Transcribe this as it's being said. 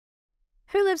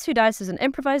Who Lives Who Dies is an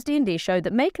improvised D&D show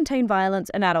that may contain violence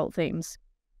and adult themes.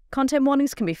 Content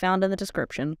warnings can be found in the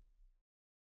description.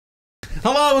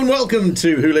 Hello and welcome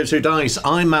to Who Lives Who Dies.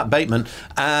 I'm Matt Bateman,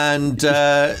 and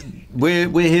we're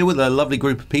here with a lovely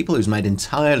group of people who's made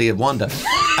entirely of wonder.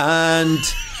 And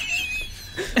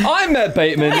I'm Matt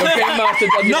Bateman. Your game master.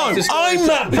 no, I'm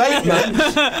Matt Bateman.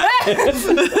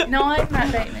 No, I'm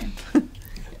Matt Bateman.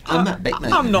 I'm Matt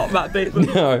Bateman. I'm not Matt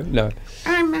Bateman. No.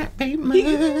 I'm Matt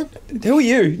Bateman. Who are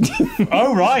you?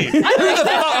 Oh, right. Who the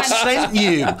fuck sent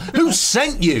you? Who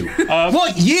sent you?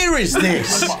 What year is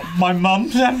this? My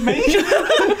mum sent me.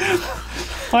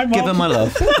 Hi, Mum. Give her my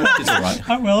love. It's all right.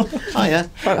 I will. Hiya.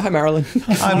 Hi, Marilyn.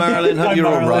 Hi, Marilyn. Hope Hi, you're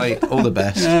Marilyn. all right. All the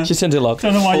best. Yeah. She sent her love.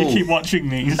 Don't know why Oh. you keep watching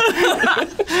these.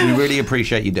 We really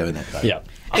appreciate you doing it, though. Yeah.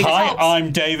 Hi,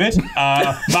 I'm David,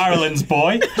 Marilyn's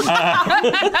boy,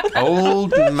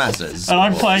 Old Mazzers. and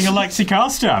I'm playing Alexei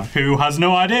Karstav, who has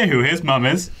no idea who his mum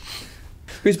is.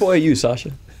 Whose boy are you,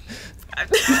 Sasha?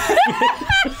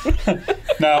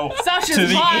 Now, Sasha's to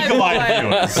the my eagle-eyed boy.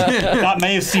 viewers, that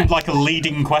may have seemed like a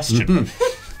leading question.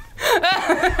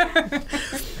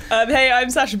 Hey, I'm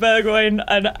Sasha Burgoyne,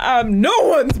 and I'm no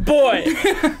one's boy.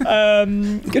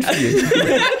 Good for you.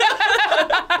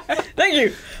 Thank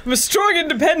you. I'm a strong,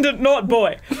 independent, not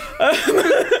boy.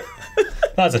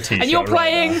 That's a t-shirt. And you're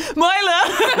playing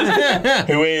Myla.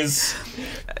 Who is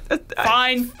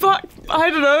fine. Fuck. I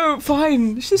don't know.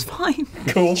 Fine. She's fine.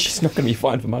 cool. She's not going to be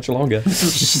fine for much longer.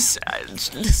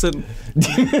 Listen.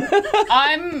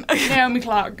 I'm Naomi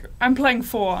Clarke. I'm playing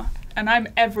 4, and I'm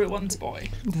everyone's boy.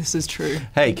 This is true.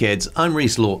 Hey kids, I'm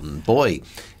Rhys Lawton, boy,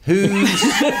 who's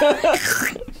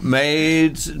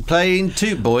playing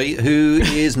Toot Boy, who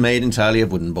is made entirely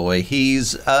of wooden boy.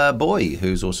 He's a boy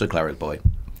who's also cleric boy.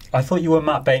 I thought you were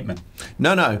Matt Bateman.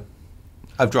 No,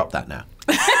 I've dropped that now.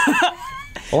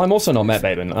 Well, I'm also not Matt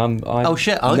Bateman. Oh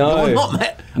shit! No. You're not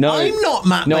Matt. No. I'm not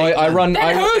Matt. No, Bateman. I run.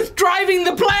 Then who's driving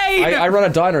the plane? I run a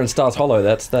diner in Stars Hollow.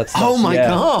 That's Oh my yeah.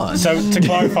 god! So, to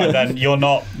clarify then, you're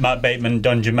not Matt Bateman,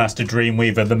 Dungeon Master,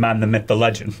 Dreamweaver, the man, the myth, the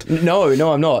legend. No,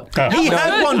 I'm not. He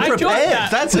had one I enjoyed prepared.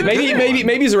 that. That's a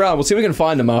Maybe he's around. We'll see if we can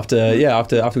find him after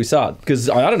we start. Because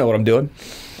I don't know what I'm doing.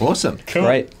 awesome. Cool.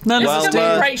 Right. None Well, It's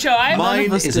gonna be a great show.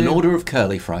 Mine is an order of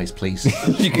curly fries, please.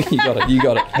 You got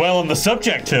it. Well, on the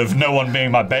subject of no one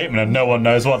being Matt Bateman and no one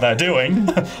knows what they're doing,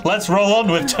 let's roll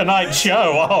on with tonight's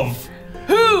show of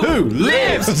Who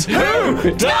lives?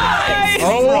 Who dies?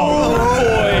 Oh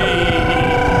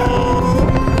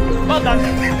boy! Well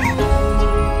done.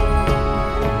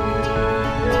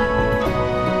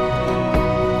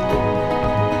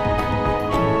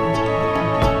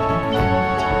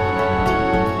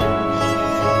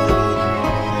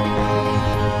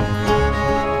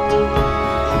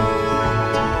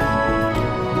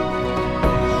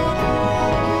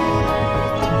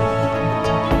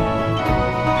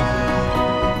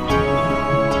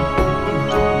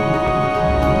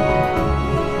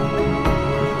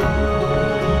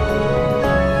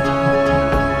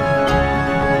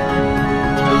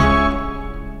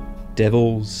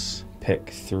 Devils pick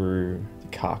through the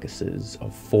carcasses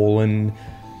of fallen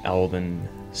elven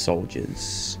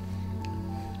soldiers.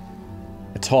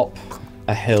 Atop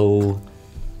a hill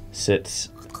sits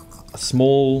a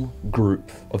small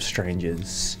group of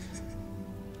strangers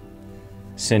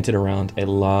centered around a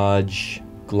large,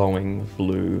 glowing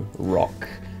blue rock.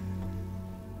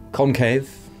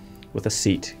 Concave, with a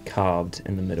seat carved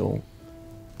in the middle.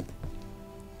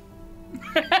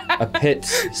 A pit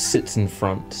sits in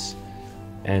front.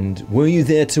 And were you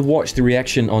there to watch the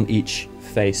reaction on each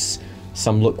face?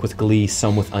 Some look with glee,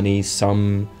 some with unease,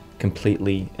 some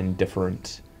completely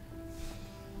indifferent.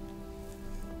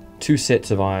 Two sets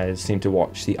of eyes seem to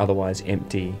watch the otherwise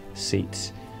empty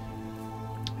seat.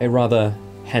 A rather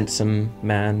handsome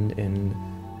man in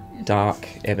dark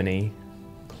ebony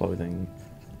clothing,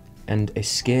 and a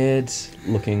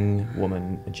scared-looking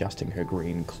woman adjusting her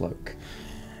green cloak.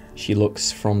 She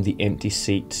looks from the empty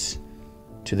seat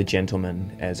to the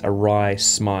gentleman as a wry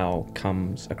smile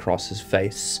comes across his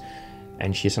face,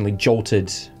 and she is suddenly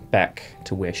jolted back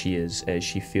to where she is as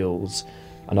she feels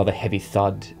another heavy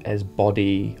thud as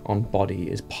body on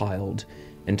body is piled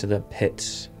into the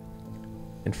pit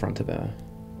in front of her.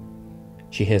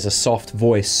 She hears a soft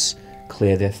voice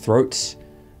clear their throat,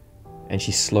 and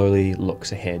she slowly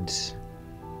looks ahead,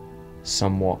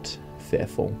 somewhat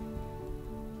fearful.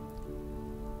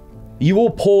 You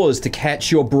all pause to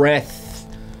catch your breath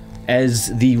as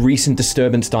the recent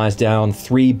disturbance dies down.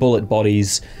 3 bullet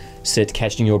bodies sit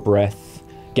catching your breath.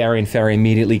 Gary and Ferry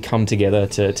immediately come together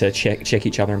to check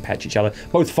each other and patch each other.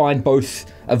 Both fine,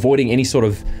 both avoiding any sort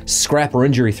of scrap or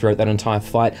injury throughout that entire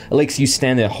fight. Alexei, you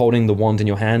stand there holding the wand in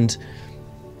your hand.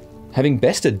 having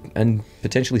bested and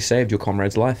potentially saved your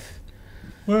comrade's life.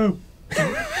 Woo.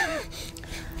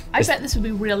 I bet this would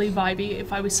be really vibey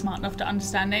if I was smart enough to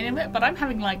understand any of it, but I'm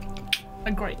having like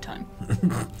a great time.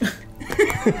 I'm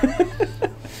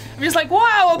just like,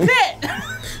 wow, a pit!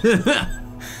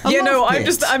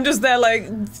 I'm just there like,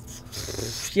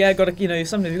 yeah, gotta,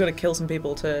 sometimes you've got to kill some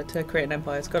people to create an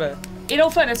empire. It's gotta. In all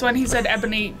fairness, when he said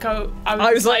Ebony, go,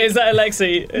 I was like, is that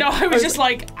Alexei? No, I was just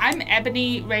like, I'm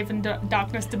Ebony, Raven,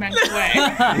 Darkness, Dimension Way.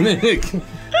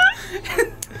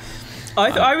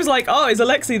 I was like, oh, is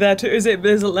Alexei there too? Is it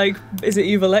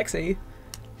you've Alexei?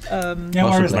 Yeah,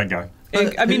 where does that go?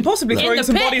 I mean, possibly In throwing the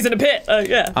some pit. bodies in a pit.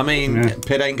 Yeah. I mean,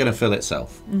 pit ain't going to fill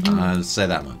itself. I'll say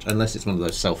that much. Unless it's one of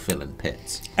those self-filling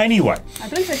pits. Anyway. I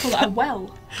believe they call it a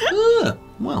well.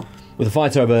 Well. With the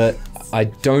fight over, I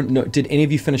don't know. Did any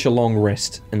of you finish a long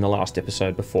rest in the last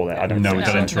episode before that? I don't No, think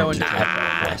we got so.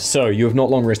 interrupted. So you have not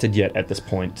long rested yet at this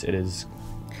point. It is.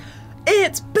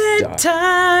 It's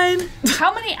bedtime.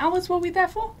 How many hours were we there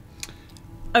for?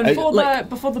 Before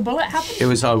the bullet happened? It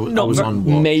was, I was on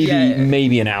watch.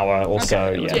 Maybe an hour or so.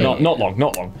 Okay. Yeah, not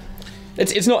long.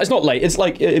 It's not late. It's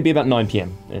like it'd be about 9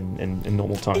 p.m. in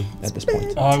normal time at this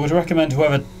point. I would recommend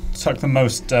whoever took the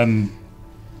most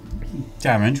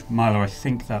damage, Myla, I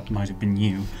think that might have been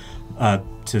you,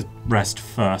 to rest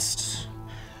first.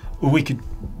 We could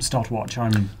start watch.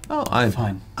 I'm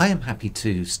fine. I am happy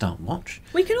to start watch.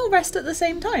 We can all rest at the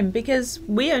same time because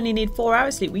we only need 4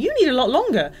 hours sleep. Well, you need a lot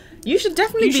longer. You should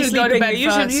definitely You be should go to sleeping. bed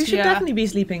You first, should yeah. definitely be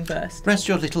sleeping first. Rest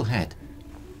your little head.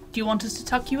 Do you want us to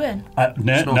tuck you in?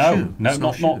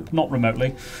 Not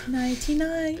remotely. Nighty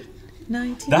night.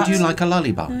 Would you like a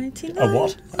lullaby? A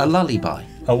what? A lullaby.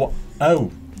 A what?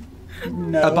 Oh.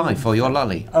 No. A bye for your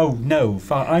lolly. Oh no,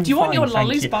 I'm Do you want fine, your thank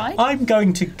lollies you. by? I'm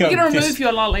going to go. You're going to remove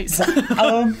your lollies.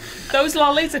 Um, Those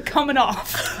lollies are coming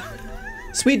off.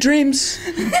 Sweet dreams.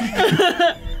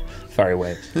 Fairy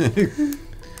wave.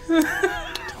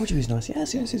 Told you he's nice.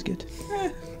 Yes, he's good.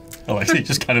 Alexei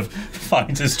just kind of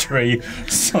finds his tree,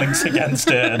 slinks against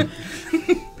it, and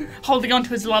Holding onto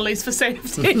his lollies for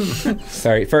safety.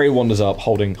 Fairy wanders up,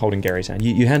 holding Gary's hand.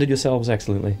 You handled yourselves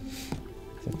excellently.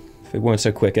 If it weren't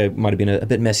so quick, it might have been a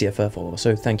bit messier for all of us.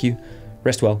 So thank you.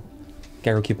 Rest well.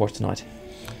 Gary will keep watch tonight,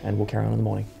 and we'll carry on in the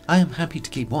morning. I am happy to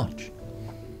keep watch.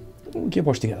 We'll keep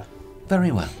watch together.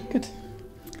 Very well. Good.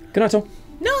 Good night, all.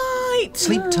 Night.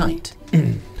 Sleep tight.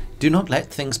 Do not let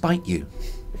things bite you.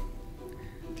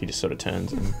 He just sort of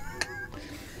turns. And...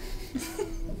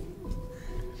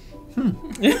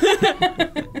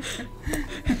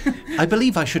 I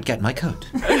believe I should get my coat.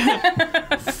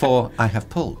 For I have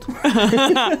pulled.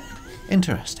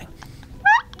 Interesting.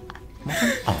 What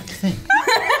an odd thing.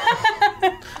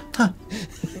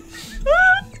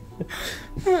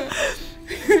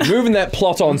 Moving that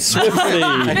plot on swiftly.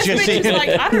 This bitch is like,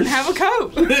 I don't have a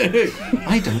coat.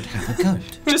 I don't have a coat.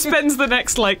 Just spends the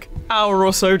next hour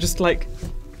or so just like,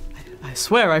 I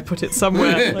swear I put it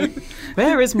somewhere. Like,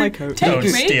 where is my coat? don't me.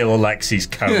 steal Alexei's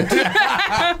coat.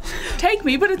 Take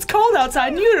me, but it's cold outside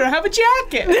and you don't have a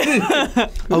jacket.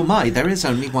 Oh my, there is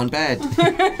only one bed.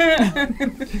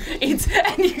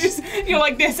 You're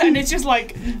like this and it's just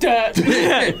like dirt.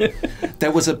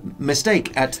 There was a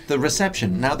mistake at the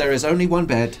reception. Now there is only one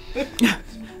bed.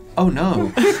 Oh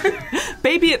no.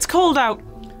 Baby, it's cold out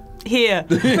here.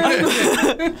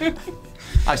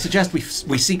 I suggest we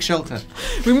seek shelter.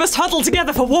 We must huddle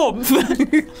together for warmth.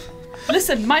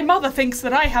 Listen, my mother thinks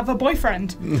that I have a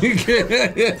boyfriend.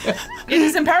 It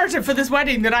is imperative for this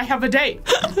wedding that I have a date.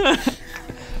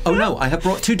 Oh no, I have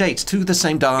brought 2 dates to the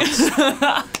same dance.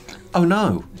 Oh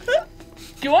no.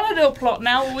 Do you want to do a plot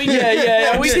now?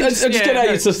 Yeah. We can Just get out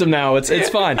your system now. It's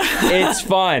fine. It's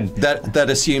fine.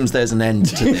 That assumes there's an end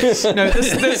to this. No,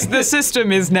 the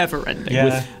system is never ending.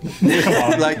 Yeah. Come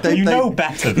on. Like you know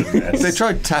better than this. They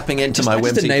tried tapping into my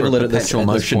whimsy for enable a it at this perpetual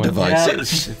motion point. device. Yeah.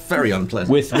 It's very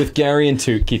unpleasant. With Gary and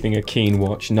Toot keeping a keen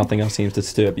watch, nothing else seems to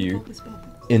disturb you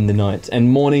in the night.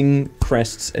 And morning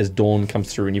crests as dawn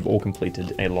comes through and you've all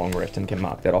completed a long rest and can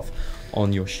mark that off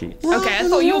on your sheets. Okay, I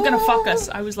thought you were going to fuck us.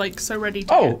 I was like so ready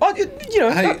to Hey,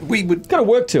 we would. gotta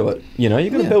work to it. You know, you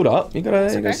gotta build up. You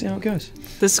gotta okay. see how it goes.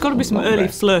 There's got to be some Long early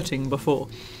rest. flirting before.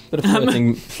 Bit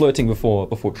of flirting before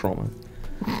trauma.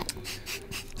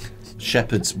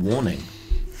 Shepherd's warning.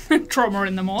 trauma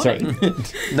in the morning. Sorry.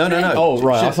 No. Oh,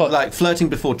 right, I thought- like flirting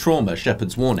before trauma,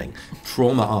 Shepherd's warning.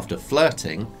 Trauma after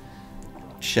flirting,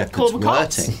 Shepherd's Call the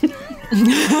cops. wording.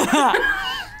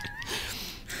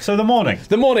 So the morning.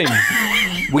 The morning.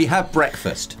 We have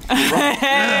breakfast.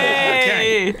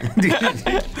 Hey!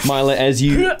 Myla, as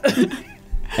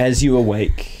you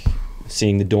awake,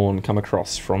 seeing the dawn come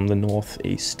across from the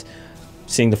northeast,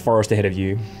 seeing the forest ahead of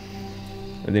you,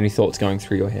 Are there any thoughts going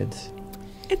through your head?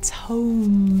 It's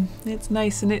home. It's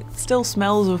nice and it still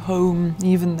smells of home,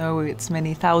 even though it's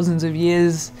many thousands of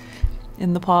years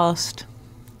in the past.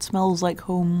 It smells like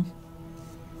home.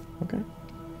 Okay.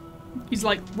 He's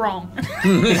like, wrong.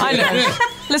 I know.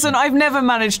 Listen, I've never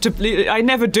managed to. I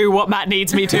never do what Matt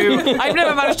needs me to. I've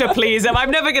never managed to please him.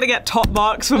 I'm never going to get top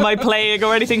marks for my playing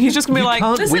or anything. He's just going to be like,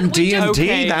 Can't listen, win we just-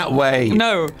 D&D Okay. that way.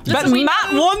 no. But we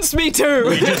Matt know- wants me You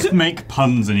to. just make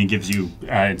puns and he gives you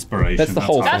inspiration. That's the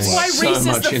whole how it That's thing. why works. So Rhys is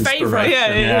much the favourite.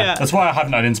 inspiration. Yeah. That's why I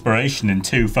haven't had inspiration in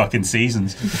 2 fucking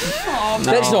seasons.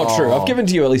 That's not true. I've given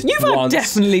to you at least You've once.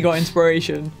 definitely got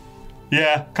inspiration.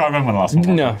 Yeah, can't remember when the last one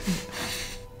was. No.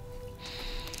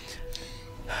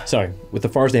 So, with the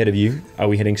forest ahead of you, are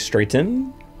we heading straight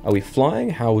in? Are we flying?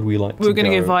 How would we like to We're going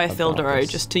to go via about Thildero, this?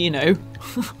 just to, you know.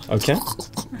 Okay.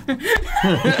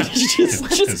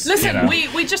 Just, Listen, you know.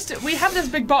 we have this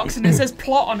big box and it says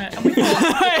plot on it, and we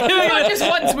thought just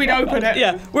once we'd open it.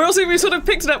 Yeah, we sort of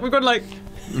picked it up. We've got like.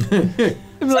 It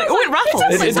rattles.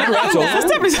 It did rattle. There's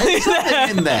definitely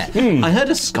Something in there. I heard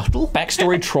a scuttle.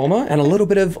 Backstory trauma and a little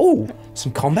bit of,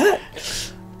 some combat.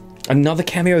 Another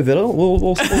cameo villain.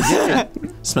 We'll see.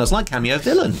 Smells like cameo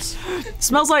villains.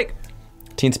 Smells like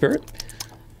Teen Spirit?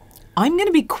 I'm going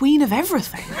to be queen of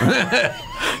everything.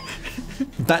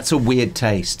 That's a weird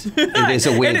taste. It is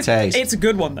a weird taste. It's a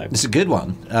good one though. It's a good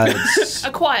one. It's,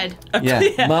 Acquired.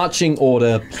 yeah. Marching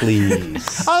order,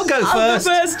 please. I'll go first.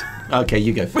 First, Okay,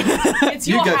 you go first. It's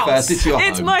You your go house. first. It's your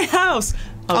it's home. my house.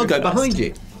 I'll go first. behind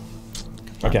you.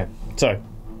 Okay, so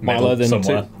Myla then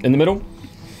somewhere. in the middle.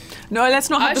 No, let's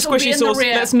not I have the shall be squishy in the sauce.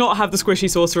 rear. Let's not have the squishy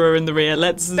sorcerer in the rear.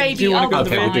 Let's. Baby, do you want to go I'll in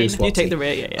be the rear? Okay, we'll do a fine. You take swapsy. the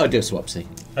rear. Yeah. I'll do a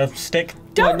swapsy. Stick.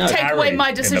 Don't no, take Harry away my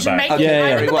in the decision back. making. Yeah, I'm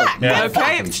yeah, in the well, back. Yeah.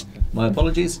 Okay. My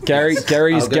apologies. Gary's I'll go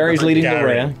Gary's behind leading the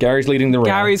Gary. rear. Gary's leading the rear.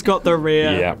 Gary's got the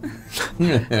rear.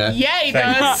 Yeah. Yay,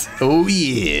 does. Oh,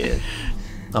 yeah.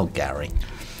 Oh, Gary.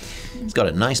 He's got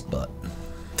a nice butt.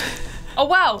 Oh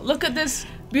wow! Look at this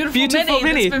beautiful Beautiful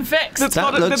mini. that's been fixed. That's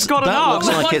got an that arm. looks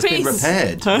like One it's been piece.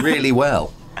 repaired really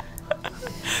well.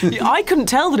 I couldn't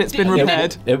tell that it's been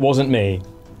repaired. It wasn't me.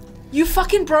 You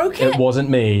fucking broke it. It wasn't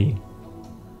me.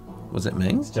 Was it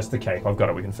me? Just the cape. I've got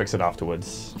it. We can fix it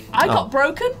afterwards. I got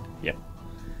broken. Yeah.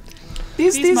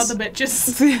 These mother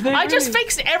bitches. I just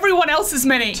fixed everyone else's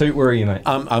mini. Toot, where are you, mate?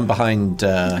 I'm behind.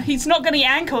 He's not got any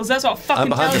ankles. That's what I'm fucking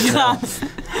behind the tells you.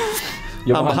 snelf.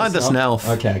 You're I'm behind the snelf.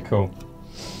 Okay, cool.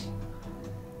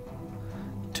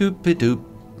 Toop-a-doop.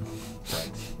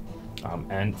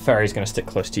 And Farry's going to stick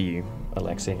close to you,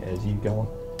 Alexei, as you go on.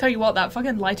 Tell you what, that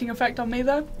fucking lighting effect on me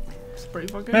though. It's pretty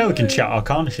fucking. Yeah, we can good. chat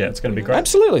Arcana shit. It's going to be great.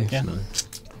 Absolutely. Yeah.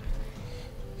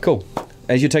 Cool.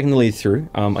 As you're taking the lead through,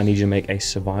 I need you to make a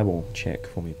survival check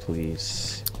for me,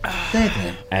 please.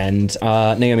 There. And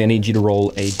Naomi, I need you to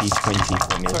roll a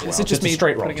d20 for me as Sorry, well. is it just me a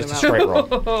straight roll. putting it Just a out? straight roll.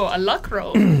 Oh, a luck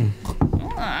roll.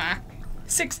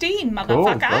 16, Cool.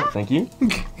 motherfucker. Great, thank you.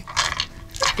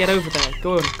 Get over there.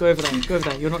 Go on. Go over there. Go over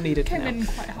there. You're not needed Came now. in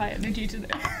quite high energy today.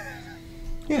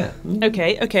 Yeah.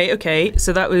 Okay.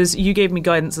 So that was you gave me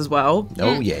guidance as well.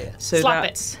 Oh, yeah. So Slap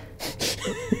that's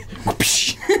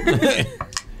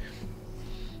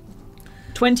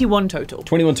 21 total.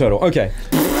 21 total. Okay.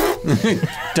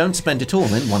 Don't spend it all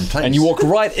in one place. And you walk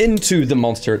right into the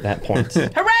monster at that point.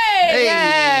 Hooray!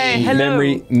 Yay! Hello.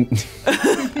 Memory.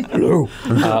 Hello.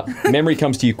 Memory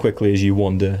comes to you quickly as you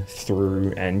wander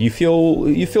through, and you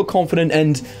feel confident,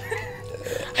 and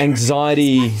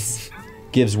anxiety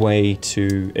gives way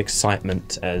to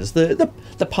excitement as the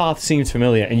path seems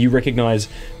familiar, and you recognize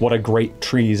what are great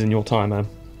trees in your time are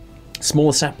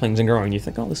smaller saplings and growing. You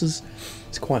think, oh, it's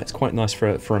quite nice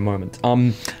for a moment.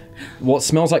 What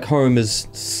smells like home is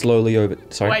slowly over.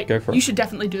 Sorry, Wait, go for it. you should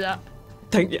definitely do that.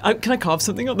 Thank you. Can I carve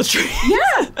something on the tree?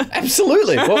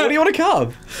 Absolutely. What do you want to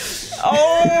carve?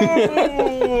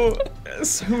 Oh,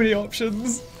 so many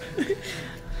options.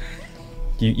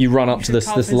 You run up to this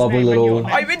carve his lovely name when little. you're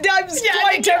I'm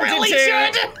quite tempted really to.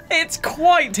 should. It's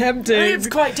quite tempting. It's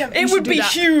quite tempting. It You would should be do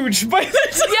that. huge by the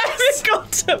time Yes. it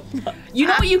got to. You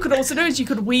know what you could also do is you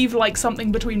could weave like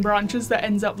something between branches that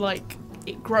ends up like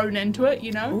it grown into it.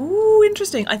 You know. Ooh,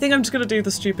 interesting. I think I'm just gonna do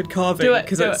the stupid carving Do it,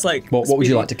 because do it's it. like. What would you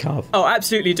speedy. like to carve? Oh,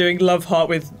 absolutely doing Love Heart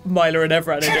with Myla and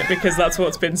Everett in it because that's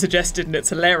what's been suggested and it's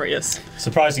hilarious.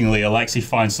 Surprisingly, Alexei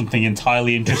finds something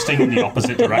entirely interesting in the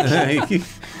opposite direction.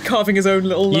 Carving his own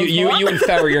little love You heart. and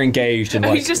Farry are engaged in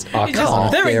like He's just- Arcana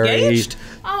They're Fairy. engaged?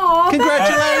 Aww.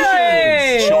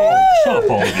 Congratulations! Shut up,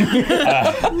 all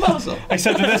of you.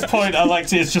 Except at this point,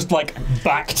 Alexei is just like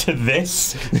back to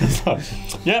this. It's like,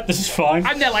 yep, this is fine.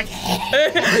 And they're like,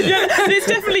 Yeah, it's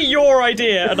definitely your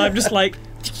idea, and I'm just like,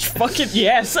 Fucking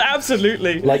yes,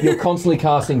 absolutely. Like you're constantly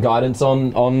casting guidance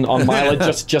on Myla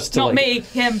just to Not like. me,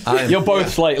 him. You're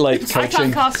both like I coaching.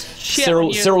 can't cast shit on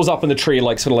you. Cyril's up in the tree,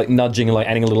 like sort of like nudging and like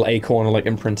adding a little acorn and like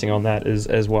imprinting on that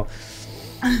as well.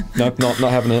 Nope, not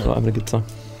having a good time.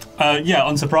 Yeah,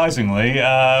 unsurprisingly,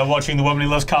 watching the woman he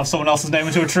loves carve someone else's name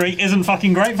into a tree isn't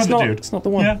fucking great for the dude. It's not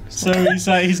the one. Yeah, so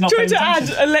he's not Trying paying to add,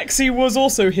 attention. Alexei was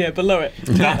also here below it.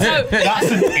 That's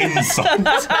an insult.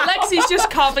 Alexei's just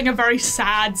carving a very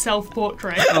sad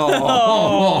self-portrait.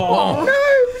 No,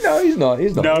 he's not.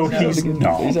 He's not. No, he's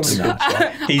not. He's having a good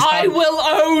time. I will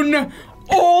own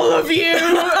all of you.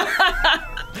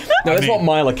 No, that's what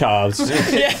Myla carves.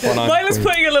 Myla's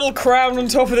putting a little crown on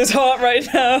top of his heart right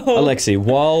now. Alexei,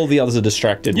 while the others are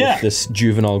distracted Yeah. with this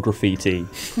juvenile graffiti,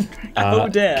 Oh,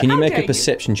 dear. can you make dare a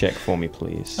perception check for me,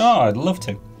 please? Oh, I'd love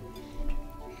to.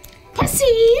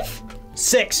 Perceive.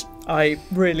 6. I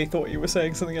really thought you were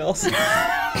saying something else.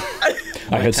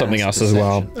 I heard something else as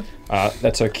well.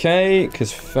 That's okay,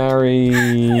 because Farry...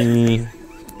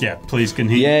 Yeah, please can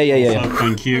he? Yeah. Oh,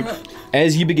 thank you.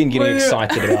 As you begin getting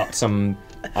excited about some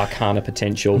arcana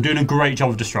potential, I'm doing a great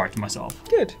job of distracting myself.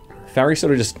 Good. Farry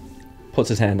sort of just puts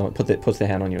their hand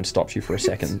on you and stops you for a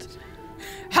second.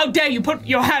 How dare you put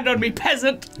your hand on me,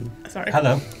 peasant? Sorry.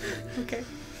 Hello. Okay.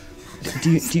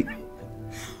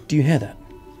 Do you hear that?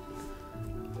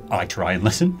 I try and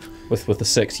listen. With the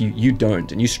 6, you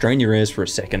don't, and you strain your ears for a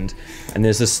second, and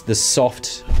there's this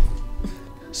soft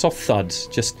thud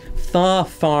just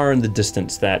far in the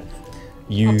distance that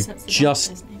you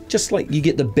just like you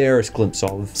get the barest glimpse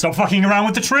of. Stop fucking around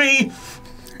with the tree.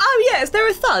 Oh yeah, is there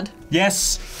a thud?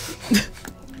 Yes.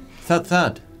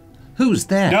 Thud. Who's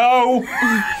there? No.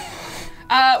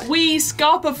 We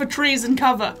scarper for trees and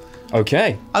cover.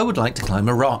 Okay. I would like to climb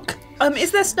a rock.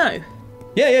 Is there snow?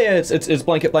 Yeah. It's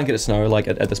blanket of snow. Like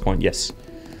at this point, yes.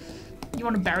 You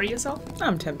want to bury yourself?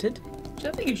 I'm tempted.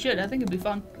 I think you should. I think it'd be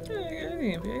fun. I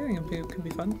think it could be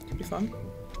fun. Could be fun.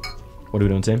 What are we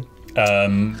doing, Tim?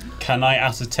 Can I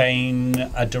ascertain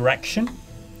a direction?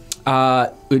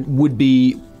 It would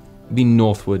be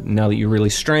northward. Now that you're really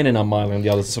straining on Myla and the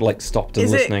others are sort of like stopped and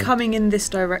Is listening. it coming in this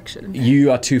direction?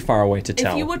 You are too far away to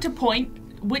tell. If you were to point,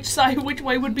 which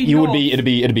way would be You north? it'd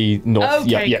be north.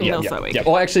 Okay, cool. North that way. Yeah.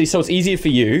 Well, actually, so it's easier for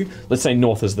you. Let's say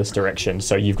north is this direction,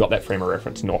 so you've got that frame of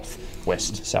reference: north,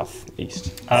 west, south, east.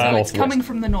 So it's northwest. coming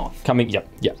from the north. Coming. Yep.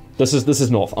 This is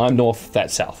north. I'm north.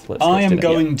 That's south. Let's I am do that,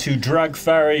 going to drag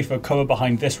Ferry for cover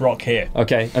behind this rock here.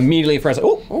 Okay. Immediately, Farry's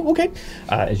like, oh, okay.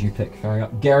 As you pick Farry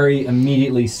up, Gary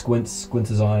immediately squints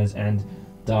his eyes and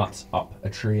darts up a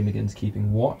tree and begins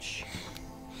keeping watch.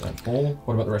 Don't fall.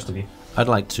 What about the rest of you? I'd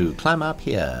like to climb up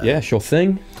here. Yeah, sure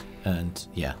thing. And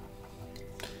yeah.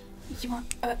 You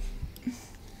want?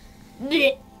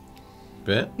 Bit.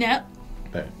 No.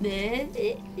 Bit.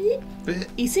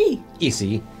 Easy.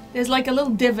 Easy. There's like a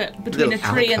little divot between Little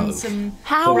a tree and alcove. some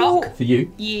How rock. For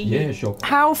you? Yeah. sure.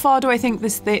 How far do I think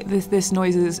this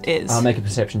noise is? I'll make a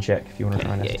perception check if you want to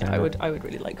try and yeah, ascertain I that. would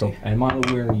really like Cool. to. And Myla,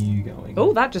 where are you going?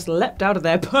 Oh, that just leapt out of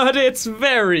there, but it's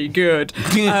very good.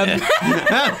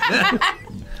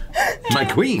 My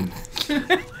queen.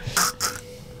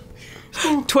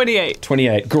 28.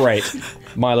 28. Great.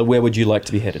 Myla, where would you like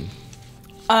to be hidden?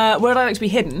 Where would I like to be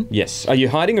hidden? Yes. Are you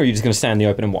hiding, or are you just going to stand in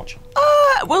the open and watch?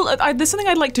 There's something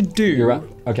I'd like to do. You're right.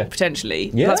 Okay. Potentially.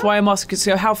 Yeah. That's why I'm asking.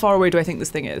 So, how far away do I think this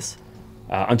thing is?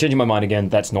 I'm changing my mind again.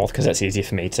 That's north because that's easier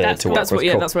for me to work That's with. what.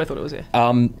 Yeah, Cool. that's what I thought it was.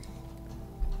 Yeah.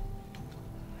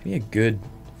 Maybe a good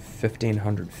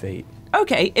 1,500 feet.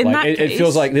 Okay. In that it case,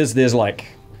 feels like there's like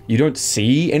you don't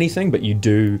see anything, but you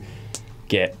do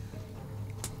get.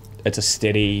 It's a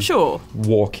steady, Sure.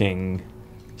 walking,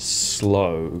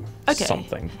 slow Okay.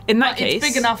 something. In that But case, it's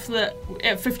big enough that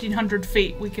at 1,500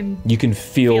 feet we can. You can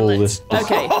feel Feel it. this.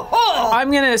 Okay.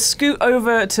 I'm gonna scoot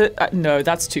over to. No,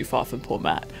 that's too far from poor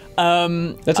Matt.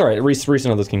 That's all right. Rhys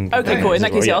and others can. Okay, cool. In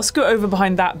that case, yeah, I'll scoot over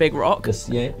behind that big rock,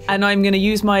 Yeah. and I'm gonna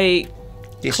use my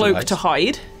Yes, cloak right. to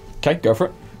hide. Okay, go for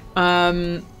it.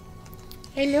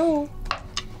 Hello.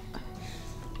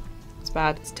 It's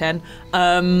bad. It's 10.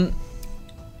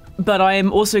 But I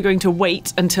am also going to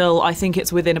wait until I think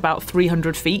it's within about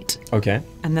 300 feet, Okay.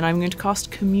 and then I'm going to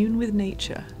cast Commune with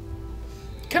Nature.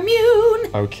 Commune!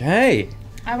 Okay.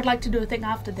 I would like to do a thing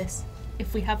after this,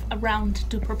 if we have a round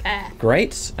to prepare.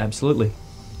 Great. Absolutely.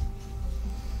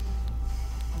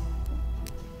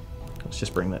 Let's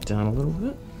just bring that down a little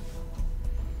bit.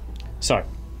 So.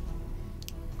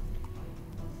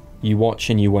 You watch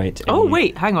and you wait. And Oh, you-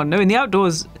 wait, hang on. No, in the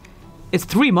outdoors, It's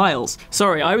 3 miles.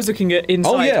 Sorry, I was looking at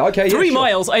inside. Oh, yeah, okay, yeah, 3 sure.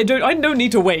 miles. I don't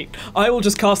need to wait. I will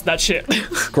just cast that shit.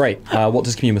 Great. What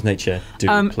does Commune with Nature do, please?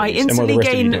 I And what are the instantly rest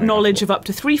of you gain doing knowledge after? of up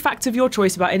to 3 facts of your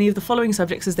choice about any of the following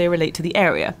subjects as they relate to the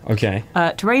area. Okay.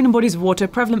 Terrain and bodies of water,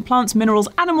 prevalent plants, minerals,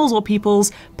 animals or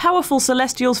peoples, powerful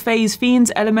celestials, fays,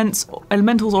 fiends,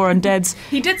 elementals or undeads.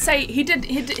 He did say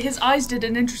his eyes did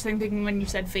an interesting thing when you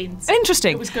said fiends.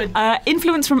 Interesting. It was good.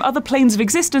 Influence from other planes of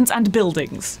existence and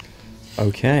buildings.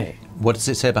 Okay. What does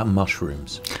it say about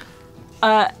mushrooms?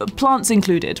 Plants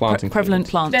included. Plants included. Prevalent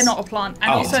plants. They're not a plant,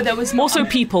 and also there was Also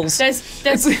peoples. There's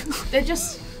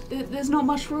not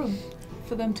much room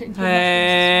for them to include mushrooms.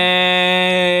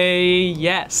 Hey,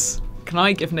 yes. Can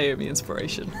I give Naomi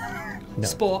inspiration?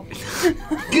 Sport.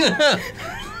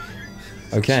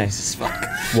 Okay.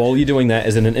 While you're doing that,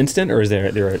 is it an instant or is there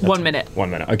 1 minute. 1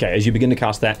 minute. Okay, as you begin to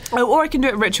cast that, Oh, or I can do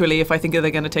it ritually if I think they're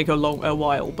going to take a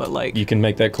while, but like... you can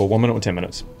make that call 1 minute or 10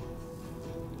 minutes.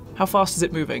 How fast is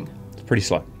it moving? It's pretty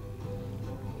slow.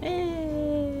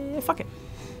 Fuck it.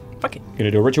 Fuck it. You're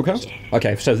gonna do a ritual cast? Yeah.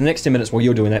 Okay, so the next 10 minutes while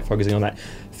you're doing that, focusing on that,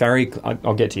 Farry,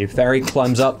 I'll get to you. Farry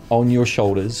climbs up on your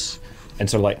shoulders and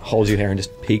sort of like holds your hair and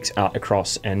just peeks out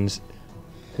across, and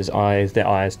their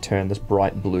eyes turn this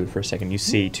bright blue for a second. You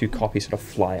see 2 copies sort of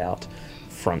fly out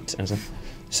front, and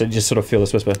so you just sort of feel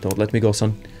this whisper, "Don't let me go,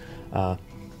 son."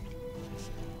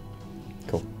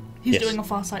 Cool. He's Yes. doing a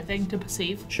farsight thing to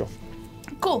perceive. Sure.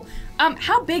 Cool.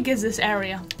 How big is this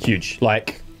area? Huge.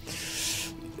 Like,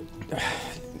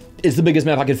 it's the biggest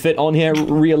map I could fit on here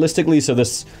realistically, so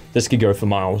this could go for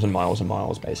miles and miles and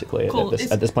miles basically. Cool.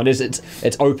 At this point.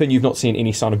 It's open, you've not seen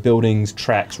any sign of buildings,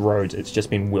 tracks, roads, it's just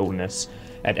been wilderness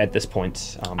at this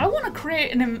point. I want to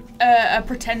create a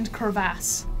pretend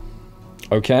crevasse.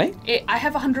 Okay. I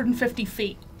have 150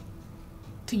 feet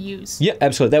to use. Yeah,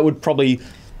 absolutely. That would probably,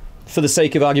 for the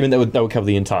sake of argument, that would cover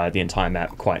the entire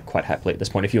map quite happily at this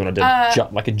point. If you wanted to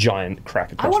like a giant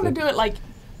crack across. I want to do it like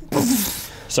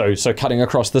So cutting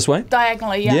across this way?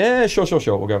 diagonally, yeah. Yeah, sure.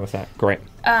 We'll go with that. Great.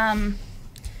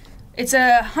 It's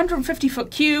a 150-foot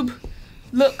cube.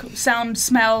 Look, sound,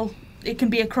 smell. It can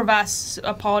be a crevasse,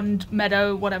 a pond,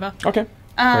 meadow, whatever. Okay.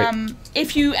 Great.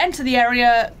 If you enter the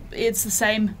area, it's the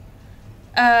same.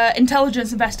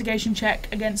 Intelligence investigation check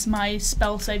against my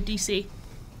spell save DC.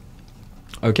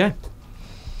 Okay.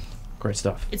 Great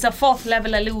stuff. It's a 4th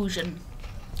level illusion.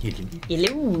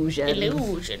 Illusion.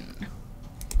 Illusion.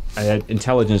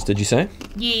 Intelligence, did you say?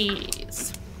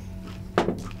 Yes.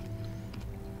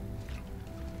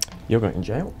 You're going in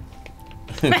jail.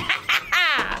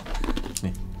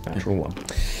 Natural 1.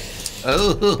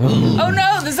 Oh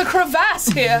no, there's a crevasse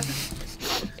here.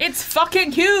 It's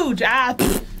fucking huge.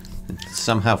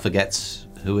 Somehow forgets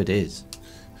who it is.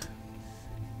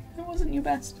 That wasn't your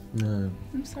best. No,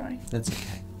 I'm sorry. that's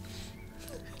okay.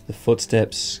 The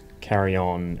footsteps carry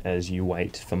on as you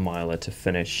wait for Myla to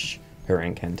finish her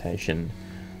incantation.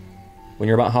 When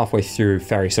you're about halfway through,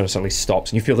 Farry sort of suddenly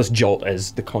stops, and you feel this jolt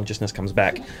as the consciousness comes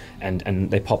back,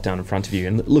 and they pop down in front of you,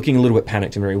 and looking a little bit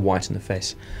panicked and very white in the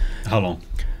face. How long?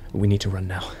 We need to run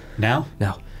now. Now?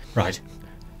 Now. Right.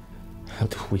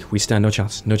 We stand no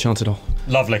chance. No chance at all.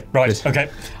 Lovely. Right. Good. Okay.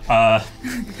 I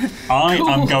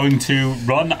am going to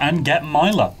run and get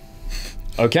Myla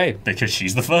Okay. because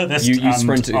she's the furthest. You and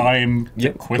sprint to- I'm the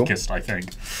Yep, cool. quickest, I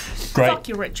think. Great. Fuck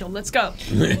your ritual. Let's go.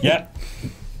 Yeah.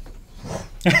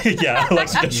 Yeah,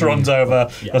 Alexei just runs over.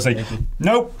 I'll say,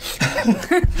 nope.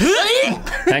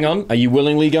 Hang on. Are you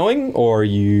willingly going, or do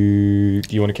you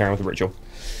want to carry on with the ritual?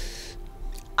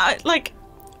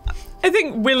 I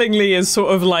think willingly is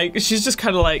sort of like, she's just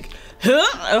kind of like,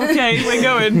 huh? Okay, we're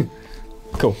going.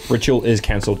 Cool. Ritual is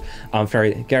cancelled.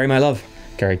 Farry, Gary, my love.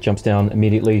 Gary jumps down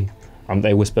immediately.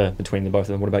 They whisper between the both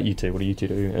of them. What about you two? What do you two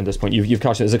do at this point? You've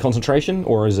cast it. Is it concentration,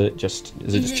 or is it just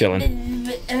chilling?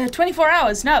 24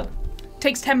 hours. No.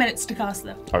 Takes 10 minutes to cast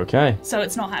them. Okay. So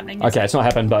it's not happening. Okay, it's not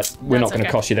happened, but we're That's not going to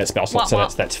okay. cost you that spell slot, so Wah,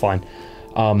 that's fine.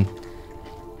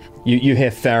 You hear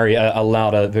Farry a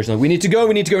louder version of, we need to go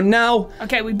now.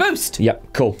 Okay, we boost.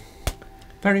 Yep, cool.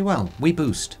 Very well. We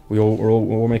boost. We're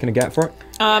all making a gap for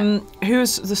it.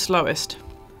 Who's the slowest?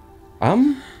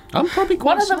 I'm probably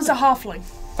quite One of them's a halfling,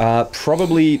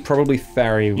 Probably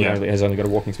Farry Yeah. has only got a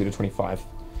walking speed of 25.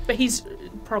 but he's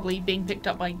probably being picked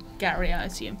up by Gary, I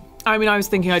assume. I mean, I was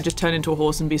thinking I'd just turn into a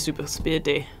horse and be super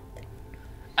speedy.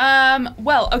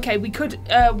 Well, okay, we could.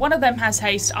 One of them has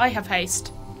haste. I have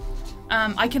haste.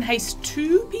 I can haste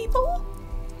 2 people.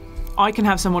 I can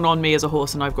have someone on me as a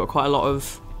horse, and I've got quite a lot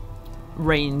of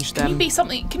range. Can you be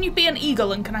something? Can you be an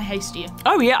eagle and can I haste you?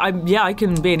 Oh yeah, I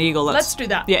can be an eagle. Let's do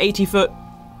that. Yeah, 80-foot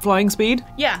flying speed.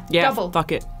 Yeah, Yeah, double.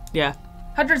 fuck it. Yeah.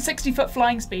 160-foot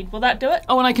flying speed. Will that do it?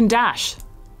 Oh, and I can dash.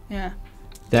 Yeah.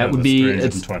 That So would be.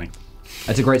 320.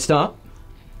 That's a great start.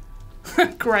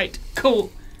 Great.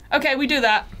 Cool. Okay, we do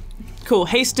that. Cool.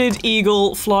 Hasted,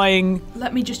 eagle, flying.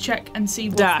 Let me just check and see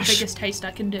what's Dash. the biggest haste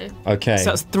I can do. Okay. So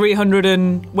that's 300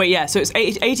 and... Wait, yeah. So it's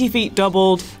 80 feet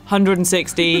doubled,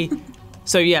 160.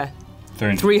 So yeah,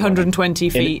 320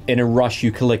 feet. In a rush,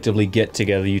 you collectively get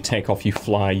together, you take off, you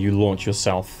fly, you launch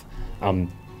yourself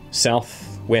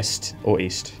south, west, or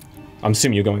east. I'm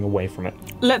assuming you're going away from it.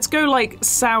 Let's go like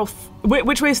south.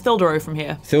 Which way is Thildero from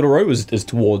here? Thildero is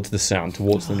towards the sound,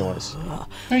 towards the noise.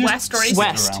 West or east?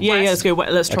 West. Yeah, let's go.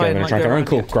 Let's try Okay, and we're going to try like, go our own. around,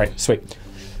 Cool, yeah. great, sweet.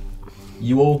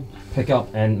 You all pick up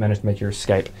and manage to make your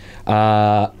escape.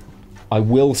 I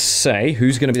will say,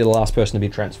 who's going to be the last person to be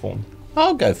transformed?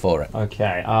 I'll go for it.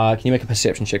 Okay, can you make a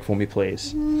perception check for me,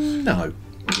 please? No.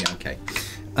 Yeah, okay.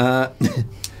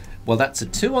 Well, that's a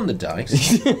 2 on the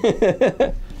dice.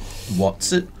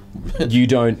 What's it? You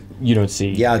don't see.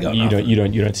 Yeah, I got you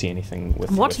nothing. don't see anything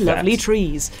with. What with lovely that.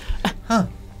 trees.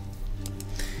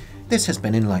 This has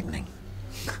been enlightening.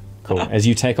 Cool. As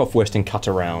you take off west and cut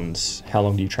around, how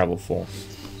long do you travel for?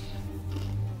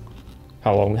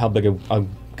 How long? How big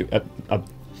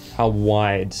how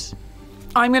wide?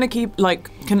 I'm gonna keep like.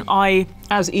 Can I,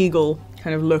 as eagle,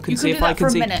 kind of look and You see can do if I that can for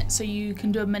a see? minute, so you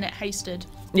can do a minute hasted.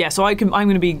 Yeah. So I'm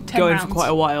gonna be 10 going for rounds. quite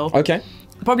a while. Okay.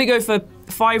 Probably go for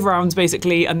 5 rounds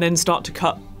basically, and then start to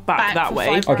cut back that for way.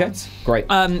 5 Okay. rounds. Great.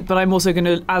 But I'm also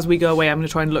gonna, as we go away, I'm gonna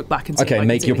try and look back and see. if I Okay. can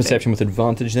Make see your anything. perception with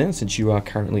advantage then, since you are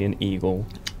currently an eagle.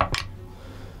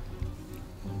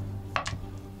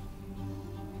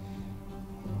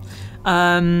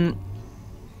 Um.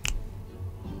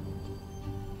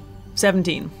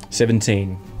 17.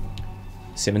 17.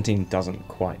 17 doesn't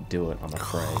quite do it, I'm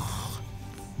afraid.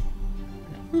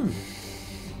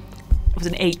 It was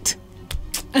an 8.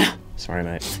 Sorry,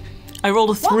 mate. I rolled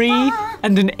a 3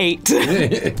 and an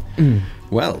 8.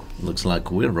 Well, looks like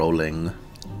we're rolling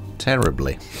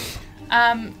terribly.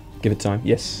 Give it time.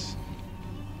 Yes.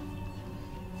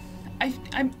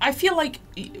 I feel like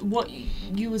what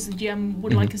you as the GM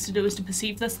would like us to do is to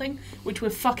perceive this thing, which we're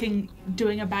fucking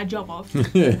doing a bad job of.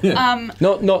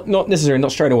 Not necessarily.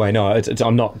 Not straight away. No,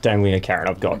 I'm not dangling a carrot.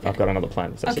 I've got another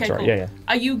plan. If that's Okay, right. cool. Yeah.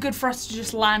 Are you good for us to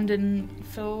just land in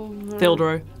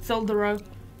Thildero. Thildero?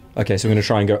 Okay, so we're gonna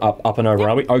try and go up and over,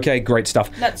 are we? Okay, great stuff.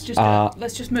 Let's just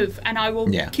let's just move, and I will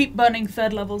keep burning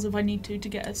 3rd levels if I need to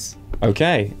get us.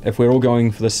 Okay, if we're all going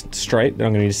for this straight, then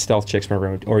I'm gonna need stealth checks from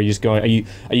everyone. Or are you just going?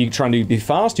 Are you trying to be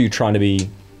fast? Or are you trying to be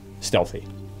stealthy?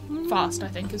 Fast, I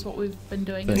think, is what we've been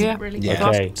doing. Yeah. Isn't it really? Yeah.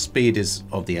 Okay. Speed is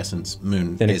of the essence.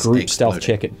 Moon Then a is group stealth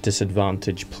exploding. check at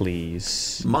disadvantage,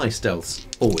 please. My stealth's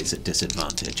always at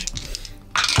disadvantage.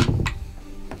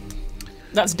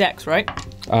 That's Dex, right?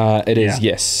 It is,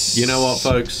 Yeah. yes. You know what,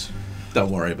 folks?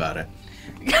 Don't worry about it.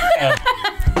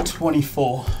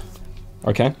 24.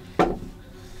 Okay.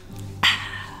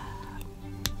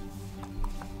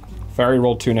 Farry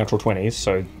rolled 2 natural 20s,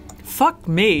 so Fuck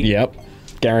me. yep.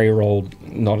 Gary rolled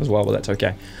not as well, but that's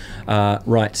okay.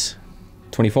 Right.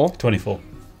 24? 24.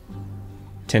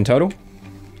 10 total?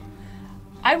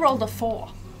 I rolled a 4,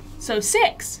 so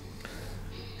 6.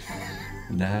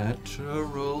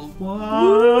 Natural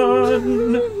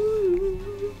one.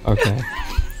 Okay.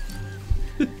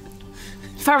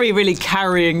 Farry really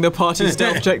carrying the party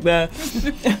stealth check there.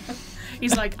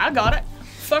 He's like, I got it.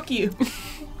 Fuck you.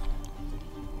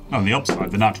 On the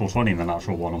upside, the natural 20 and the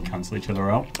natural 1 will cancel each other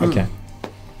out. Okay.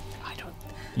 I don't.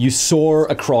 You soar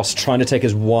across, trying to take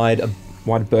as wide a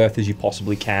berth as you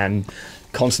possibly can,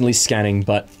 constantly scanning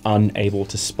but unable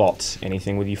to spot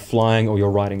anything. Whether you're flying or you're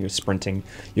riding, you're sprinting,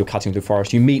 you're cutting through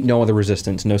forest. You meet no other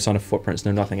resistance, no sign of footprints,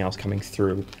 no nothing else coming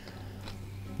through.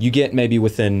 You get maybe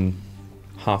within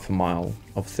half a mile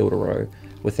of Thildero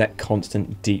with that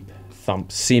constant deep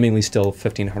thump, seemingly still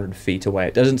 1,500 feet away.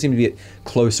 It doesn't seem to be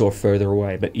closer or further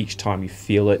away, but each time you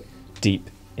feel it deep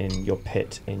in your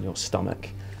pit, in your stomach,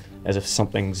 as if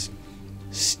something's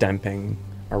stamping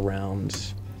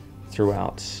around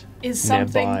throughout Is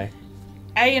something nearby.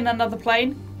 A in another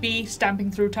plane, B stamping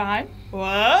through time?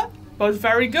 What? Both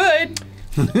very good.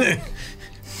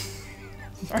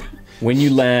 When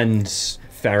you land,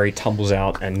 Farry tumbles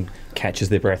out and catches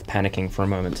their breath, panicking for a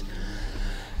moment.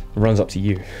 Runs up to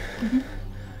you. Mm-hmm.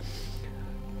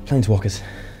 Planeswalkers.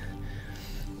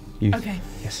 You. Okay.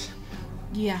 Yes.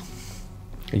 Yeah.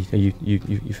 Are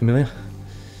you familiar?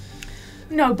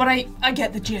 No, but I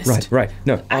get the gist. Right.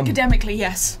 No. Academically,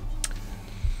 yes.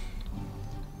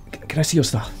 Can I see your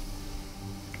stuff?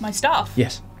 My staff?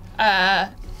 Yes.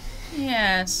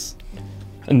 Yes.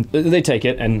 And they take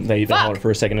it and they Fuck. hold it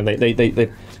for a second and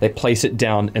they place it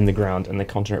down in the ground and they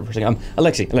concentrate for a second.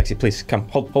 Alexei, please come.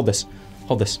 Hold this.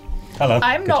 Hello.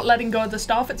 I'm not letting go of the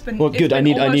staff. It's been Well, it's good. been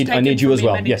I almost need taken you from as me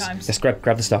well. many Yes. times. Yes.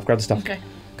 Grab the stuff. Grab the stuff. Okay.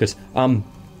 Good.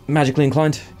 Magically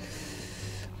inclined.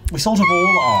 We sort of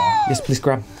all are. Yes, please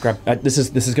grab. This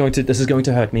is going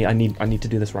to hurt me. I need to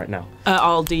do this right now.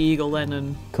 I'll de-eagle then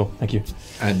and... Cool. Thank you.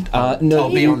 And no.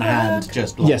 I'll be on hand.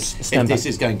 Just like, Yes, if stand this by.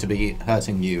 is going to be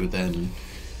hurting you, then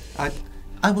I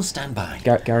will stand by.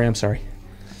 Gary, I'm sorry.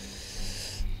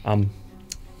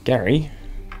 Gary,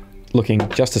 looking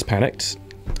just as panicked.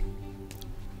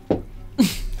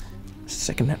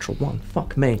 Second natural one.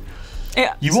 Fuck me.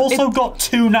 You also got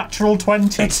 2 natural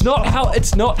 20s.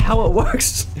 It's not how it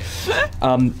works.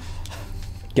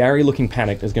 Gary, looking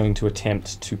panicked, is going to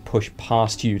attempt to push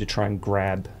past you to try and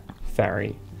grab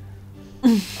Farry.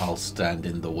 I'll stand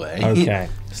in the way. Okay.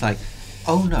 It's like,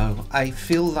 oh no, I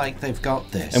feel like they've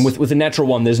got this. And with a natural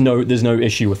one, there's no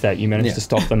issue with that. You managed to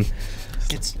stop them.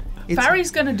 it's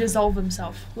Farry's gonna dissolve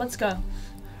himself. Let's go.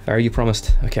 Farry, you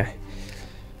promised. Okay.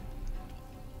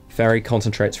 Farry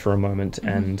concentrates for a moment,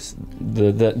 and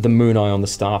the moon eye on the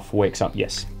staff wakes up.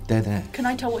 Yes. They're there. Can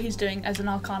I tell what he's doing as an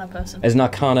Arcana person? As an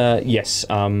Arcana, yes.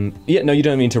 No, you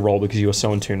don't need to roll because you were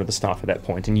so in tune with the staff at that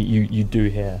point, and you do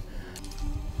hear.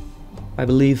 I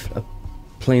believe a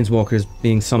planeswalker is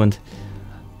being summoned.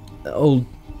 Old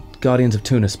guardians of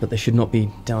Tunis, but they should not be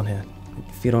down here.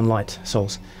 Feed on light,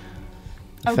 souls.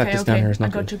 The fact it's down here is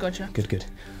not good. Gotcha. Good.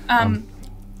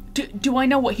 Do I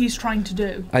know what he's trying to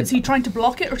do? Is he trying to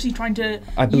block it, or is he trying to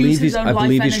use his own life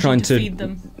energy to feed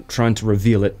them? Trying to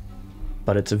reveal it,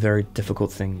 but it's a very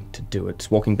difficult thing to do.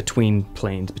 It's walking between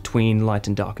planes, between light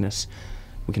and darkness.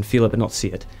 We can feel it, but not see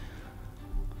it.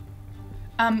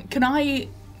 Can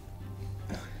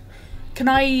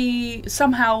I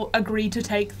somehow agree to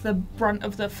take the brunt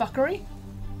of the fuckery?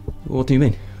 What do you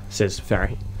mean? Says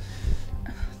Farry.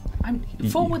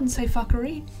 Four wouldn't say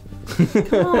fuckery.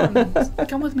 Come on,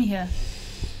 come with me here.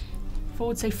 Four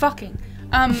would say fucking.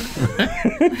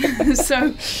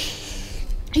 So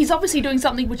he's obviously doing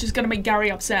something which is going to make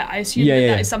Gary upset. I assume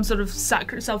that is some sort of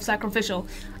self-sacrificial.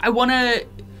 I want to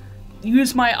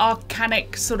use my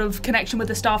arcanic sort of connection with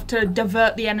the staff to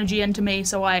divert the energy into me,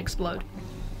 so I explode.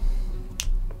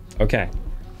 Okay.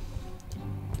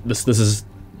 This is.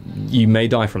 You may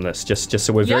die from this. Just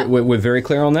so we're very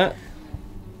clear on that.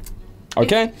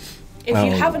 Okay. If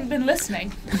you haven't been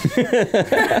listening.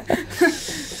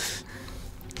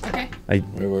 Okay.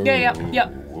 Yeah.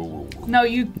 No,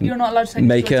 you're not allowed to take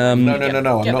make No. I'm not Ben.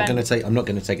 going to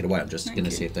take it away. I'm just going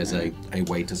to see if there's a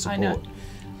way to support.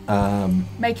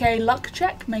 Make a luck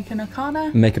check. Make an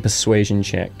Arcana. Make a persuasion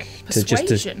check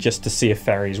Persuasion? just to see if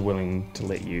Farry's willing to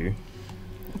let you.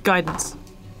 Guidance.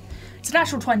 It's a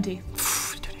natural 20. You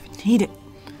don't even need it.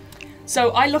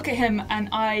 So I look at him and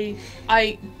I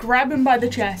grab him by the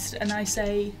chest and I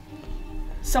say,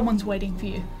 "Someone's waiting for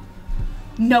you.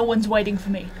 No one's waiting for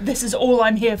me. This is all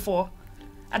I'm here for."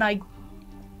 And I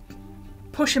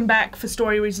push him back for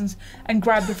story reasons and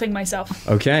grab the thing myself.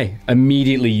 Okay.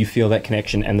 Immediately you feel that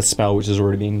connection and the spell which has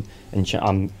already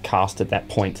been cast at that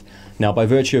point. Now, by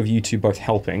virtue of you two both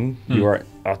helping, you are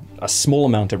at a small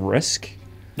amount of risk.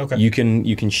 Okay. You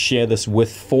can share this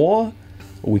with 4,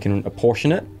 or we can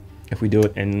apportion it. If we do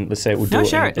it in, let's say, we'll do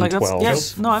it in 12.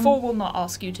 Yes. No, I'm... 4 will not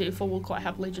ask you to. 4 will quite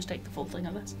happily just take the full thing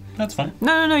of this. That's fine.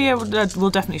 No, yeah, we'll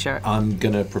definitely share it. I'm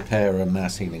going to prepare a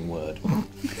mass healing word.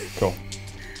 Cool.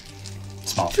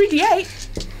 Smart.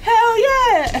 3d8. Hell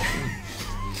yeah!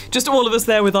 Just all of us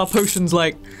there with our potions,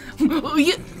 like.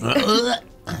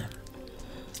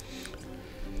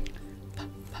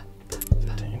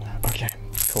 Okay,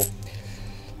 cool.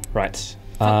 Right.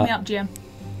 Fuck me up, GM.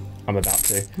 I'm about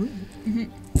to.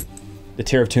 The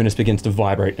tear of Tunis begins to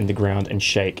vibrate in the ground and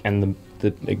shake, and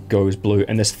it goes blue,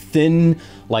 and this thin,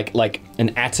 like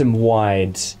an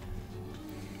atom-wide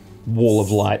wall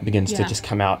of light begins to just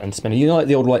come out and spin. You know, like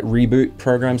the old like reboot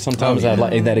program sometimes.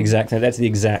 That exact thing. That's the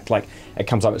exact like. It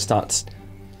comes up. It starts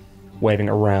waving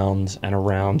around and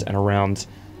around and around.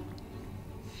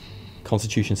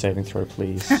 Constitution saving throw,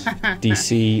 please.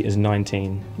 DC is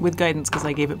 19. With guidance, because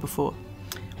I gave it before.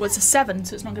 Well, it's a 7,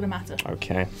 so it's not going to matter.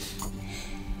 Okay.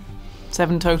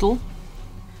 7 total.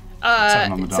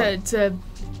 7 on the die.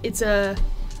 It's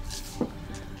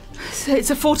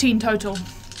a 14 total.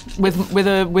 With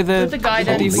the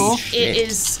guidance, D4? it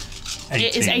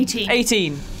is 18.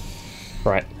 18.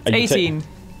 Right. 18.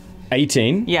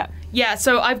 18? Yeah. Yeah,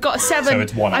 so I've got a 7. So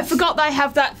it's 1 I off. forgot that I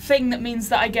have that thing that means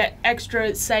that I get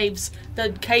extra saves.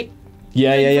 The cape.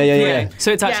 Yeah.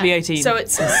 So it's actually 18. So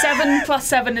it's 7 plus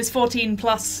 7 is 14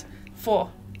 plus 4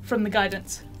 from the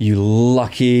guidance. You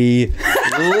lucky.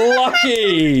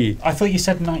 Lucky! I thought you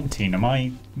said 19. Am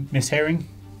I mishearing?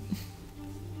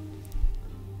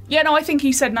 Yeah, no, I think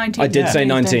he said 19. I did say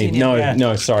 19. No, Yeah.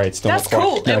 no, sorry, it's still That's not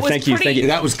quite. cool. No, It was thank you, pretty- thank you.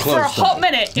 That was close. For a hot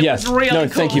minute, it was really no,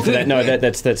 cool. thank you for that. No,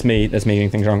 that's me. That's me getting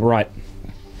things wrong. Right.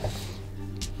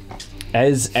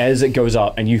 As it goes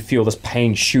up, and you feel this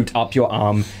pain shoot up your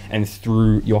arm and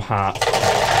through your heart.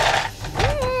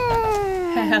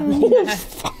 Hell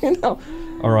yeah.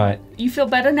 All right. You feel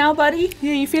better now, buddy?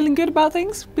 Yeah, you feeling good about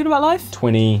things? Good about life?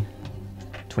 20,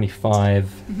 25,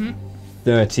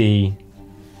 30,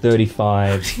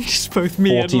 35, Just both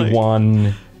me and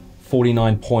 41,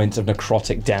 49 points of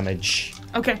necrotic damage.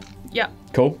 Okay, yeah.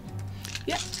 Cool?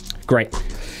 Yeah. Great.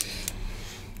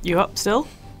 You up still?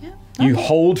 You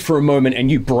hold for a moment and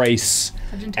you brace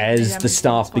I didn't take any as damage, the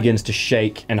staff that's fine. begins to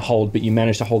shake and hold, but you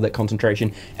manage to hold that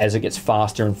concentration as it gets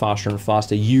faster and faster and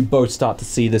faster. You both start to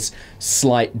see this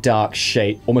slight dark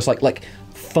shape, almost like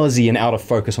fuzzy and out of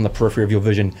focus on the periphery of your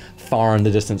vision, far in the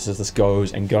distance as this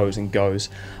goes and goes and goes.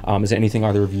 Is there anything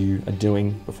either of you are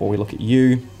doing before we look at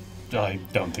you? I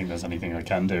don't think there's anything I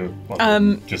can do.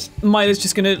 Just Myla's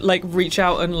just gonna like reach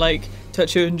out and like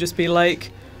touch you and just be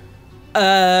like,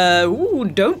 ooh,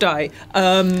 don't die.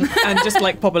 And just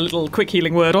like pop a little quick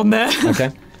healing word on there.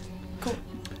 Okay. Cool.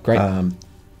 Great.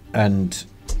 And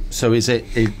so does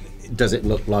it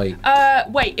look like...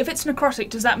 Wait, if it's necrotic,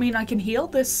 does that mean I can heal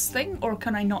this thing, or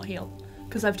can I not heal?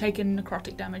 Because I've taken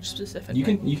necrotic damage specifically.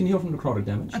 you can heal from necrotic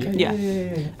damage. Okay.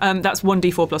 Yeah. That's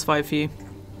 1d4 plus 5 for you.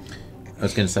 I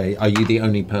was going to say, are you the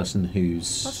only person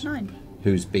Plus 9.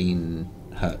 who's been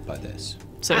hurt by this?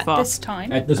 So At far. this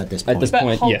time. At this At this But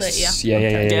point, hold yes. it, Yeah,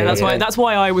 Yeah, that's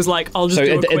why I was like, I'll just So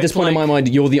do a at quick, this point in my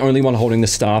mind, you're the only one holding the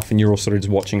staff, and you're all sort of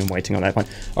just watching and waiting on that point.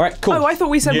 All right, cool. Oh, I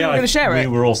thought we said we were going to share it.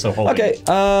 We were also holding Okay.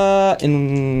 it.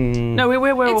 No,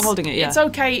 we're all holding it, yeah. It's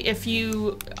okay if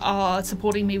you are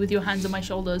supporting me with your hands on my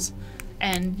shoulders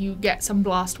and you get some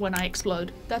blast when I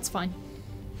explode. That's fine.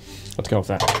 Let's go with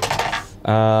that.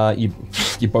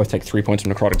 You both take 3 points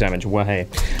of necrotic damage. Well, hey.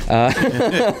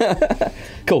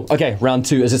 Cool. Okay, round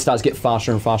 2. As it starts to get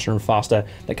faster and faster and faster,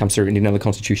 that comes through. You need another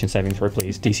Constitution saving throw,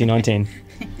 please. DC 19.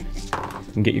 You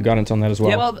can get your guidance on that as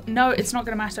well. Yeah, well, no, it's not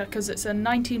going to matter because it's a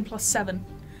 19 plus 7,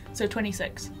 so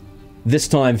 26. This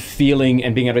time, feeling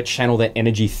and being able to channel that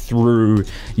energy through,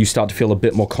 you start to feel a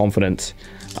bit more confident.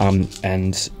 And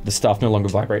the staff no longer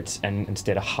vibrates, and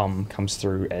instead a hum comes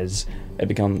through as it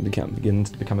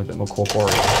begins to become a bit more corporeal.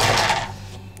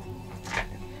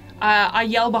 I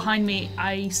yell behind me.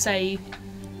 I say,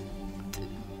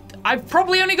 I've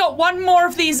probably only got one more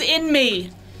of these in me.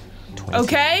 20.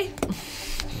 Okay?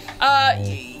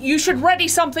 You should ready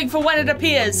something for when it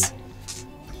appears.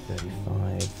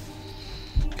 35.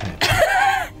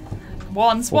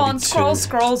 Wands, 42.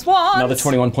 scrolls, wands. Another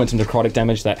 21 points of necrotic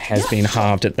damage that has been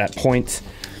halved at that point.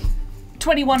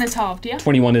 21 is halved, yeah?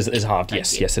 21 is halved, Thank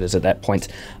yes, you. yes it is at that point.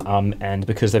 And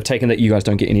because they've taken that, you guys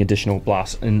don't get any additional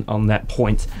blasts on that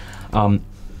point.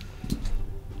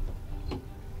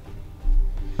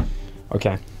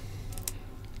 Okay.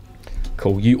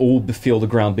 Cool, you all feel the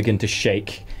ground begin to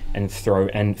shake and throw,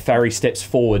 and Farry steps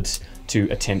forwards to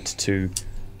attempt to,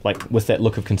 like, with that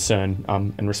look of concern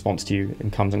in response to you,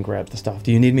 and comes and grabs the staff.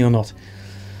 Do you need me or not?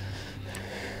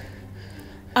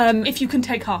 If you can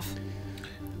take half.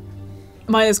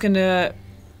 Maya's gonna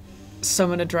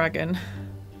summon a dragon,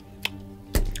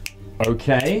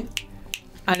 Okay.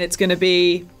 and it's gonna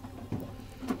be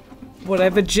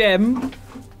whatever gem.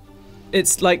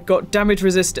 It's like got damage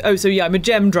resist. Oh, so yeah, I'm a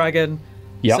gem dragon.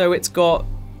 Yep. So it's got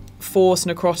force,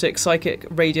 necrotic, psychic,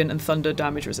 radiant, and thunder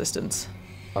damage resistance,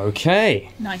 Okay.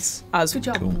 Nice. as Good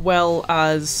job. well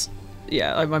as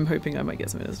I'm hoping I might get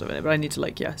some of this stuff in it, but I need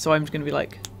to so I'm just gonna be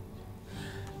like,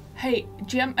 Hey,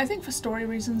 GM, I think for story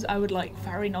reasons, I would like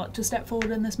Farry not to step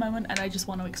forward in this moment, and I just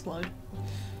want to explode.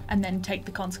 And then take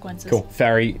the consequences. Cool.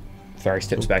 Farry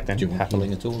steps back then. Do you want happily.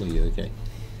 healing at all, or are you okay?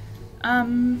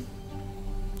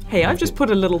 hey, I've just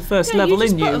put a little first Yeah, you level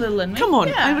just in put you. a little in me. Come on,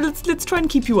 Yeah. let's try and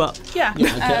keep you up. Yeah.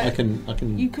 Yeah, I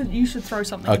can... You should throw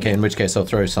something. Okay, in which case I'll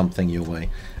throw something your way.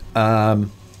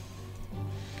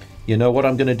 You know what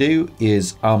I'm going to do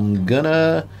is I'm going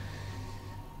to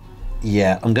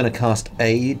cast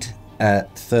Aid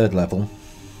at 3rd level.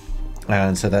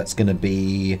 And so that's going to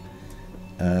be...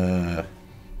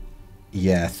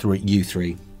 you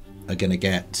three are going to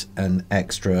get an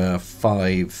extra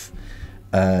 5.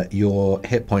 Your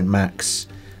hit point max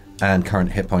and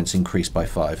current hit points increase by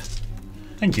 5.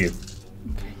 Thank you.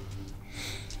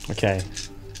 Okay.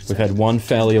 We've had one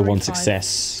failure, one 45.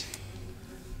 success.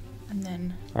 And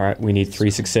then... All right, we need 3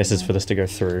 successes for this to go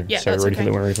through. Yeah, so that's ready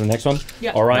okay. for the next one?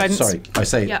 Yeah. All right. Guidance.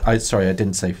 Sorry, Yeah. I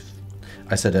didn't say.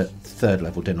 I said at 3rd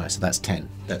level, didn't I? So that's 10.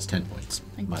 That's 10 points.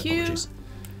 Thank My you. apologies.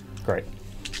 Great.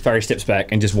 Ferry steps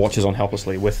back and just watches on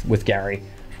helplessly with Gary.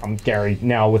 Gary,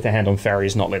 now with a hand on Ferry,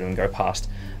 is not letting them go past.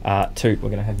 Toot, we're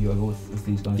going to have you over with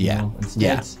these guys now.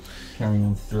 Instead. Carrying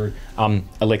on through.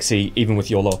 Alexei, even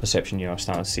with your lower perception, you're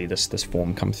starting to see this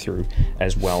form come through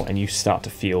as well, and you start to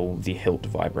feel the hilt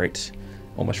vibrate,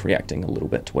 almost reacting a little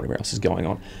bit to whatever else is going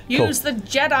on. Use the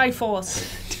Jedi Force.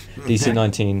 DC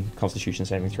 19 Constitution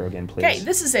saving throw again, please. Okay,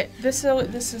 this is it. This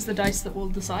is the dice that will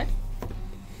decide.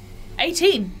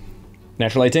 18.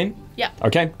 Natural 18? Yeah.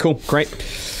 Okay, cool, great.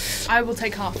 I will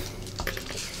take half.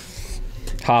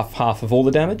 Half of all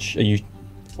the damage? Are you?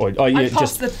 I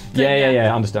passed the thing,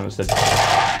 yeah. Understood.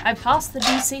 I passed the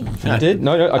DC. You did?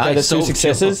 No. Okay, that's 2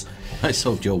 successes. I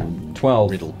solved your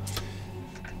 12. riddle.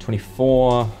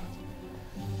 24.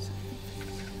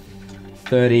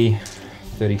 30.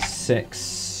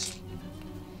 36.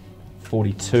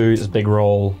 42 is a big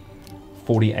roll.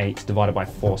 48 divided by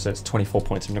 4, so it's 24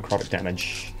 points of necrotic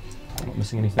damage. I'm not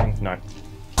missing anything? No.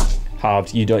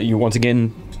 Halved. You once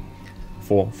again,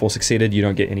 for succeeded, you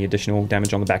don't get any additional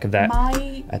damage on the back of that.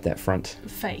 At that front.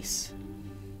 Face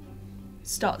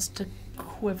starts to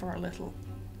quiver a little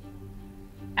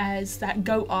as that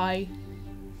goat eye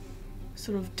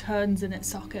sort of turns in its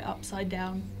socket upside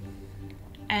down,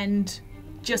 and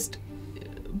just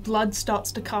blood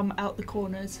starts to come out the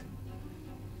corners.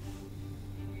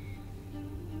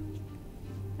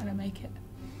 And I make it.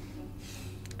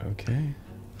 Okay.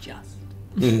 Just.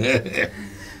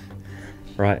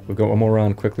 Right, we've got one more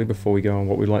round quickly before we go on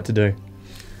what we'd like to do.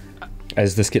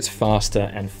 As this gets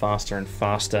faster and faster and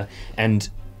faster, and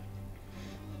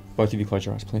both of you close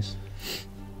your eyes, please.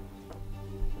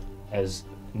 As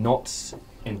not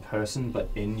in person, but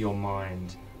in your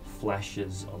mind,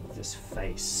 flashes of this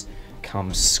face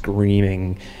come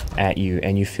screaming at you,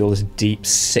 and you feel this deep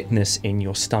sickness in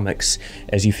your stomachs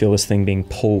as you feel this thing being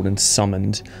pulled and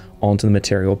summoned onto the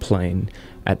material plane.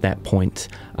 At that point,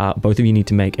 both of you need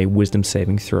to make a wisdom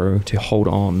saving throw to hold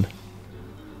on.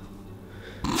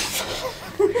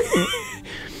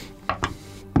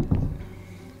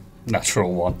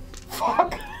 Natural 1.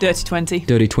 Fuck. Dirty 20.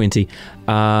 Dirty 20.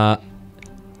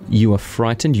 You are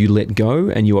frightened, you let go,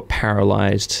 and you are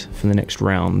paralyzed for the next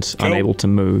round, Cool. unable to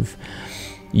move.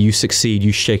 You succeed,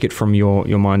 you shake it from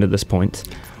your mind at this point.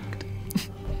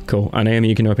 Cool. Naomi,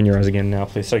 you can open your eyes again now,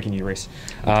 please. So can you, Rhys.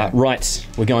 Right,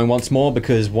 we're going once more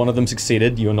because one of them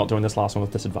succeeded. You're not doing this last one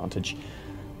with disadvantage.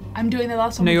 I'm doing the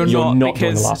last one. No, You're not doing the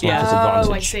because, last one with disadvantage.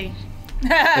 Oh, I see.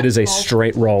 It is a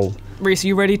straight roll. Rhys, are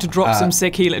you ready to drop some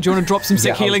sick healing? Do you want to drop some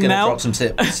sick healing now? Drop some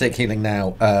sick healing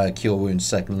now. Cure wounds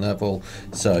 2nd level.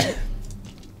 So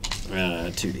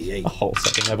 2d8. A whole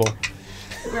 2nd level.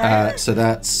 So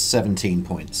that's 17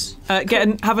 points.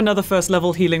 Have another 1st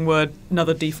level healing word,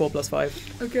 another d4 plus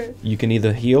 5. Okay. You can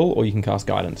either heal or you can cast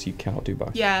guidance. You cannot do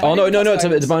both. Yeah. Oh, no, it's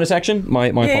a bonus action? My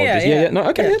apologies. Yeah. No,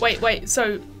 okay. Yeah. Wait,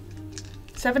 so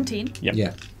 17? Yep.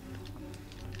 Yeah.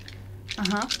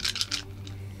 Uh-huh.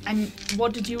 And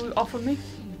what did you offer me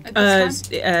at this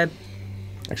time?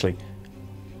 Actually,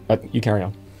 you carry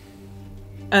on.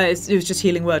 It was just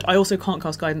healing word. I also can't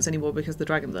cast guidance anymore because the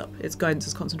dragon's up. It's guidance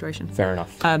is concentration. Fair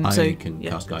enough. I can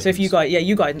cast guidance. So if you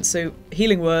you guidance. So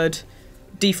healing word,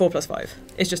 d4 plus 5.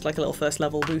 It's just like a little 1st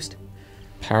level boost.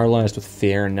 Paralyzed with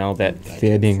fear, and now that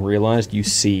fear being realized, you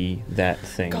see that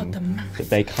thing that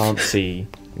they can't see,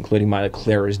 including Myla,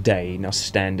 clear as day, now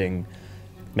standing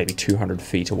maybe 200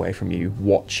 feet away from you,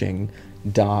 watching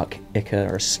dark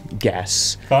ichorous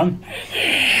gas. Fun.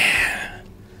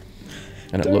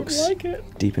 And it looks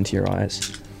deep into your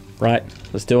eyes. Right,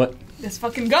 let's do it. Let's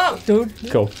fucking go. Dude.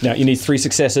 Cool. Now you need 3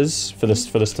 successes for this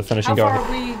to finish How and go. far have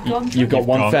we gone through? You've got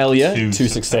 1 failure, 2 2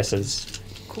 successes.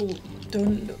 Cool.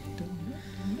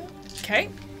 Okay.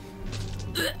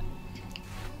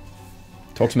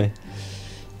 Talk to me.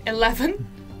 11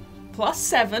 plus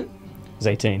 7. It's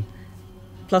 18.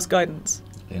 Plus guidance.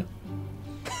 Yeah.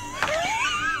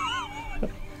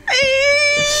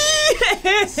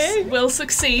 Will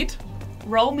succeed.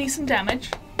 Roll me some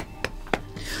damage.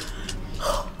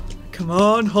 Come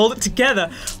on, hold it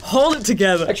together. Hold it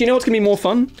together. Actually, you know what's going to be more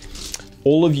fun?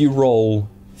 All of you roll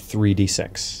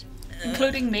 3d6.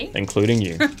 Including me. Including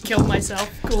you. Killed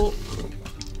myself. Cool.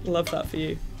 Love that for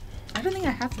you. I don't think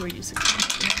I have 3d6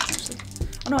 actually.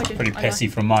 Oh no, I did. Pretty I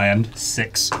pissy from my end.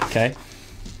 6. Okay.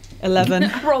 11.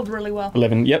 I rolled really well.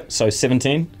 11, yep. So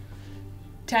 17.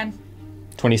 10.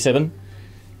 27.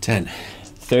 10.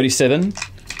 37.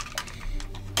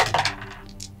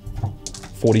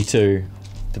 42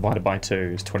 divided by 2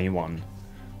 is 21.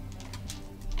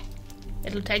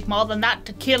 It'll take more than that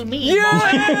to kill me.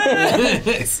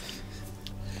 Yes!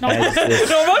 As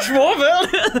this, Not much more, Bill.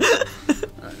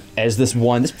 as this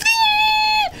wine, this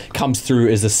comes through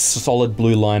as this solid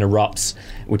blue line erupts,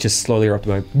 which is slowly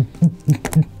erupting.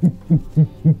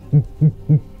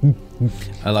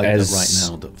 I like that As- right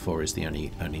now that 4 is the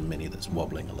only mini that's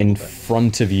wobbling a little In bit.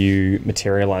 front of you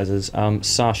materializes.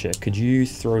 Sasha, could you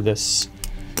throw this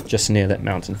just near that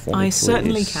mountain for me, I please?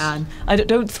 certainly can. I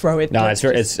don't throw it. No, but it's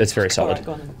very, just- it's very All solid. right,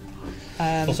 go on.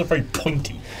 It's also very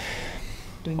pointy.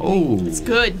 Oh, It's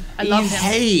good. I love him.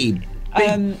 hey,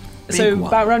 So one.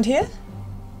 about around here.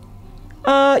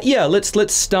 Yeah,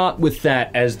 let's start with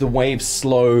that. As the wave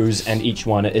slows and each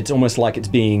one, it's almost like it's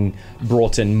being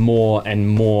brought in more and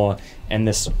more, and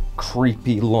this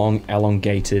creepy, long,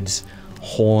 elongated,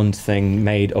 horned thing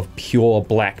made of pure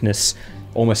blackness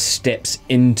almost steps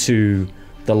into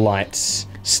the lights,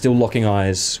 still locking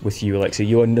eyes with you, Alexei.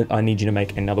 I need you to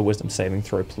make another wisdom saving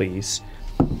throw, please.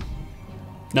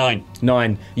 9.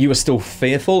 9. You are still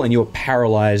fearful and you're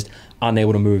paralyzed,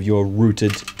 unable to move. You're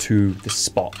rooted to the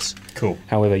spot. Cool.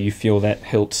 However, you feel that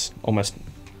hilt almost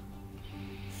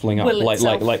fling up, Will like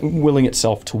itself. willing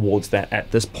itself towards that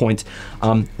at this point.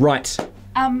 Right,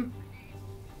 Can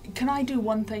I do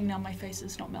one thing now my face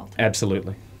is not melting?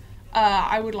 absolutely.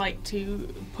 I would like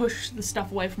to push the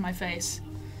stuff away from my face,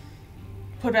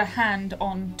 put a hand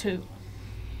on 2,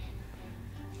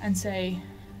 and say,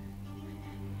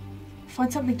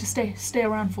 find something to stay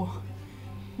around for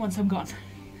once I'm gone.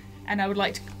 And I would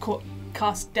like to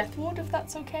cast Death Ward, if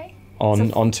that's okay.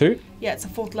 On 2? Yeah, it's a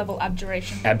 4th level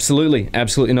abjuration. Absolutely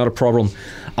not a problem.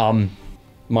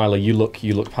 Myla, you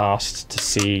look past to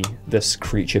see this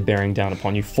creature bearing down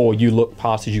upon you. 4, you look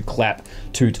past as you clap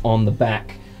Toot on the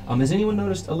back. Has anyone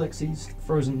noticed Alexei's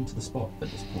frozen to the spot at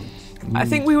this point? I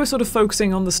think we were sort of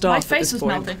focusing on the staff. My at face this was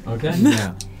point. melting. Okay.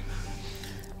 yeah.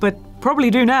 But probably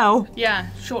do now. Yeah,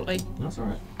 shortly. That's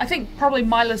alright. I think probably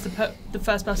Myla's the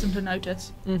first person to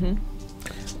notice.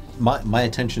 My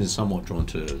attention is somewhat drawn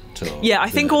to Yeah, I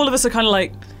think all of us are kind of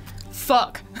like,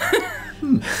 Fuck.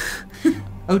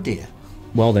 Oh dear.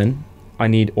 Well then, I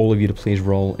need all of you to please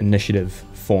roll initiative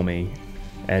for me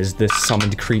as this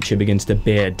summoned creature begins to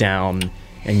bear down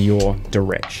in your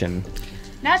direction.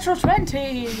 Natural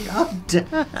 20.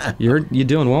 You're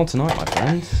doing well tonight, my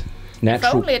friend. If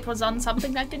Natural. only it was on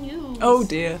something I can use. oh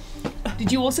dear.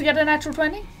 Did you also get a natural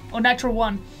 20? Or natural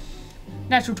 1?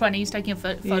 Natural 20, he's taking a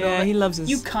photo Yeah, of it. he loves us.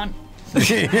 You cunt.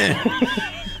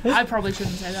 I probably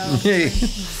shouldn't say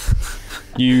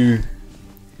that. You.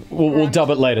 We'll dub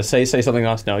it later. Say something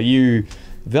else now. You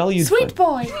valued. Sweet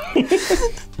boy!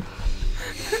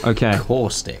 Okay.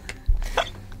 Caustic.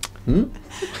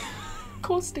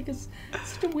 Caustic is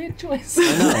such a weird choice.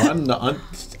 No,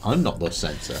 I'm not the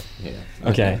censor here.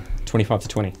 Okay. 25 to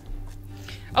 20.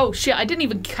 Oh shit, I didn't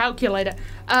even calculate it.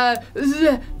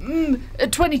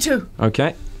 22.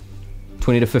 Okay.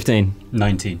 20 to 15.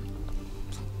 19.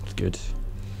 That's good.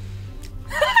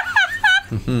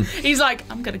 He's like,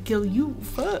 I'm gonna kill you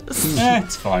first.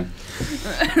 It's fine.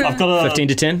 I've got a 15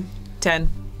 to 10. 10.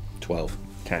 12.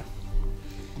 Okay.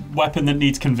 weapon that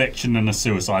needs conviction and a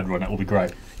suicide run. It will be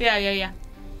great. Yeah.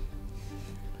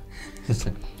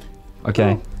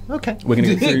 Okay. Okay. We're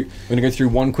gonna go through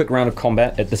one quick round of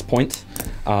combat at this point,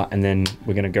 and then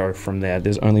we're gonna go from there.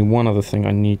 There's only one other thing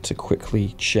I need to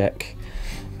quickly check,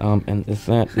 and if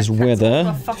that is whether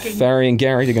the fucking Farry and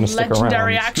Gary are gonna stick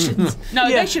Legendary around. actions. No,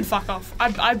 Yeah. they should fuck off.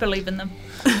 I believe in them.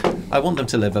 I want them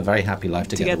to live a very happy life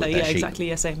together with their yeah, sheep. exactly,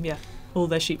 yeah, same, yeah. All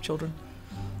their sheep children.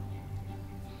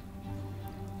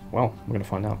 Well, we're gonna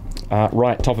find out.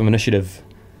 Right, top of initiative.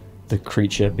 The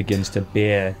creature begins to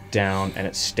bear down, and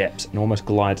it steps and almost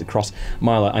glides across.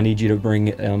 Myla, I need you to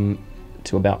bring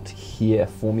to about here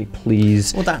for me,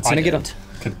 please. Well, that's Can I get good.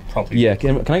 Could probably. Yeah,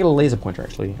 can I get a laser pointer,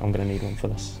 actually? I'm going to need one for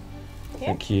this.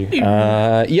 Thank you.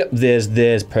 Yep,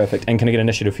 there's perfect. And can I get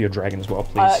initiative for your dragon as well,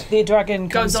 please? The dragon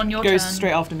Goes on your goes turn.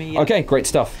 straight after me, yeah. Okay, great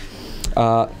stuff.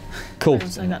 Cool. I don't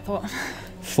say that thought.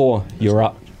 4, you're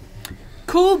up.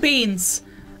 Cool beans.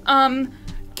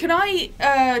 Can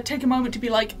I take a moment to be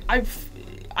like,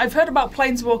 I've heard about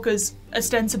planeswalkers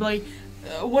ostensibly.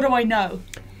 What do I know?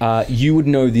 You would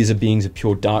know these are beings of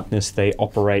pure darkness. They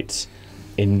operate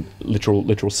in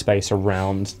literal space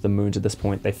around the moons at this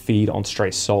point. They feed on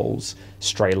stray souls,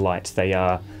 stray light. They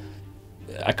are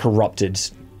a corrupted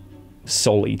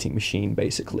soul-eating machine,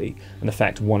 basically. And the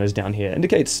fact one is down here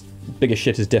indicates bigger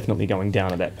shit is definitely going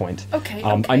down at that point. Okay.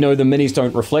 I know the minis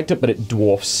don't reflect it, but it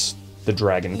dwarfs the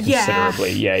dragon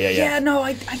considerably. Yeah. Yeah, no,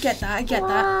 I get that. I get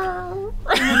that.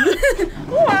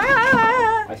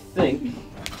 I think,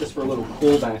 just for a little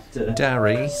callback to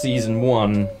Dari. season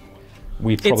 1,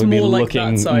 we'd It's probably be more like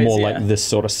looking that size, more yeah. like this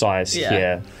sort of size Yeah.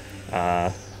 here.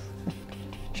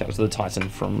 Shout out to the Titan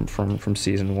from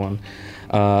season 1.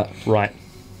 Right.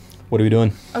 What are we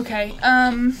doing? Okay,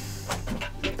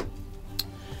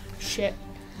 shit.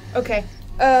 Okay,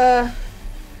 I'm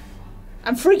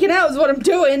freaking out is what I'm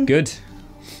doing. Good.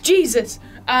 Jesus.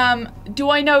 Do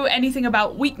I know anything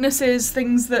about weaknesses,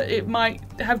 things that it might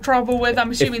have trouble with?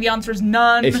 I'm assuming the answer is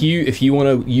none. If you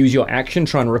want to use your action,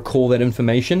 try and recall that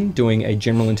information, doing a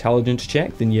general intelligence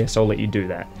check, then yes, I'll let you do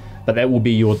that. But that will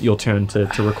be your turn to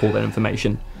recall that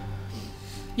information.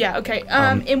 Yeah, okay.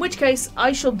 In which case,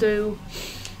 I shall do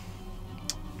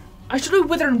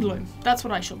Wither and Bloom. That's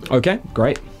what I shall do. Okay,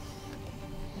 great.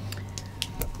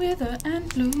 Wither and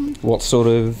Bloom. What sort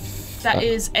of... That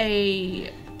is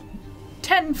a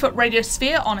 10-foot radius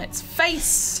sphere on its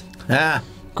face. Ah.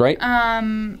 Great.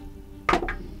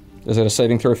 Is that a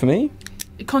saving throw for me?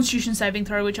 Constitution saving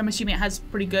throw, which I'm assuming it has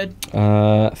pretty good.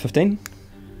 15?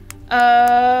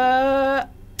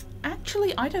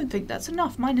 Actually, I don't think that's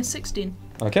enough. Minus 16.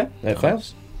 Okay, that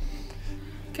fails.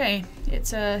 Okay,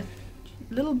 it's a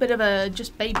little bit of a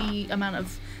just baby amount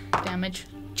of damage.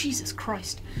 Jesus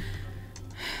Christ.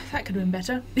 That could have been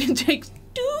better. It takes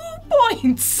 2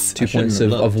 points. 2 points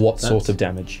of what sort of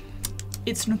damage?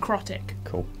 It's necrotic.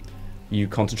 Cool. You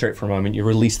concentrate for a moment, you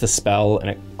release the spell, and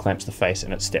it clamps the face,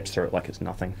 and it steps through it like it's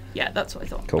nothing. Yeah, that's what I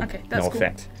thought. Cool. Okay, that's no cool.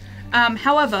 effect.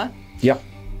 However... Yep.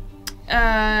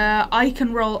 I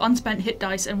can roll unspent hit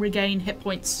dice and regain hit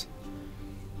points.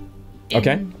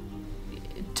 Okay.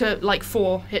 To, like,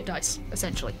 4 hit dice,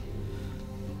 essentially.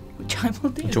 Which I will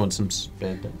do. Do you want some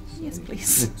spare dice? Yes,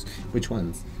 please. Which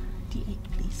ones? D8,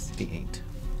 please. D8.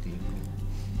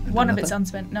 One of it's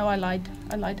unspent. No, I lied.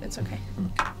 It's okay.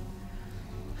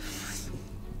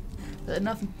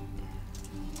 Nothing.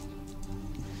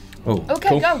 Oh. Okay,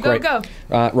 cool. go.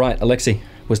 Great. Right, Alexei,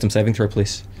 wisdom saving throw,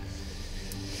 please.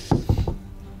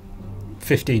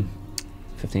 15.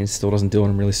 15 still doesn't do it.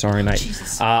 I'm really sorry, mate.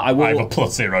 Jesus. I have a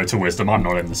 +0 to wisdom. I'm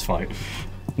not in this fight.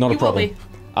 Not a You problem. will be.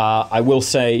 I will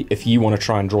say, if you want to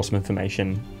try and draw some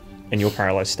information in your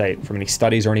paralyzed state from any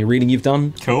studies or any reading you've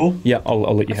done, Cool. yeah,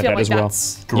 I'll let you I have feel that like as well.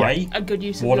 that's Great. a good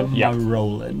use What of am your... I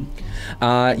rolling?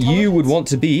 You would want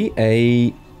to be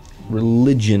a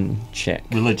religion check.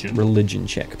 Religion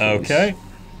check, please. Okay.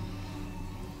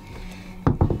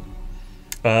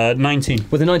 19.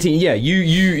 With a 19, yeah,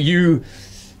 you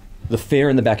the fear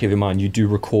in the back of your mind, you do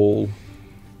recall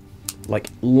like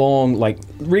long, like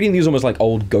reading these almost like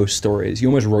old ghost stories. You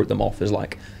almost wrote them off as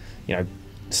like, you know,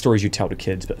 stories you tell to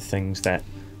kids, but things that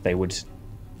they would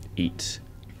eat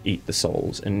the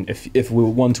souls. And if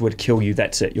one were to kill you,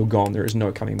 that's it. You're gone. There is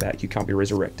no coming back. You can't be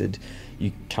resurrected.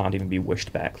 You can't even be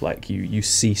wished back. Like you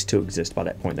cease to exist by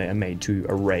that point. They are made to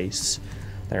erase.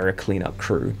 They are a cleanup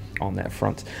crew on that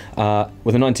front.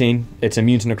 With a 19, it's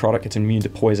immune to necrotic. It's immune to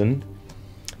poison.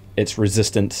 It's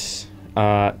resistant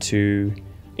to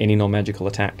any non-magical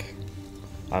attack.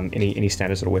 Any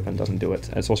standard sort of weapon doesn't do it.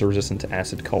 It's also resistant to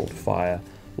acid, cold, fire,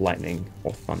 lightning,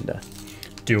 or thunder.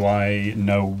 Do I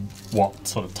know what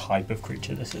sort of type of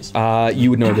creature this is? You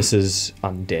would know this is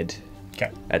undead.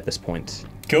 Okay. At this point.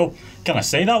 Cool. Can I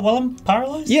say that while I'm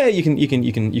paralyzed? Yeah, you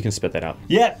can spit that out.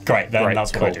 Yeah, great. Then Great,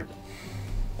 that's what I cool.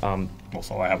 do.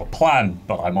 Also, I have a plan,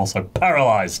 but I'm also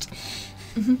paralyzed.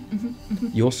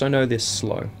 You also know they're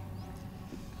slow.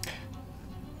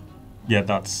 Yeah,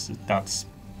 that's.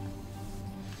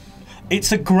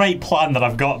 It's a great plan that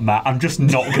I've got, Matt. I'm just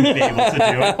not going to be able to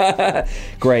do it.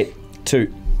 Great.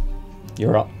 2.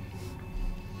 You're up.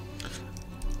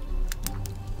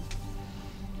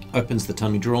 Opens the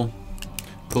tummy drawer,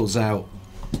 pulls out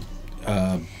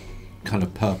kind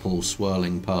of purple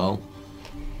swirling pearl,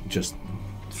 just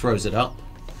throws it up,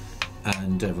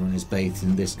 and everyone is bathed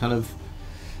in this kind of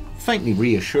faintly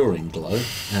reassuring glow,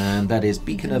 and that is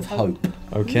Beacon of Hope.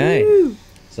 Okay. Woo!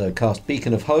 So cast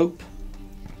Beacon of Hope,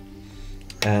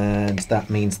 and that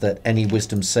means that any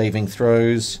wisdom saving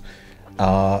throws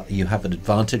you have an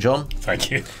advantage on.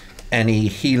 Thank you. Any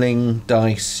healing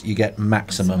dice you get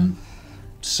maximum.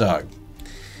 So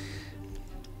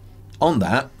on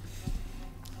that,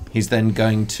 he's then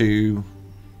going to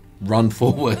run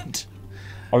forward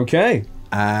Okay.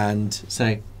 and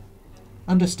say,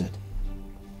 understood.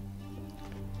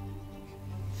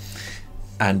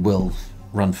 And will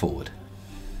run forward.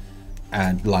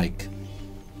 And like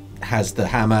has the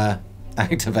hammer,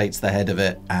 activates the head of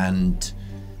it, and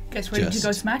Gets ready to Just-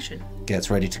 go smashing. gets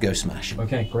ready to go smashing.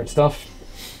 Okay, great stuff.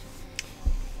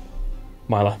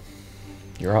 Myla,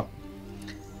 you're up.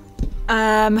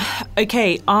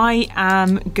 Okay, I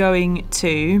am going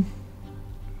to...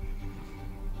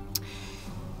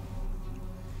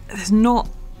 There's not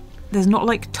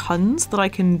like tons that I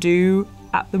can do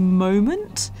at the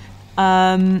moment.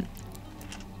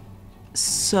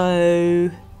 So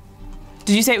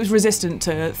Did you say it was resistant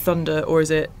to thunder, or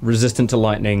is it Resistant to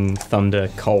lightning, thunder,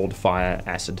 cold, fire,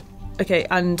 acid. okay?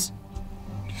 And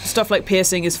stuff like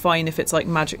piercing is fine if it's like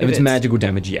magic. If it's magical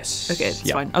damage, yes. Okay, it's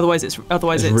Yeah. fine. Otherwise, it's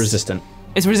resistant.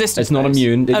 It's resistant. It's not to those.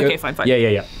 immune. Okay, fine.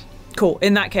 Yeah. Cool.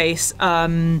 In that case, yeah.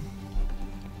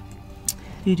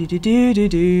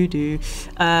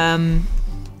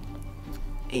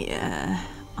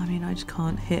 I mean, I just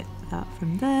can't hit that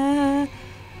from there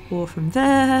or from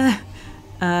there.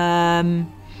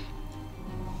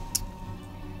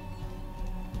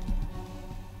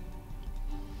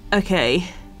 Okay.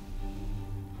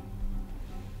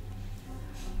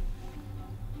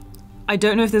 I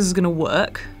don't know if this is going to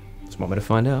work, Just want me to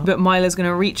find out. but Myla's going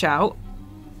to reach out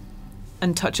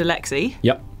and touch Alexei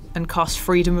Yep. and cast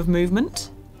freedom of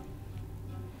movement.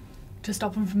 To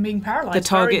stop him from being paralyzed. The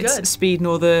target's Very good. speed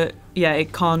nor the... Yeah,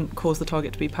 it can't cause the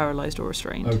target to be paralyzed or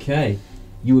restrained. Okay.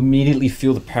 You immediately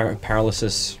feel the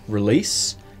paralysis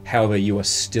release. However, you are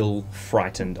still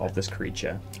frightened of this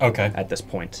creature Okay. at this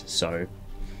point. So,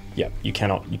 yeah, you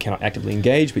cannot actively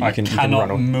engage, but I you can cannot run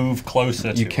on. move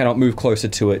closer to You it. cannot move closer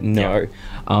to it. No.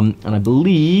 And I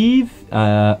believe,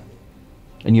 and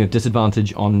you have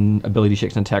disadvantage on ability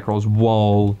checks and attack rolls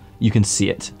while you can see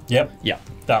it. Yep. Yeah.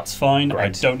 That's fine. Great. I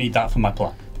don't need that for my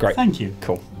plan. Great. Thank you.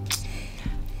 Cool.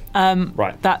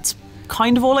 Right. That's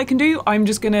kind of all I can do. I'm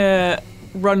just going to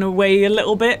run away a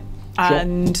little bit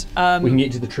and... We can get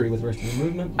you to the tree with the rest of the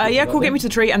movement. yeah, cool, get me to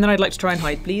the tree, and then I'd like to try and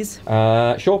hide, please.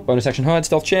 Sure. Bonus action hide,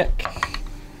 stealth check.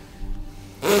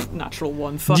 Natural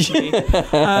one, fuck me.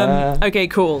 Okay,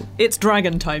 cool. It's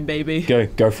dragon time, baby.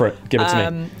 Go for it. Give it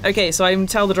to me. Okay, so I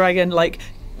tell the dragon, like,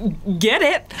 get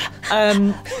it.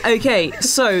 Okay,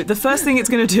 so the first thing it's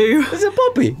going to do... It's a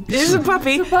puppy. It's a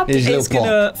puppy. It's a It's little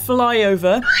going to fly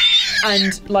over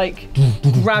and, like,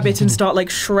 grab it and start, like,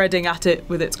 shredding at it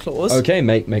with its claws. Okay,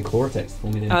 make claw attacks for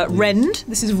me then. please. Rend.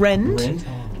 This is Rend. Rend.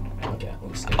 Oh, okay.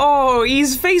 Oh,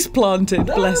 he's face planted,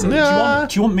 bless him. Do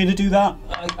you want me to do that?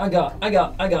 I got.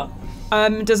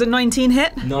 Does a 19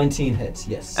 hit? 19 hits,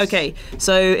 yes. Okay,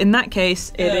 so in that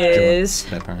case, it is...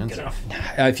 Their parents.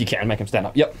 If you can, make him stand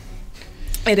up. Yep.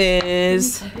 It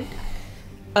is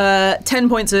 10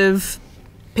 points of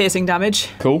piercing damage.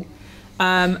 Cool.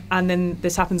 And then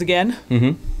this happens again.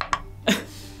 Mm-hmm.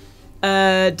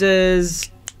 Does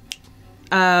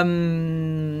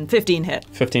 15 hit?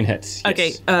 15 hits. Yes.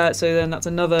 Okay, so then that's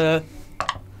another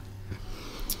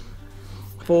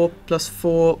 4 plus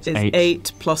 4 is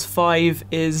 8 plus 5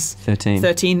 is 13.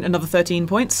 13, another 13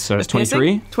 points. So it's of piercing.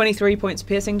 23? 23 points of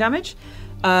piercing damage.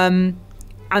 And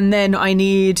then I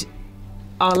need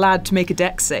our lad to make a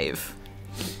dex save.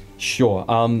 Sure.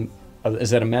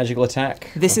 Is that a magical attack?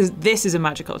 This is a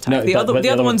magical attack. No, the but other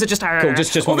the ones are just... Cool,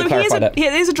 just want to Although clarify that. He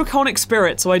is a draconic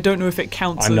spirit, so I don't know if it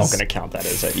counts I'm as... not going to count that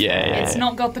as a... Yeah. It's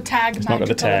not got the tag. It's not got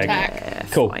the tag. Attack.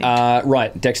 Cool. Fine.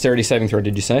 Right. Dexterity saving throw,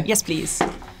 did you say? Yes, please.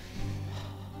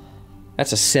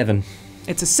 That's a 7.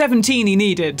 It's a 17 he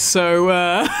needed, so...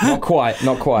 Not quite.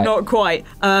 Not quite.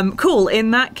 Cool.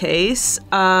 In that case,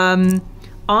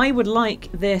 I would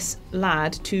like this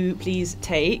lad to please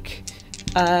take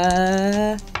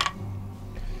 9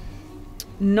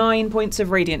 points of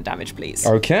radiant damage, please.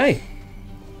 Okay.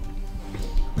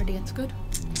 Radiant's good.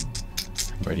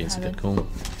 Radiant's a good call.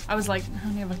 I was like, I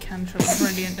only have a cantrip of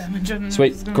radiant damage. I don't know Sweet,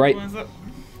 if it's gonna great. worth it.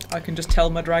 I can just tell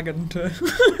my dragon to...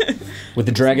 With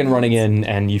the dragon running in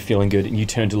and you feeling good, and you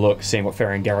turn to look, seeing what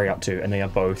Farah and Gary are up to, and they are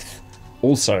both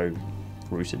also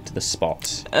rooted to the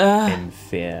spot in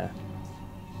fear.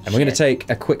 And we're going to take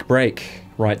a quick break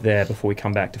right there before we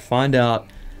come back to find out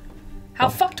How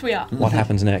fucked we are. what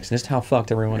happens next, and just how fucked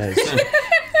everyone is.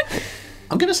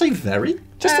 I'm going to say very.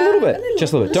 Just a little bit.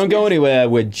 Just a little bit. Don't go anywhere.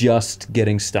 We're just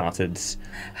getting started.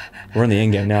 We're in the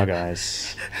end game now,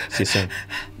 guys. See you soon.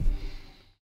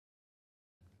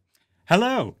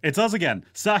 Hello, it's us again,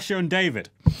 Sasha and David.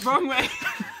 Wrong way.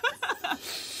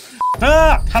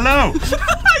 Hello!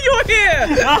 You're here!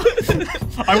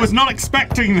 I was not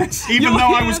expecting this, even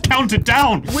though I was counted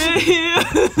down. We're here!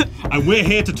 And we're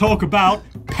here to talk about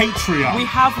Patreon. We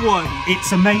have one.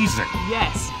 It's amazing.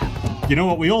 Yes. You know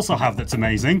what we also have that's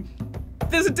amazing?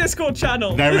 There's a Discord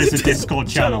channel. There There's is a Discord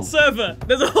channel. server.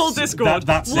 There's a whole Discord.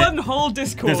 that's one it. whole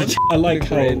Discord. There's a I like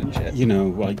how, you know,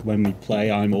 like when we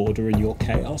play, I'm order and you're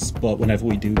chaos, but whenever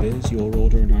we do this, you're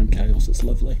order and I'm chaos. It's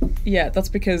lovely. Yeah, that's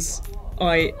because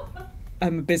I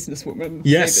am a businesswoman.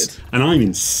 Yes, David. and I'm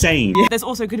insane. Yeah. There's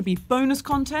also going to be bonus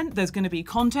content. There's going to be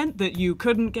content that you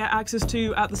couldn't get access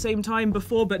to at the same time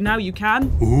before, but now you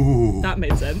can. Ooh. That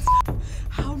made sense.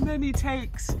 How many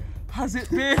takes has it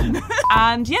been?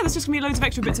 And yeah, there's just gonna be loads of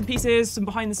extra bits and pieces, some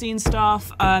behind the scenes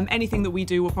stuff. Anything that we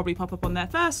do will probably pop up on there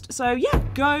first. So yeah,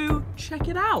 go check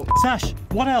it out. Sash,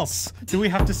 what else do we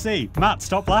have to see? Matt,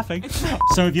 stop laughing.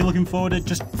 So if you're looking forward to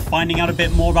just finding out a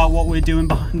bit more about what we're doing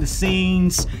behind the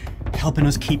scenes, helping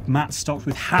us keep Matt stocked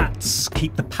with hats,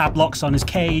 keep the padlocks on his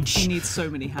cage. He needs so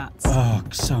many hats. Oh,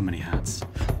 so many hats.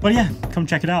 Well, yeah, come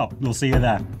check it out. We'll see you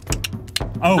there.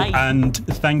 Oh, Bye. and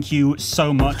thank you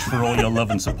so much for all your love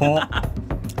and support.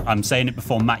 I'm saying it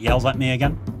before Matt yells at me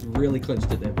again. Really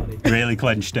clenched it there, buddy. Really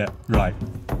clenched it. Right.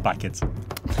 Bye, kids.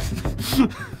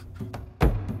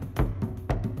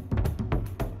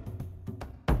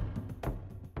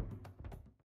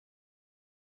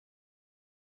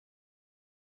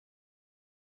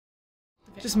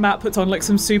 Just Matt puts on like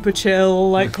some super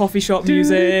chill, like coffee shop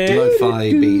music.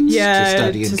 Lo-fi beats Yeah, to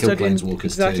study and to kill study and- planeswalkers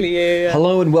exactly, too. yeah.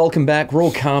 Hello and welcome back. We're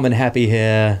all calm and happy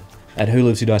here at Who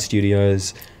Lives Who Dies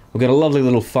Studios. We've got a lovely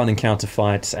little fun encounter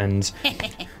fight and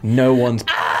no one's...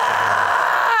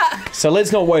 So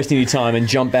let's not waste any time and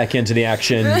jump back into the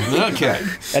action. Okay.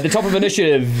 At the top of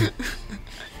initiative,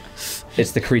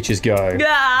 it's the creatures go.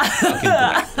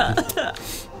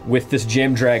 With this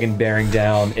gem dragon bearing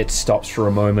down, it stops for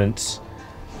a moment.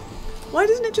 Why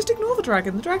doesn't it just ignore the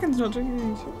dragon? The dragon's not doing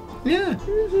anything. Yeah.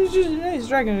 He's a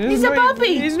dragon. He's a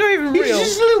puppy. He's not even real. He's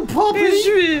just a little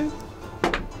puppy.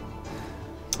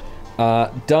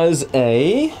 Does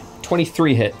a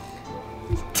 23 hit?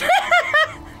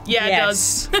 Yeah, it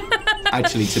does.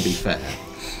 Actually, to be fair,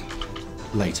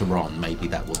 later on, maybe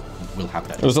that will have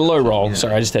that. It was a low roll, Yeah.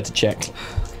 sorry, I just had to check.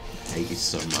 Hate you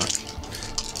so much.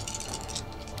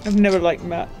 I've never liked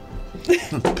Matt.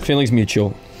 Feelings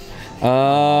mutual.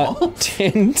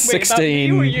 10,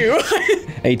 16, Wait, you?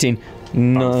 18,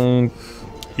 9.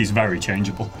 He's very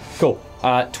changeable. Cool.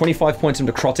 25 points of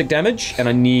necrotic damage, and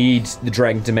I need the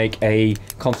dragon to make a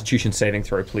Constitution saving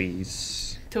throw,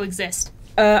 please. To exist.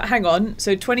 Hang on.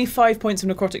 So 25 points of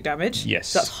necrotic damage. Yes.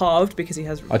 So that's halved because he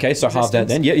has. Okay, so half that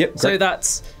then. Yep, So great.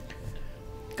 that's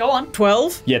Go on.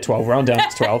 12. Yeah, 12. Round down.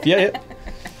 It's 12. Yeah.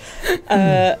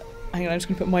 Hang on, I'm just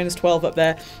gonna put minus 12 up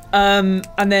there. And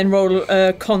then roll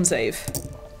a con save.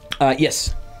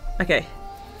 Yes. Okay.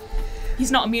 He's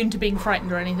not immune to being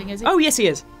frightened or anything, is he? Oh yes, he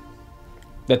is.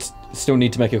 That's still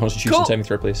need to make a Constitution Cool. saving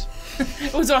throw, please.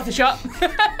 It was worth a shot.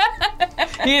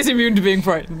 He is immune to being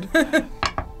frightened.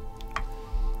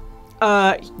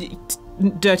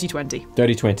 Dirty 20.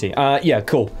 Dirty 20. Yeah,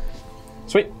 cool.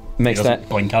 Sweet. He Makes doesn't that.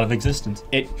 blink out of existence.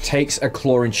 It takes a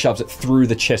claw and shoves it through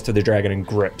the chest of the dragon and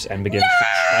grips and begins to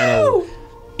channel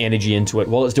energy into it.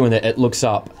 While it's doing that, it looks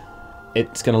up.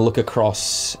 It's going to look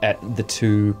across at the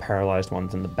two paralyzed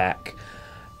ones in the back.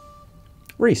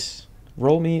 Rhys,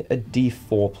 roll me a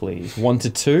d4, please. 1 to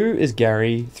 2 is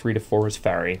Gary, 3 to 4 is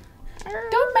Farry.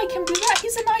 Don't make him do that.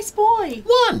 He's a nice boy.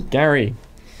 1. Gary.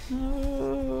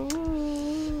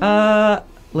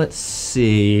 Let's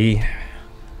see.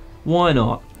 Why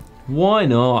not? Why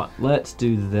not? Let's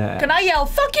do that. Can I yell,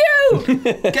 fuck you?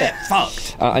 Get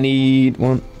fucked. I need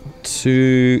 1,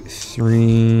 2,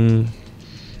 3.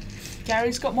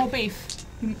 Gary's got more beef.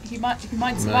 He might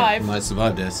survive. Might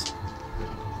survive this.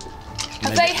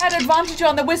 Have they had advantage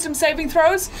on the wisdom saving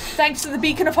throws thanks to the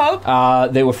beacon of hope?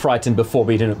 They were frightened before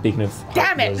Beacon of Hope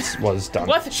Damn it. was done.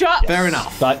 Worth a shot. Fair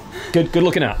enough. But good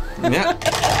looking out. Yeah.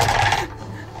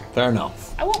 Fair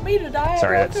enough. I want me to die.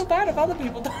 Sorry, I don't that's- feel bad if other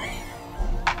people die.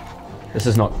 This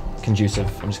is not conducive.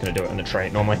 I'm just going to do it in a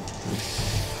trait normally.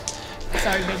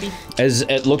 Sorry, baby. As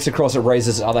it looks across, it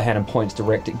raises its other hand and points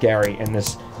direct at Gary, and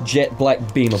this jet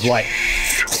black beam of light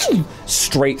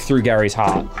straight through Gary's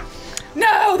heart.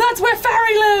 No, that's where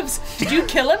Farry lives. Did you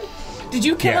kill him? Did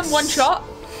you kill him Yes. one shot?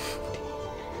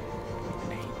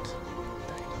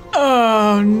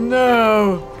 Oh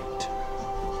no.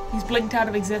 He's blinked out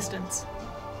of existence.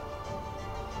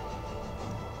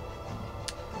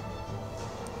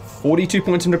 42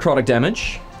 points of necrotic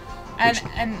damage,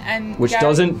 And which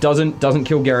Gary, doesn't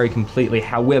kill Gary completely.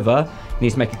 However, he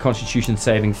needs to make a Constitution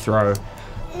saving throw.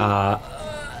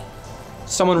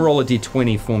 Someone roll a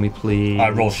d20 for me, please. I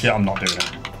roll shit, I'm not doing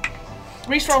it.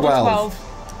 Rhys rolled a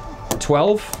 12. 12.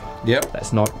 12. Yep.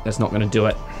 That's not going to do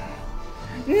it.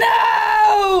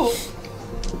 No!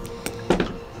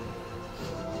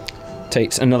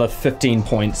 Takes another 15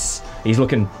 points. He's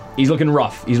looking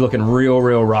rough. He's looking real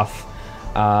rough.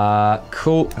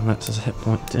 Cool. And that's his hit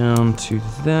point down to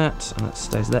that, and that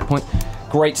stays at that point.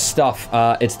 Great stuff.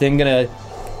 It's then gonna,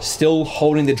 still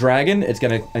holding the dragon, it's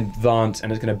gonna advance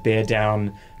and it's gonna bear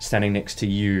down, standing next to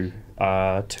you,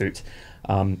 Toot.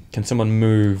 Can someone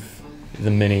move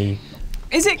the mini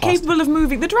Is it capable of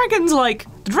moving? The dragon's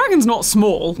not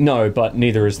small. No, but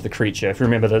neither is the creature. If you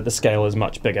remember that the scale is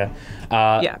much bigger.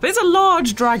 Yeah, but it's a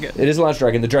large dragon. It is a large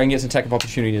dragon. The dragon gets an attack of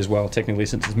opportunity as well, technically,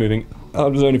 since it's moving out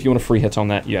of zone. If you want a free hit on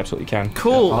that, you absolutely can.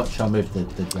 Cool. I'll move the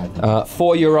dragon.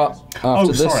 4, you're up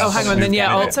after this. Oh, hang on, then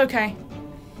It's okay.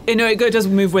 No, it does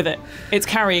move with it. It's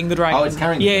carrying the dragon. Oh, it's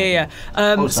carrying the dragon.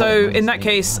 Yeah. So in that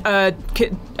case,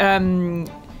 can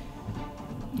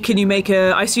you make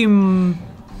a? I assume.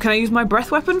 Can I use my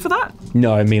breath weapon for that?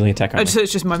 No, melee attack. Oh, so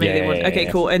it's just my melee one. Okay,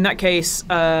 cool. In that case,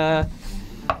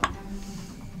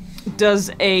 does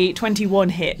a 21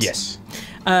 hit? Yes.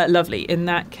 Lovely. In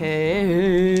that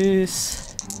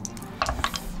case,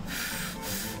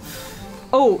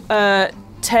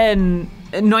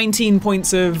 19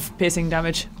 points of piercing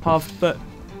damage, halved, but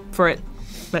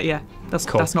yeah, that's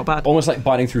Cool. That's not bad. Almost like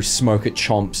biting through smoke, it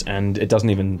chomps, and it doesn't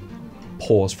even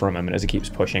pause for a moment as it keeps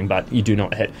pushing, but you do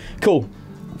not hit. Cool.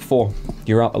 4.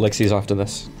 You're up. Alexei's after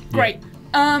this. Great.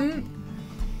 How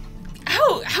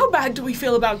bad do we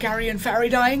feel about Gary and Farry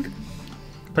dying?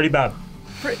 Pretty bad.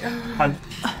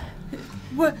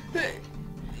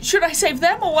 Should I save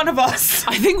them or one of us?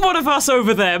 I think one of us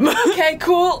over them. Okay,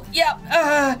 cool. Yep.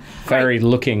 Farry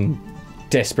looking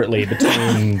desperately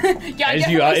between. Yeah, I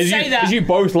definitely say that. As you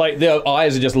both, like, their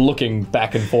eyes are just looking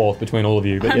back and forth between all of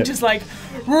you. But I'm just like,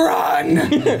 run!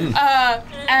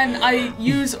 And I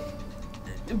use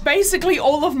basically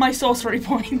all of my sorcery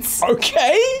points.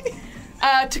 Okay.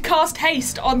 To cast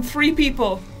haste on 3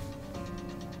 people.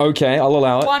 Okay, I'll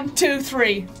allow it. 1, 2,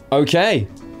 3. Okay.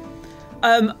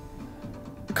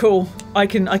 Cool. I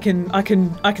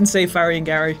can save Farry and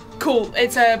Gary. Cool.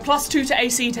 It's a +2 to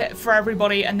AC for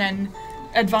everybody, and then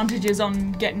advantages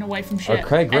on getting away from shit.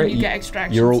 Okay, great. And you get extra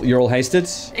actions. You're all hasted.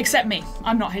 Except me.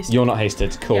 I'm not hasted. You're not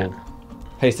hasted. Cool. Yeah.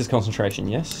 Haste is concentration.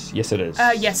 Yes. Yes, it is.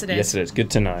 Yes, it is. Yes, it is.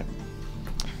 Good to know.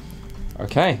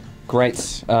 Okay.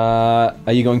 Great. Are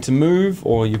you going to move,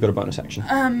 or you've got a bonus action?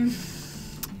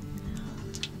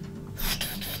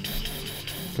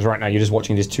 Because right now you're just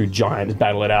watching these 2 giants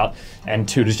battle it out, and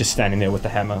Tudor's just standing there with the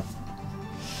hammer.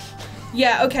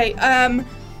 Yeah, okay.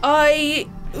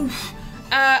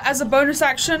 As a bonus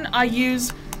action, I use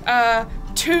 2 boop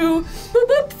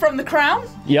boop from the crown.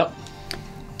 Yep.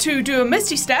 To do a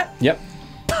Misty Step. Yep.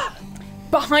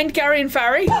 Behind Gary and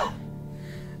Farry.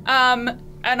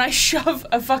 And I shove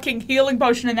a fucking healing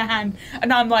potion in their hand,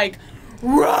 and I'm like,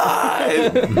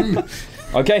 run!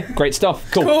 Okay, great stuff.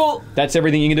 Cool. That's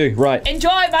everything you can do. Right. Enjoy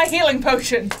my healing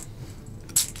potion.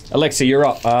 Alexei, you're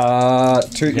up.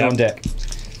 Toot, you're on deck.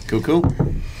 Cool.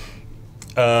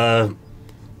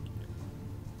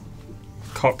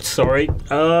 Cocked, sorry.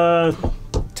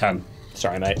 10.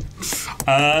 Sorry, mate.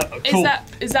 Cool.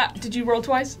 Is that, did you roll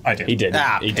twice? I did. He did.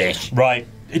 He did. Right.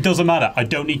 It doesn't matter. I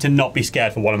don't need to not be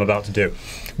scared for what I'm about to do.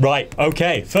 Right.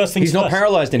 Okay. First things He's first. not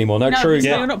paralyzed anymore. No, true.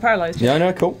 Yeah. You're not paralyzed. Yeah,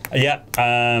 no, cool. Yeah.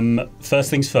 First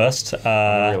things first.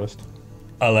 Realist.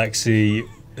 Alexei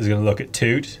is going to look at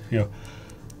Toot.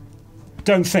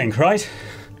 Don't think, right?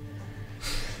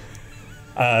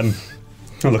 I'll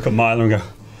look at Myla and go.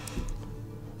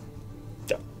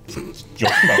 Dude,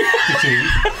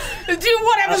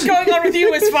 whatever's going on with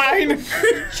you is fine.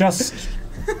 Just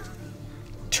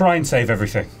try and save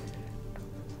everything.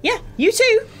 Yeah, you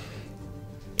too.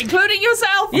 Including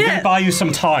yourself. I'm going to buy you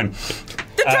some time.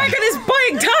 The dragon is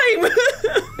buying time.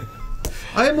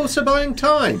 I am also buying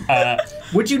time.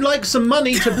 Would you like some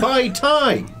money to buy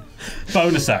time?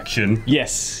 Bonus action.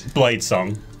 Yes. Blade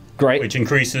Song. Great. Which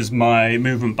increases my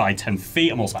movement by 10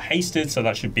 feet. I'm also hasted, so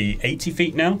that should be 80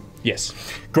 feet now. Yes.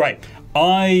 Great.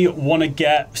 I want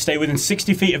to stay within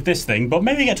 60 feet of this thing, but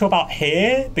maybe get to about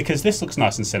here, because this looks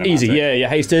nice and cinematic. Easy, yeah, you're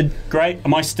hasted. Great.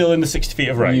 Am I still in the 60 feet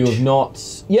of range? You have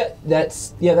not. Yeah,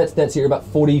 that's you're about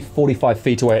 45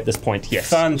 feet away at this point. Yes.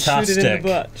 Fantastic. Shoot it in the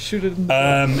butt. Shoot it in the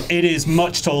butt. It is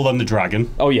much taller than the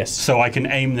dragon. Oh yes. So I can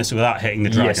aim this without hitting the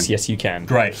dragon. Yes, you can.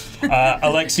 Great.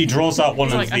 Alexei draws out one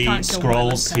of like, I the can't kill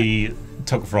scrolls Myla, he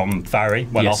took from Farry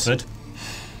when offered.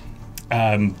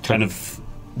 Kind of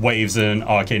waves an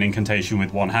arcane incantation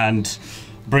with one hand,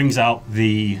 brings out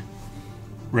the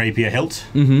rapier hilt,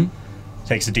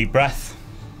 takes a deep breath,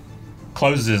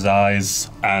 closes his eyes,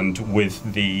 and with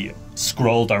the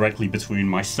scroll directly between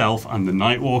myself and the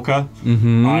Nightwalker,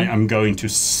 I am going to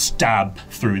stab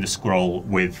through the scroll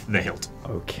with the hilt.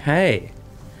 Okay.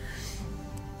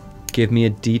 Give me a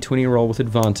d20 roll with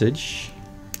advantage.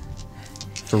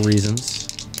 For reasons.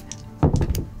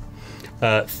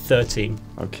 13.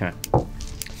 Okay.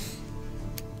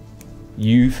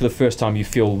 you, for the first time, you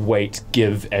feel weight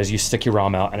give as you stick your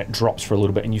arm out, and it drops for a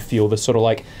little bit, and you feel this sort of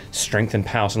like strength and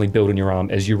power suddenly build in your arm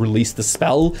as you release the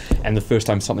spell, and the first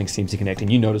time something seems to connect,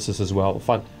 and you notice this as well.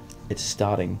 It's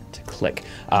starting to click.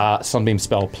 Sunbeam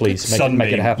spell, please.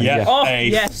 Make it happen. Yeah. Oh, A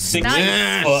yes.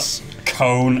 6-foot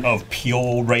cone of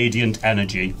pure radiant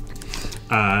energy.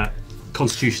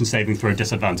 Constitution saving throw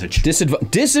disadvantage.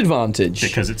 Disadvantage.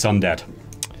 Because it's undead.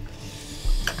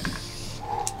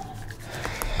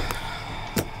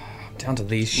 Down to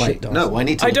these Wait, shit dice. no, I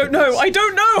need to. I don't know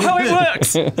how it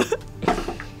works.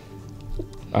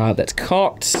 That's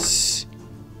cocked.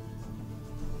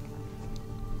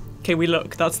 Okay, we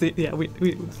look. That's the we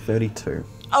 32.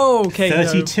 Oh, okay. no.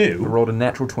 32? We rolled a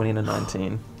natural 20 and a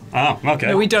 19. Oh, okay.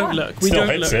 No, we don't look. We Still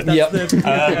don't hits look. it. That's Yep. the-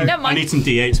 Never I mind. need some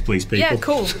D8s, please, people. Yeah,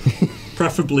 cool.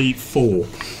 Preferably 4.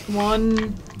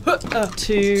 1,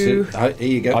 2, Here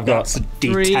you go. I've got That's a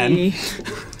 3.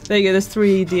 D10. There you go. There's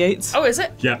 3 d8s. Oh, is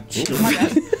it? Yeah. My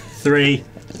bad. 3.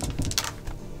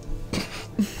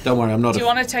 Don't worry, I'm not. Do you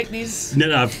want to take these?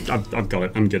 No, I've got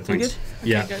it. I'm good, thanks. good?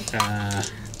 Yeah. good.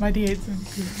 My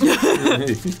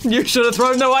D8s. You should have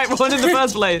thrown the white one in the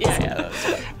first place.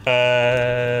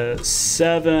 Yeah.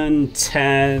 7,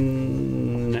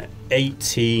 10,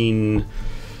 18,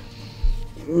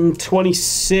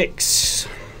 26,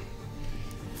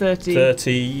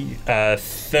 30.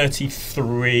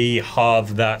 33,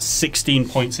 halve that, 16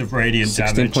 points of radiant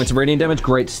 16 damage. points of radiant damage.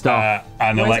 Great stuff.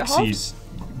 And Why is it Alexei's,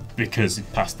 because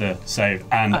it passed the save,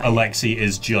 and Alexei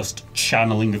is just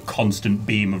channeling a constant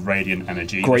beam of radiant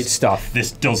energy. Great stuff. This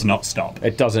does not stop.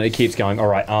 It doesn't. It keeps going. All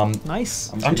right.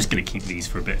 Nice. I'm just going to keep these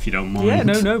for a bit if you don't mind. Yeah,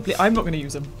 no, please. I'm not going to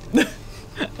use them.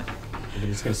 I'm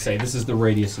just going to say this is the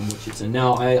radius in which it's in.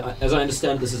 Now, as I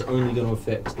understand, this is only going to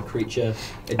affect the creature.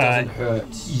 It doesn't hurt.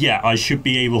 Yeah, I should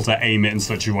be able to aim it in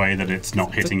such a way that it's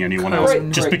not hitting anyone else, Great,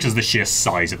 just great. because of the sheer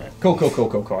size of it. Cool.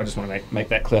 I just want to make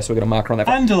that clear, so we're going to mark on that.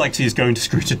 And Alexei is going to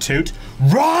screech a toot.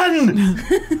 Run!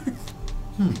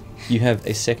 You have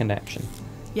a second action.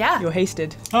 Yeah. You're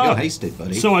hasted. You're hasted,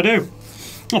 buddy. So I do.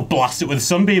 I'll blast it with a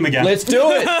sunbeam again. Let's do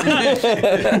it.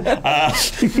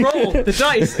 Roll the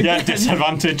dice. Yeah,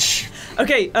 disadvantage.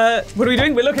 Okay, what are we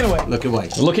doing? We're looking away. Look away.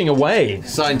 Looking away.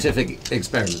 Scientific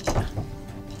experiment.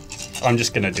 I'm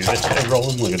just going to do this bit of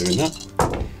rolling while you're doing that.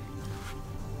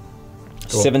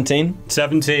 17.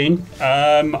 17.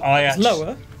 I actually,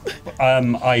 Lower.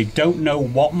 I don't know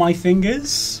what my thing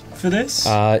is for this.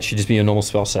 It should just be a normal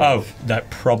spell save. Oh, that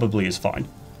probably is fine.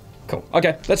 Cool.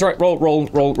 Okay, that's all right.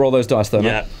 Roll those dice, though,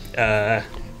 Yeah. man.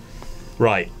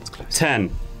 Right.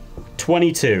 10,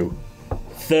 22,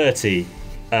 30,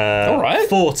 All right.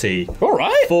 40, All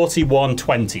right. 41,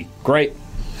 20. Great.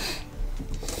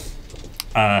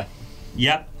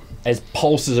 Yep. As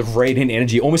pulses of radiant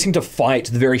energy almost seem to fight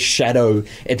the very shadow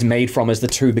it's made from as the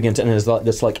two begin to, and there's like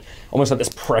this, like almost like this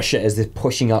pressure as they're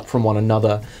pushing up from one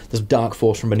another, this dark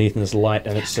force from beneath and this light,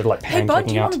 and it's sort of like Hey, bud,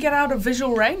 do pancaking you want out. to get out of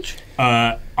visual range?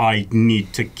 I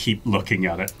need to keep looking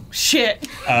at it. Shit.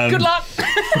 Good luck.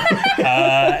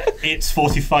 It's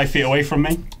 45 feet away from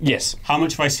me. Yes, How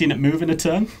much have I seen it move in a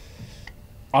turn?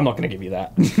 I'm not going to give you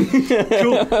that.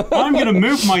 Cool. I'm going to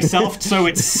move myself so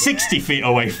it's 60 feet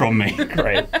away from me.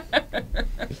 Great.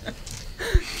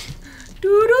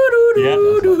 Yeah.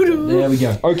 There we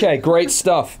go. Okay, great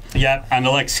stuff. Yeah, and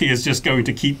Alexei is just going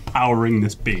to keep powering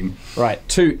this beam. Right,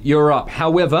 2, you're up.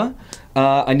 However,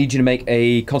 I need you to make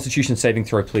a Constitution saving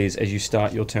throw, please, as you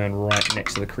start your turn right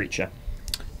next to the creature.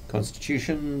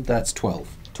 Constitution, that's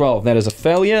 12. 12, that is a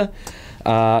failure.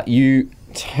 You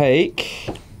take...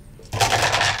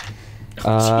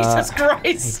 Jesus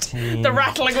Christ. 18, The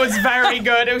rattling was very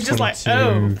good. It was just like,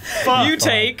 oh, 22, fuck. You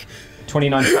take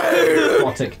 29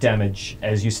 necrotic damage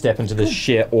as you step into the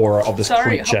sheer aura of this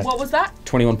Sorry, creature. what was that?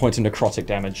 21 points of necrotic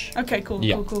damage. Okay, cool,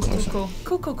 Yeah. cool,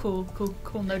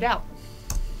 no doubt.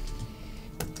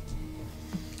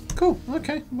 Cool,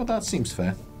 okay, well that seems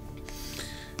fair.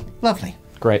 Lovely.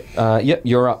 Great. Yep,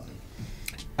 you're up.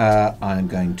 I'm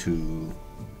going to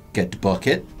get the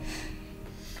bucket.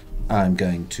 I'm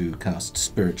going to cast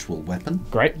Spiritual Weapon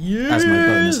Great. as my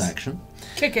bonus action.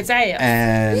 Kick its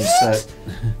ass.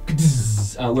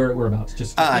 And Whereabouts?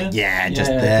 Just just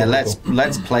there. cool.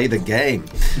 Let's play the game.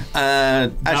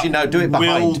 As you know, do it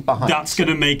behind. That's going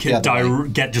to make The it other way.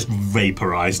 get just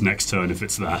vaporized next turn if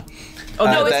it's there. Oh,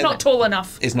 no, it's then- not tall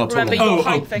enough. It's not tall Remember enough. your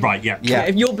height thing. Right, yeah. Yeah.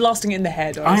 If you're blasting it in the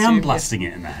head, I assume, am blasting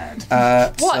it in the head.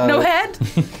 What? So- No head?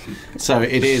 So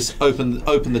it is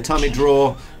open the tummy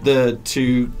drawer. The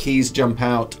two keys jump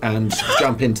out and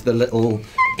jump into the little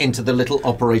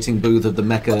operating booth of the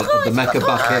mecha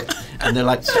bucket, and they're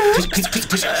like,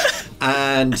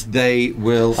 and they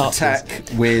will attack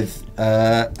with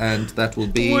and that will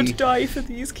be. Would die for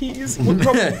these keys. Would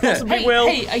probably possibly will.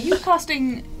 Hey, are you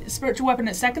casting spiritual weapon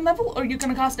at 2nd level, or are you going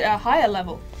to cast it at a higher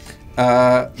level?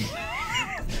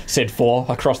 Said 4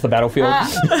 across the battlefield.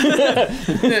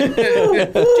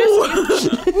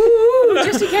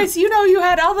 Just in case you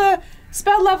had other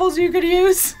spell levels you could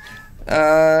use.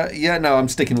 Yeah, no, I'm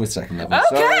sticking with 2nd level.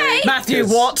 Okay. Sorry, Matthew,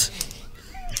 'cause- what?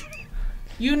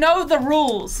 You know the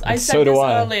rules. I said So do this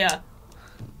I. earlier.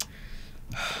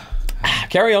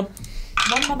 Carry on.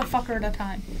 One motherfucker at a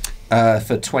time.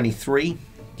 For 23.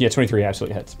 Yeah, 23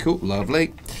 absolutely hits. Cool,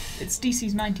 lovely. It's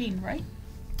DC's 19, right?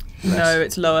 No,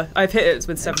 it's lower. I've hit it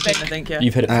with 17, I think, yeah.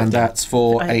 You've hit it 50. And that's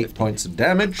for I hit 8 50. points of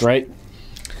damage. Great.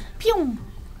 Pew!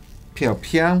 Pew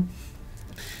pew.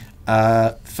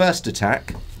 First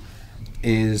attack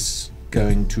is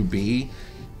going to be.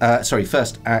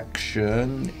 First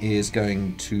action is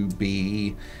going to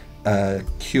be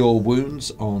Cure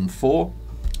Wounds on 4.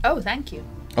 Oh, thank you.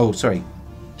 Oh, sorry.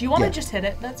 Do you want to Yeah. just hit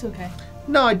it? That's okay.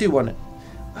 No, I do want it.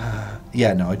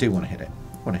 Yeah, no, I do want to hit it.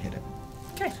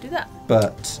 Okay, do that.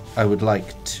 But I would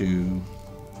like to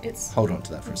It's hold on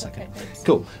to that for a it's second. okay, babes.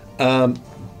 Cool.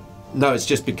 No, it's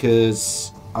just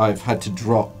because I've had to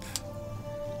drop.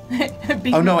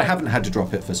 Be Oh no, I right. haven't had to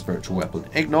drop it for spiritual weapon.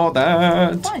 Ignore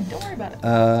that. Fine, don't worry about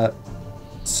it.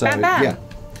 So Bam, bam. yeah,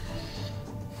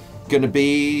 gonna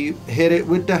be hit it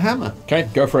with the hammer. Okay,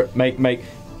 go for it.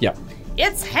 Yeah.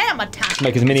 It's hammer time.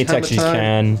 Make as many attacks as you Hammer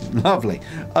can. time. Lovely.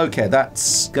 Okay,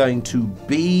 that's going to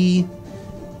be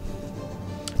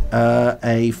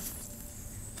a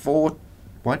 4.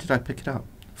 Why did I pick it up?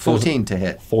 14 to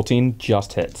hit. 14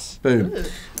 just hits. Boom. Ooh.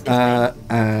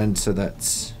 And so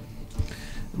that's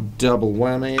double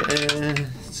whammy.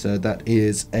 So that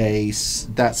is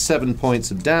that's 7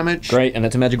 points of damage. Great, and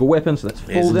that's a magical weapon, so that's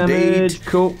full Yes, damage. indeed.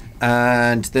 Cool.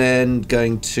 And then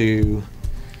going to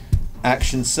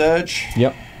action surge.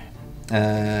 Yep.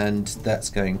 And that's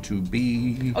going to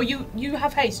be. Oh, you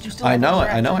have haste. You still. I have know, another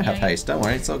I know, I action, have yeah, haste. Don't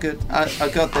worry, it's all good. I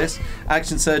got this.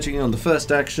 Action surging on the first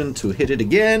action to hit it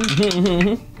again,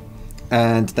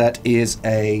 and that is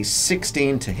a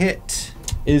 16 to hit.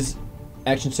 Is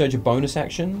action surge a bonus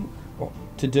action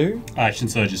to do? Action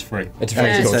surge is free. It's Yeah,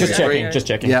 free. it's Cool. Just free. checking. Just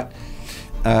checking. Yeah.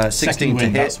 16 Second to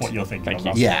wind, hit. that's what you're thinking of. Thank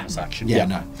That's you. the Yeah. bonus action. Yeah,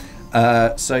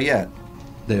 no. So yeah,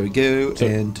 there we go, So-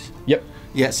 and Yep.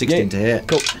 yeah, 16 to hit.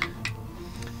 Cool.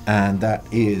 And that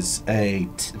is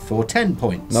for 10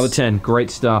 points. Another 10. Great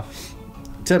stuff.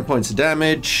 10 points of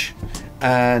damage.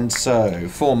 And so,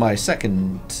 for my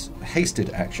second hasted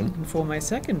action, And for my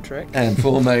second trick. and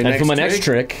for my And next for my next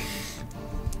trick,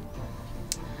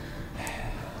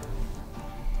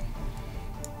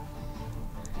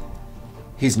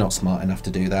 he's not smart enough to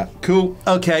do that. Cool.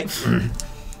 Okay.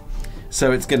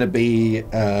 So it's going to be.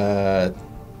 Oh,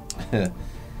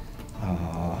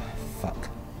 fuck.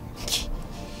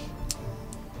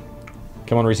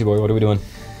 come on, Rhys boy, what are we doing?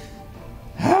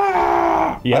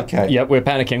 Yep. Okay. Yep, we're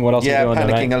panicking. What else Yeah, are we doing?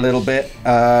 panicking a little bit.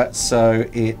 So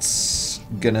it's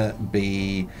gonna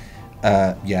be.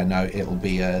 It'll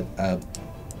be a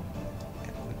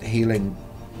healing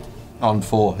on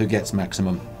 4 who gets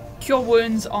maximum. Cure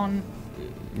wounds on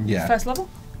Yeah. first level.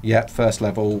 Yeah, first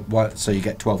level. So you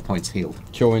get 12 points healed.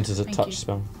 Cure Wounds is a Thank touch you.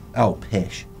 spell. Oh,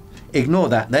 pish. Ignore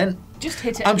that then. Just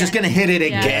hit it. I'm just again. gonna hit it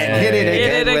again. Yeah. Hit it Hit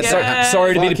again. it with again. some-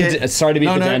 Sorry to be Fuck it.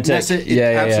 pedantic. No,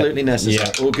 absolutely necessary.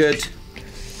 Yeah. All good.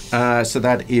 So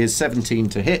that is 17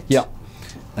 to hit. Yeah.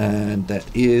 And that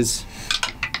is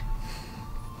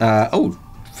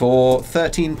for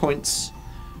 13 points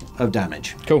of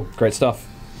damage. Cool. Great stuff.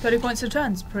 30 points of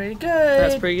turns. Pretty good.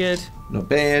 That's pretty good. Not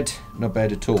bad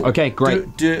at all. Okay, great.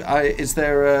 Is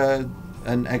there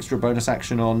an extra bonus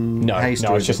action on No, haste? no,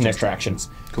 or it's is just it an extra action.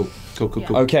 Cool.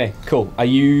 Yeah. Okay, cool. Are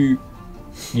you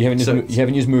haven't used, So- you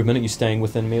haven't used movement? Are you staying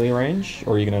within melee range,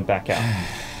 or are you going to back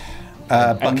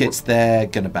out? Bucket's there,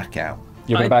 gonna back out.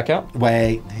 You're going to back out?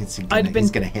 Wait, he's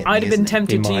gonna hit me, I'd have been isn't he?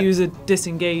 tempted He to might. use a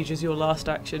disengage as your last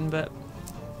action, but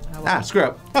Screw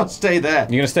up. I'll stay there. You're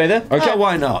going to stay there? Okay.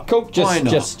 Why not? Cool. Why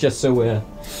not? Just so we're.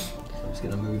 I'm just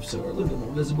going to move so we're a little bit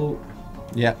more visible.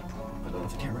 Yeah. I don't know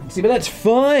if the camera can see, but that's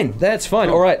fine. That's fine.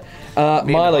 All right,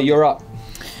 Myla, you're up.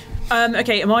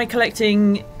 okay, am I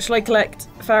collecting? Shall I collect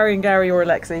Farry and Gary or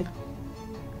Alexei?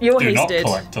 You're Do not hasted.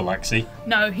 collect Alexei.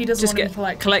 No, he doesn't Just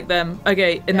want to collect them.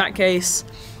 Okay, in that case,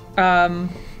 I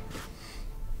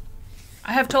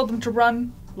have told them to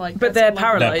run. But that's they're all I-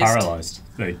 paralysed. They're paralysed.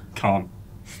 They can't.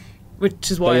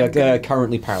 which is why They I'm are gonna,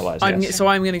 currently paralyzed. Yes. so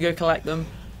I'm going to go collect them.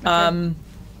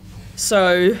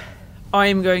 So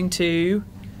I'm going to.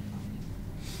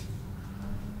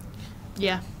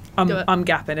 Yeah. I'm Do it.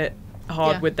 gapping it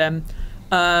hard Yeah. with them.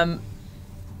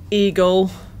 Eagle.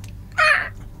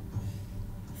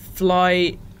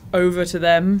 fly over to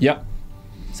them. Yep.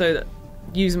 So that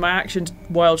using my action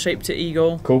wild shape to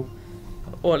eagle. Cool.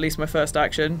 Or at least my first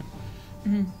action.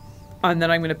 Mm-hmm. And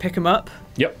then I'm going to pick him up.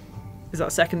 Yep. Is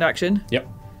that second action? Yep.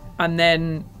 And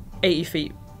then 80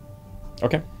 feet.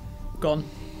 Okay. Gone.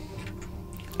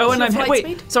 Oh, and I'm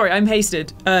sorry, I'm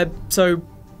hasted. So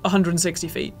 160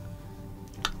 feet.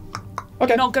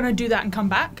 Okay. Not gonna do that and come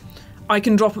back. I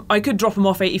could drop him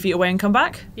off 80 feet away and come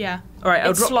back. Yeah. All right.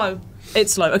 It's slow.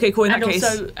 It's slow. Okay, cool. In And that case.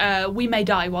 also, we may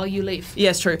die while you leave.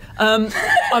 Yes, true.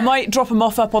 I might drop him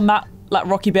off up on that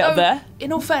rocky bit up there.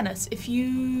 In all fairness, if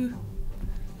you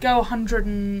go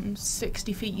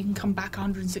 160 feet, you can come back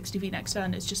 160 feet next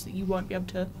turn. It's just that you won't be able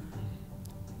to.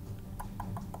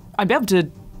 I'd be able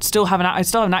to still have an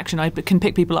action. I can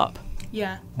pick people up.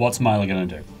 Yeah. What's Myla gonna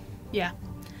do? Yeah.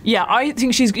 Yeah, I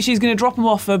think she's going to drop him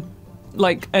off a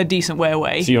decent way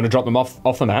away. So you want to drop them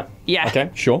off the map? Yeah. Okay,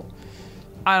 sure.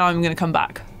 And I'm going to come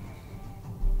back.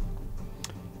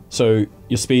 So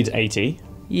your speed's 80.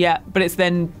 Yeah, but it's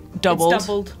then doubled. It's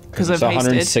doubled. Because I've So hasted.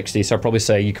 160, so I'd probably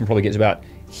say you can probably get to about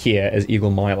here as Eagle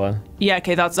Myla. Yeah,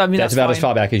 okay, that's That's about fine. as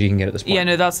far back as you can get at this point. Yeah,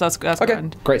 no, that's Okay,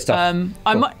 grand. great stuff.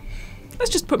 I Cool. might... Let's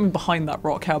just put me behind that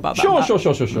rock. How about that? Sure, Matt?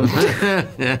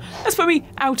 sure. Let's put me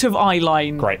out of eye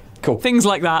line. Great, cool. Things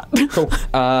like that. Cool.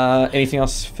 Anything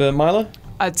else for Myla?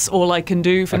 That's all I can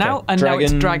do for Okay. now. And now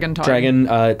it's dragon time. Dragon,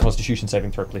 Constitution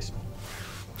saving throw, please.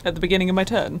 At the beginning of my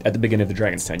turn. At the beginning of the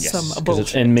dragon's turn, yes. Some Because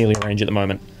it's bullshit. in melee range at the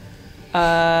moment.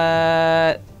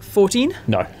 14.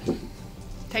 No.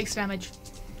 Takes damage.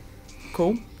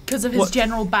 Cool. Because of his What-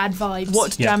 general bad vibes.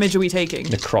 What damage are we taking?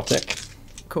 Necrotic.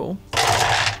 Cool.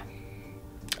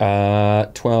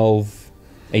 12,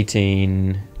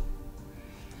 18,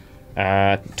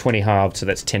 20 halved, so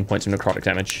that's 10 points of necrotic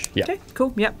damage. Yeah. Okay,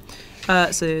 cool, yep.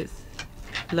 So,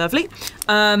 lovely.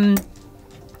 All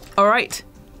right.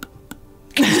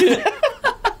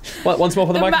 What, once more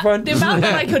for the microphone? The amount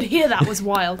that I could hear that was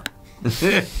wild.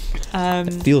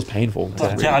 Feels painful.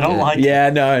 Yeah, I don't like it. Yeah,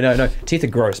 no. Teeth are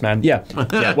gross, man. Yeah.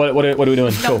 Yeah. What are we doing?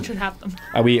 No Cool. one should have them.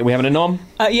 Are we having a nom?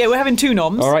 Yeah, we're having 2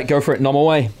 noms. All right, go for it. Nom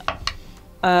away.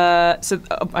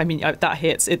 That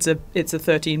hits. It's a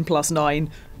 13 plus 9.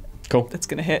 Cool. That's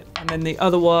gonna hit, and then the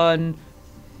other one.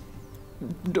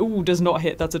 Does not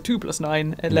hit. That's a 2 plus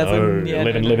 9. 11. No, Yeah,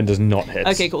 11 does not hit.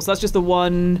 Okay, cool. So that's just the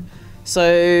one.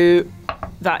 So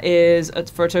that is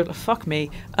for a total. Fuck me.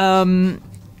 10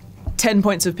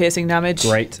 points of piercing damage.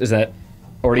 Great. Is that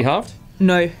already halved?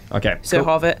 No. Okay. So cool.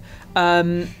 halve it.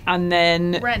 And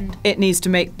then Rend. it needs to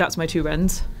make. That's my 2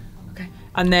 rends. Okay.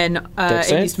 And then Dex it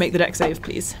save? needs to make the dex save,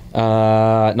 please.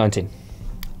 19.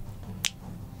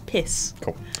 Piss.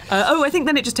 Cool. I think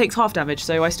then it just takes half damage.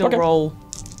 So I still Okay. roll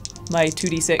my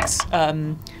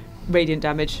 2d6 radiant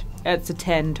damage. It's a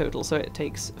 10 total, so it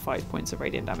takes 5 points of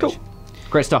radiant damage. Cool.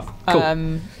 Great stuff.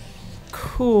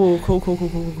 Cool.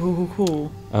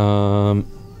 Cool. I'm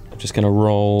just gonna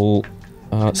roll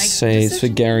saves for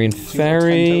Gary and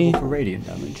Ferry. For radiant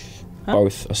damage.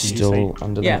 Both are you still say?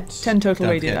 under Yeah, that. 10 total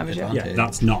Don't radiant get damage. Yeah. advantage. Yeah,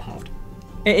 that's not halved.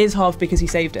 It is half because he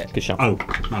saved it. Good shot. Oh,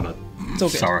 my bad. It's all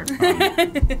good.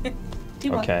 Sorry.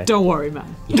 Okay. Don't worry,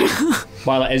 man.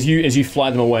 Myla, as you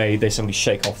fly them away, they suddenly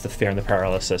shake off the fear and the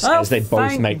paralysis Oh, as they both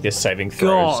thank make this saving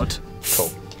throws. God. Cool.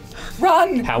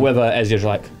 Run! However, as you're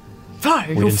like, Fine,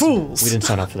 we you didn't, fools. we didn't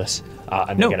sign up for this.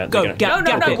 And No, they're gonna, go, they're gonna,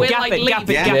 gap No, it, we're gap like it, gap it,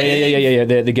 leaving. gap it. yeah.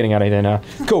 They're getting out of there now.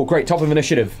 Cool, great. Top of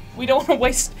initiative. We don't want to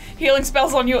waste healing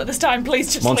spells on you at this time.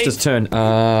 Please just Monster's leave.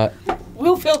 turn.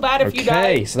 We'll feel bad if you die.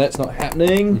 Okay, so that's not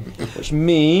happening, which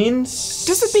means.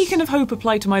 Does the Beacon of Hope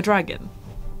apply to my dragon?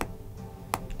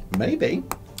 Maybe.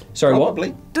 Sorry, Probably.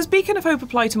 what? Does Beacon of Hope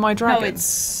apply to my dragon? No, it's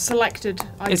selected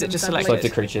items. Is it just I believe. selected?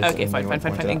 Selected creatures. Okay, and fine. you want to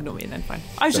point out. Ignore me then, fine.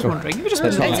 I was just That's wondering. You were just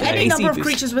That's putting not It's happening. any AC number of boost.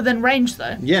 creatures within range,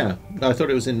 though. Yeah, I thought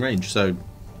it was in range, so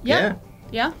Yeah.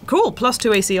 Yeah. Cool. Plus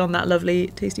 2 AC on that lovely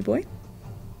tasty boy.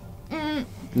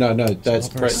 no, that's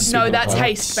great. No, that's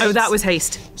haste. Oh, that was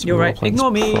haste. You're right. Roll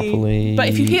Ignore plans me. properly. But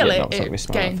if you heal Yeah, it, no, it's not gonna be it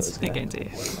smart enough gains. for this It guy. gains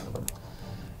it.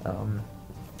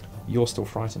 You're still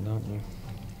frightened, aren't you?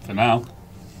 For now.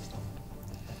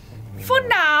 For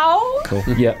now. Cool.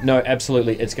 Yeah, no,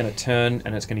 absolutely. It's going to turn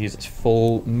and it's going to use its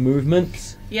full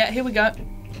movement. Yeah, here we go.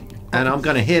 And I'm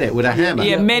going to hit it with a hammer.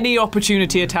 Yeah, many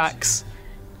opportunity attacks.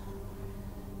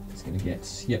 It's going to get,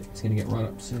 it's going to get right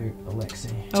up to Alexei.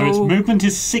 So its Oh. movement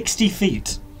is 60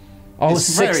 feet. Oh,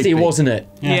 It's very 60, big. wasn't it?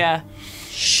 Yeah.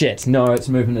 Shit, no, its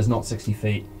movement is not 60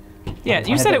 feet. Yeah, I you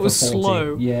had said that it was for 40.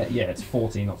 slow. Yeah, it's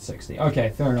 40, not 60. Okay,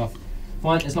 fair enough.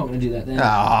 Fine, it's not going to do that then.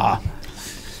 Ah,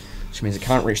 Which means it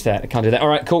can't reach that. It can't do that. All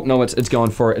right, cool. No, it's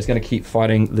going for it. It's going to keep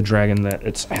fighting the dragon that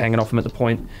it's hanging off him at the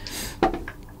point.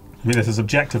 I mean, this is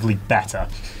objectively better.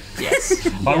 Yes.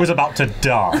 I was about to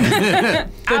die.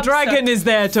 The dragon is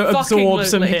there to absorb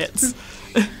some Fucking-lutely. hits.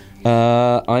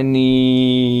 I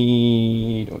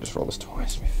need... I'll just roll this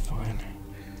twice. We're fine.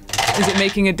 Is it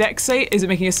making a dex save? Is it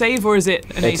making a save or is it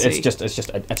an AC? It's just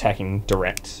attacking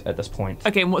direct at this point.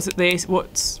 Okay, and what's it?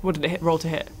 What did it roll to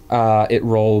hit? It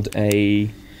rolled a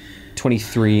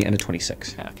 23 and a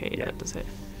 26. Okay, yeah, that does hit.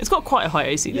 It's got quite a high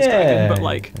AC, this dragon, but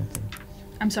like...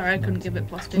 I'm sorry, I couldn't give it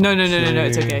 +2. No,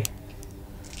 it's okay.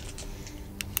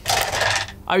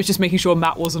 I was just making sure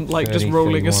Matt wasn't like 30, just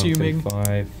rolling, 31, assuming.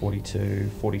 35, 42,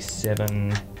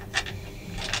 47,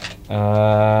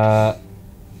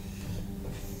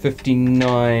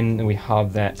 59, and we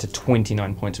halve that to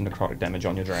 29 points of necrotic damage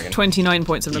on your dragon. 29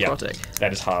 points of Yep. necrotic.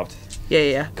 That is halved.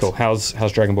 Yeah. Cool. How's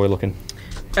Dragon Boy looking?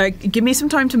 Give me some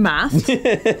time to math,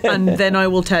 and then I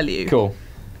will tell you. Cool.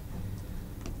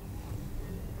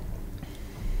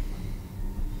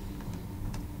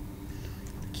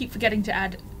 Keep forgetting to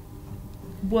add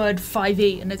word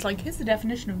 5e, and it's like, here's the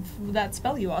definition of that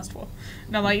spell you asked for.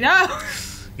 And I'm like, no!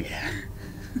 Yeah.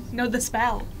 No, the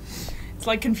spell. It's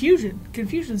like confusion.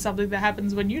 Confusion is something that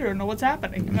happens when you don't know what's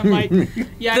happening. And I'm like,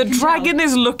 yeah. The dragon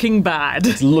is looking bad.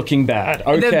 It's looking bad.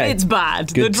 Okay. It's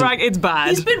bad. Good It's bad.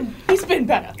 He's been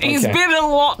better. He's Okay. been a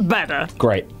lot better.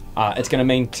 Great. It's going to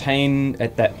maintain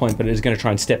at that point, but it is going to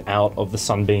try and step out of the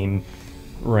sunbeam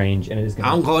range, and it is going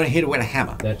to... I'm going to hit it with a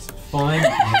hammer. That's fine.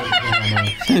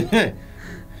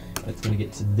 It's going to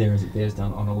get to there as it bears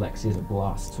down on Alexei as it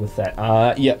blasts with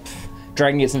that. Yep.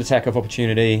 Dragon gets an attack of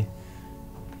opportunity.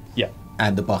 Yep.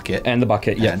 And the bucket. And the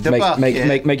bucket, yeah. And the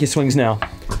bucket. Make your swings now.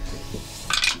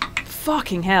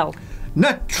 Fucking hell.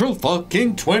 Natural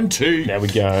fucking 20. There we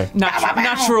go.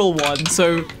 Natural one,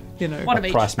 so, you know. One of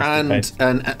each. Price must be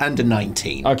paid. And a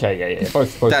 19. Okay, yeah.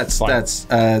 Both That's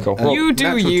fine. cool. You do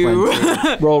natural you.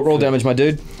 20. Roll damage, my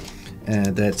dude.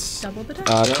 That's Double the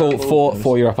damage. Cool.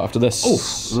 Four, you're up after this.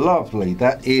 oh, lovely.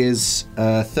 That is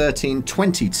 13,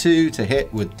 22 to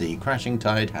hit with the crashing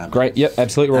tide hammer. Great, yep,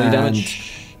 absolutely. Roll your And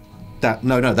damage. That's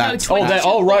No, 22.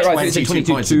 Right. 22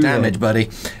 points of damage, buddy.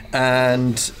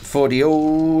 And for the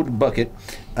old bucket,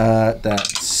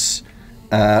 that's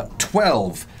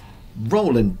 12.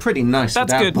 Rolling pretty nice with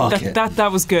That's that good. bucket.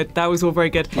 That was good. That was all very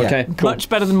good. Yeah. Okay, cool. Much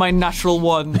better than my natural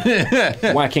one.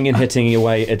 Whacking and hitting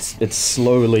away. It's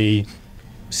slowly.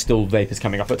 Still vapors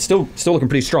coming off, but still looking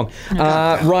pretty strong.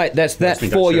 Right, that's that. I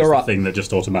think 4, that's you're the up. thing that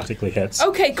just automatically hits.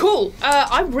 Okay, cool.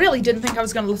 I really didn't think I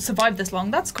was going to survive this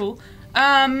long. That's cool.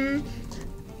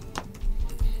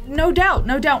 No doubt.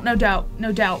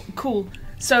 Cool.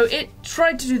 So it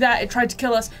tried to do that. It tried to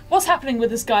kill us. What's happening with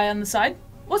this guy on the side?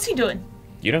 What's he doing?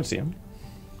 You don't see him.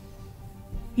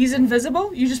 He's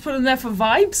invisible? You just put him there for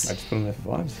vibes? I just put him there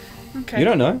for vibes. Okay. You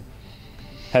don't know.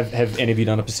 Have any of you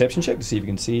done a perception check to see if you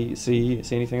can see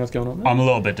anything else going on there? I'm a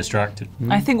little bit distracted.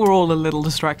 I think we're all a little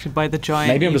distracted by the giant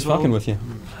Maybe I'm just evil. fucking with you.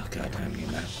 God damn you,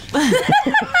 man.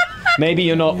 Maybe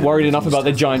you're not worried enough about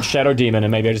the giant shadow demon,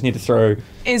 and maybe I just need to throw.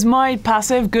 Is my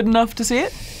passive good enough to see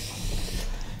it?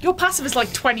 Your passive is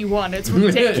like 21. It's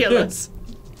ridiculous.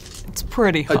 It's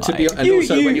pretty high.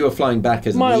 Also, when you were flying back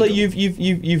as an Myla, eagle.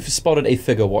 you've spotted a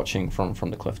figure watching from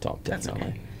the cliff top. Definitely.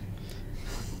 okay.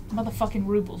 Motherfucking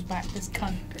Rubel's back, this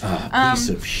cunt. Piece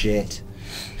of shit.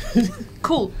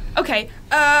 Cool. Okay.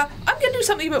 I'm gonna do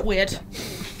something a bit weird.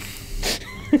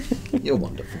 You're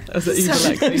wonderful. That's what evil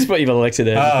Alexei. Just put evil Alexei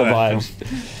there for vibes.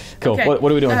 Cool. Okay.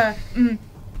 What are we doing?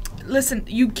 Listen,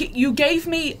 you gave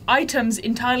me items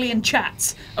entirely in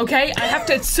chats, okay? I have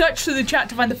to search through the chat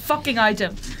to find the fucking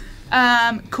item.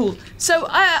 Cool. So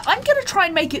I'm gonna try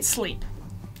and make it sleep,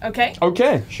 okay?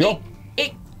 Okay, sure.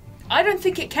 I don't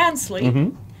think it can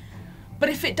sleep, but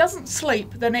if it doesn't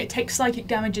sleep, then it takes psychic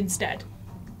damage instead.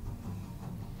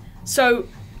 So,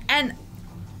 and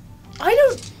I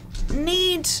don't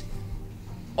need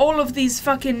all of these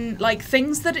fucking, like,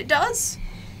 things that it does.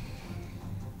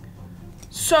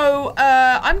 So,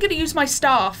 I'm gonna use my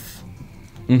staff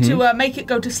to make it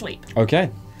go to sleep.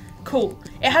 Okay. Cool.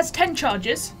 It has 10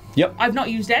 charges. Yep. I've not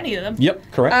used any of them.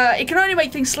 Yep. Correct. It can only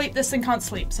make things sleep. This thing can't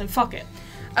sleep, so fuck it.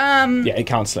 Yeah, it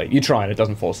can't sleep. You try and it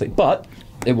doesn't fall asleep, but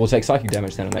it will take psychic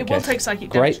damage then in that It case. will take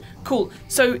psychic damage. Great. Cool.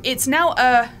 So it's now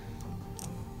a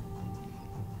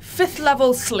 5th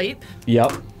level sleep,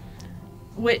 Yep.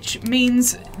 which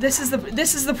means this is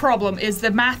the problem. Is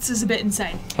the maths is a bit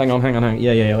insane. Hang on.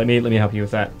 Yeah. Let me help you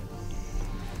with that.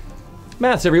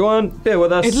 Maths, everyone, bear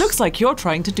with us. It looks like you're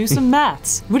trying to do some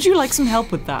maths. Would you like some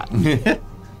help with that?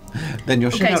 Then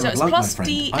you're Okay, out so of it's luck, plus my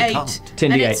friend. I D8, can't.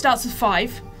 10 and D8. it starts with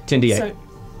 5. 10d8. So,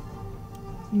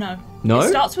 no. No? It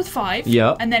starts with 5.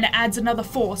 Yeah. And then it adds another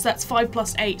 4, so that's 5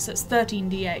 plus 8, so that's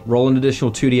 13d8. Roll an additional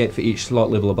 2d8 for each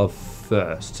slot level above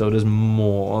first. So it is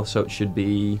more, so it should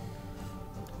be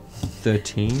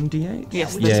 13d8?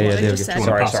 Yes, which is yeah, what I there we just go. said.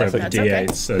 Sorry, Pass over That's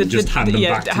D8s okay. and just hand them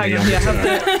back to hang me. on, yeah,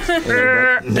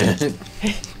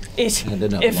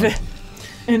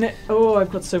 And another one.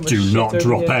 I've got so much. Do shit not over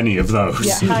drop here. any of those.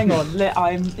 Yeah, hang on.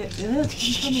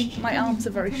 My arms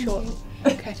are very short.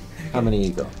 Okay. How many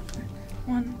you got?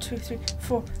 1, 2, 3,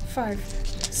 4, 5,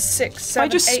 6, 7, I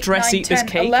just 8, stress 9, eat this 10,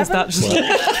 cake. 11, Is that just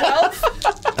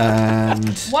 12.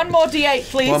 And One more d8,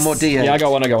 please. one more D8. Yeah, I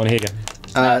got one. Here you go.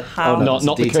 How? no,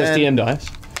 Not the cursed DM dice.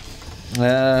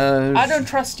 I don't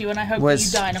trust you, and I hope that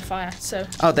Where's- you die in a fire. So.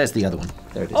 Oh, there's the other one.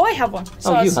 There it is. Oh, I have one.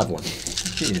 So Oh, you have one.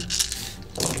 Here.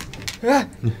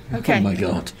 Okay. Oh my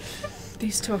god.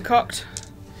 These two are cocked.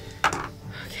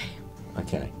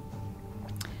 Okay.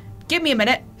 Give me a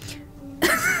minute.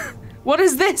 What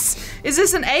is this? Is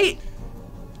this an 8?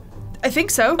 I think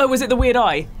so. Oh, was it the weird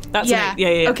eye? That's yeah. it.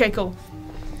 Yeah. Okay, cool.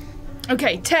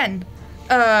 Okay, 10.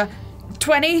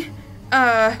 20.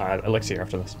 Alexei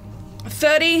after this.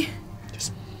 30.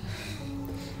 It's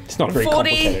not very 40.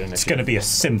 complicated. It's going to be a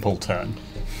simple turn.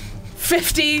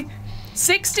 50.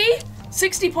 60.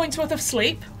 60 points worth of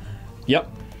sleep. Yep.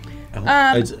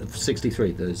 It's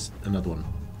 63. There's another one.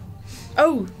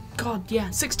 Oh, God, yeah.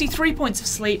 63 points of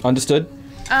sleep. Understood.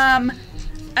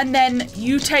 And then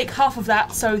you take half of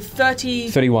that, so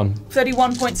 31.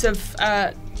 31 points of,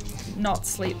 not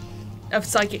sleep, of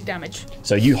psychic damage.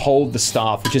 So you hold the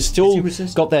staff, which is still you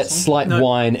resist got that slight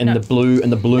wine and No. the blue That's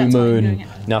why I'm doing moon it.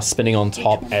 now spinning on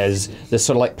top as this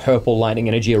sort of like purple lightning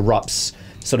energy erupts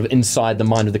sort of inside the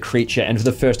mind of the creature, and for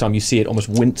the first time you see it almost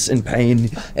wince in pain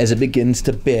as it begins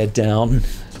to bear down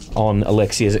on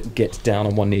Alexei as it gets down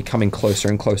on one knee, coming closer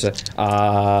and closer. It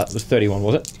was 31,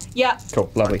 was it? Yeah.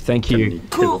 Cool, lovely, thank you.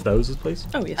 Two of those, please.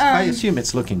 Oh yes. I assume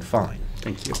it's looking fine.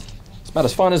 Thank you. It's about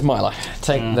as fine as Myla.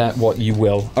 Take that what you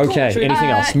will. Okay, anything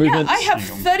else? Movement? Yeah, I have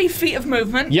 30 feet of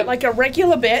movement, Yep. like a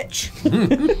regular bitch.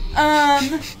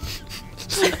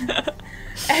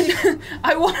 And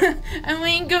I want to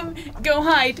go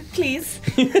hide, please.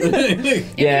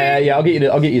 Yeah, I'll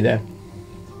get you there.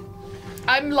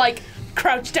 I'm like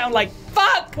crouched down, like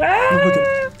fuck.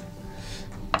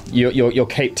 Your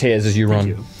cape tears as you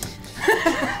run.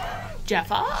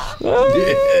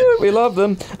 Jepha. We love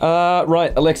them.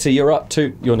 Right, Alexei, you're up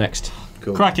too. You're next.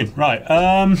 Cool. Cracking. Right.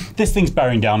 This thing's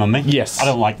bearing down on me. Yes. I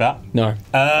don't like that. No.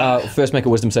 First, make a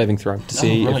wisdom saving throw to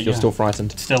see right, if you're yeah. still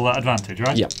frightened. Still at advantage,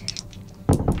 right? Yep.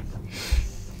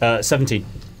 17.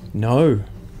 No.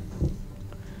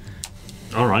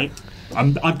 All right.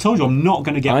 I told you I'm not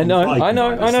going to get. I know.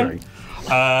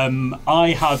 I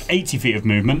have 80 feet of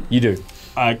movement. You do.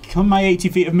 Can my 80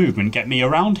 feet of movement get me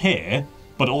around here,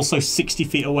 but also 60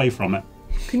 feet away from it?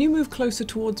 Can you move closer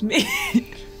towards me?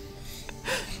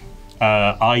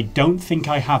 I don't think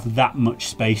I have that much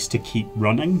space to keep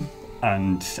running,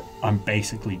 and I'm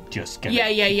basically just getting. Yeah.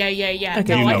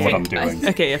 Okay. You No, know I what I'm think, doing.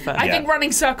 Okay, yeah, fair. I think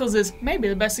running circles is maybe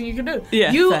the best thing you can do.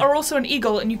 Yeah, You fair. are also an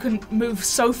eagle, and you can move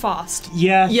so fast.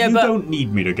 Yeah, Yeah, you but- don't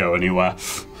need me to go anywhere.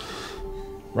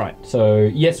 Right. So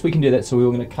yes, we can do that. So we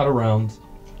were going to cut around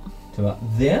to about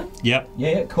there. Yep.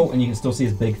 Yeah, cool. And you can still see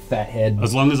his big fat head.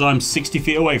 As long as I'm 60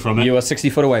 feet away from it. You are 60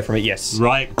 foot away from it. Yes.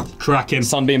 Right. Cracking.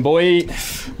 Sunbeam boy.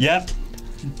 Yep.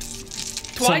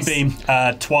 Twice. Sunbeam.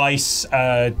 Twice.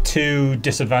 2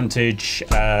 disadvantage.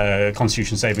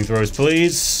 Constitution saving throws,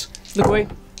 please. Look away.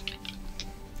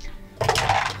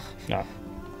 No.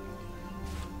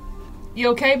 You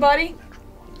okay, buddy?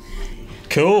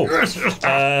 Cool.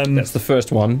 That's the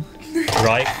first one.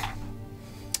 Right.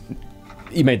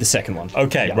 You made the second one.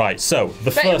 Okay. Yeah. Right. So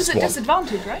the But it was first at one.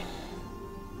 disadvantage, right?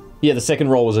 Yeah, the second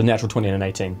roll was a natural 20 and an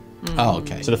 18. Oh,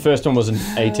 okay. So the first one was an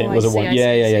 18. I Was a see, 1. I Yeah.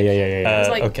 see. Yeah. It's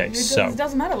like, okay, so it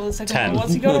doesn't matter what the second 10. one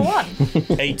once you go to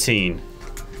 1. 18.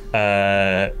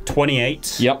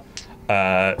 28. Yep.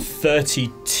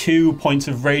 32 points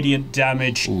of radiant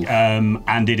damage,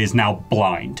 and it is now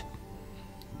blind.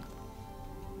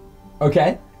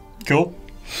 Okay. Cool.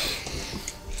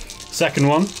 Second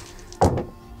one.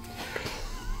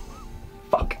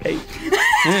 Fuck. 8.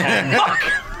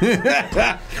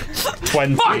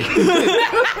 20.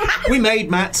 We made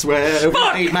Matt swear.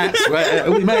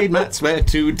 We made Matt swear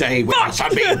today with our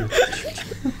sunbeam.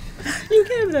 You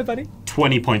okay over there, buddy?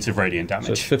 20 points of radiant So it's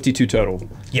damage. 52 total.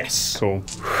 Yes. Cool.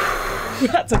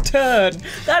 That's a turn.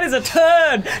 That is a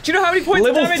turn. Do you know how many points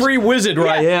Level of damage? 3 wizard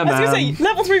right here, I was man. gonna say,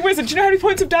 level 3 wizard. Do you know how many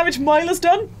points of damage Myla's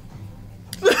done?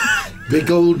 Big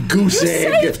old goose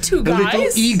egg. saved two A little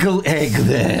guys. eagle egg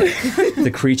there.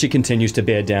 The creature continues to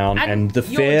bear down, and the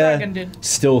your fear dragon did.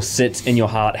 still sits in your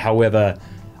heart. However,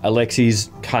 Alexei's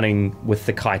cutting with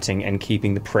the kiting and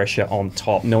keeping the pressure on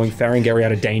top. Knowing Farangari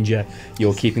out of danger,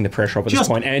 you're keeping the pressure up at this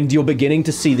point, and you're beginning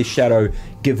to see the shadow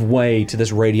give way to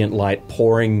this radiant light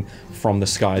pouring from the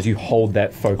sky as you hold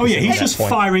that focus. Oh yeah, at he's that just point.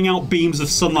 firing out beams of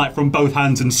sunlight from both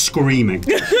hands and screaming.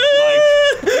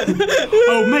 Like,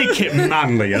 oh, make it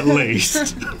manly at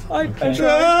least. I tried.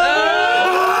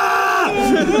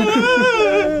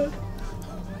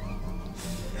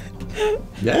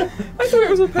 Yeah. I thought it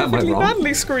was a Am I perfectly wrong?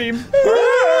 manly scream.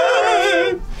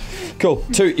 Cool.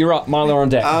 2, you're up. Myla on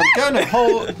deck. I'm gonna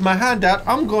hold my hand out.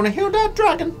 I'm gonna heal that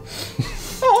dragon.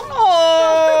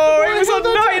 Oh, it was on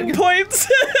 9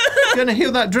 points. Gonna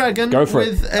heal that dragon Go for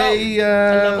it. with a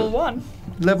Level 1.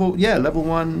 level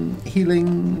 1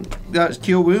 healing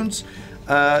cure wounds.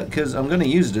 Because I'm gonna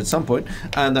use it at some point,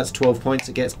 and that's 12 points.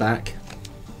 It gets back.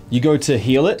 You go to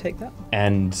heal it, Take that.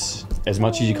 and as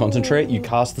much as you concentrate, you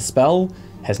cast the spell,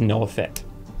 has no effect.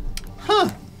 Huh.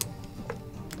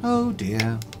 Oh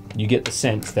dear. You get the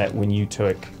sense that when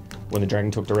the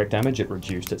dragon took direct damage, it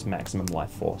reduced its maximum life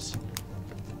force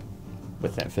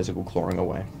with that physical clawing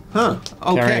away. Huh.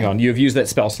 Okay. Carrying on, you have used that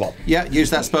spell slot. Yeah, use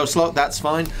that spell slot. That's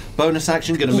fine. Bonus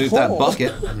action. Gonna move that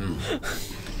bucket.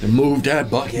 Move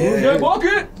that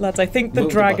bucket. Lads, I think the Move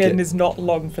the dragon bucket. is not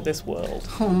long for this world.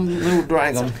 Oh, little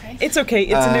dragon. It's okay,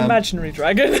 it's an imaginary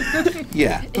dragon.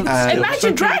 Yeah.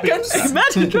 Imagine dragons!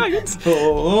 Imagine dragons!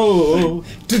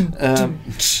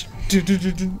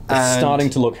 It's starting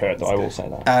to look hurt, though, I will say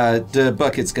that. The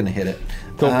bucket's gonna hit it.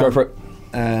 Cool, go for it.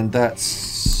 And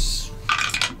that's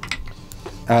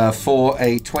for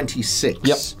a 26.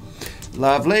 Yep.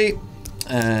 Lovely.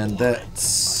 And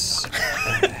that's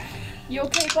You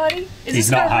okay, buddy? Is He's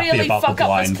this not gonna happy really about the fuck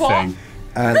up this blind plot? thing.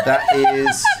 and that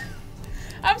is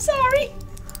I'm sorry.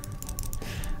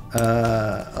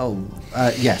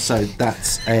 yeah. So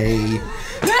that's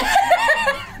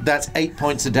that's 8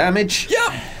 points of damage.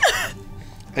 Yep!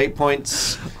 8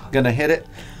 points. Gonna hit it,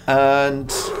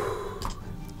 and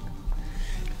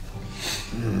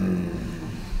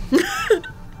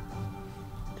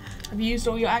Have you used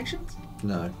all your actions?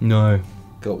 no, No.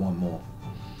 got one more.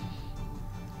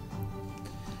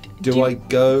 Do I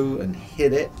go and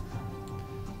hit it,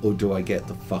 or do I get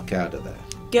the fuck out of there?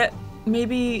 Get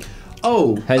maybe.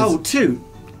 Two.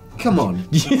 Come on,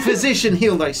 physician,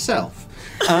 heal thyself.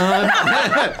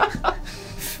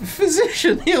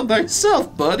 Physician, heal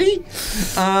thyself, buddy.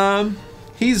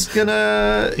 He's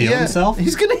gonna Heal himself?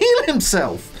 He's gonna heal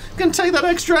himself. Gonna take that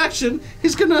extra action.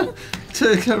 He's gonna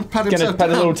kind of pat Gonna himself pat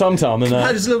a down. little tum-tum and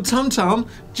Pat his little tum-tum,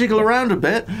 jiggle around a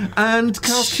bit, and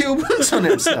cast Cure Wounds on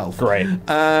himself. Great.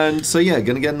 And so yeah,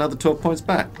 gonna get another 12 points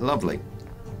back. Lovely.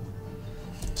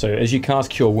 So as you cast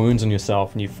Cure Wounds on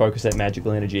yourself and you focus that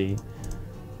magical energy,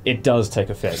 it does take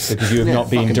effect because you have Yeah, not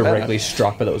been fucking directly bad.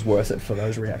 struck, but it was worth it for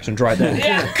those reactions right there.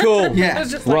 Yeah. Cool. Yeah. I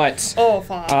was just like, Right. oh,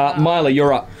 fuck. Myla,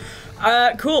 you're up.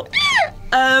 Cool.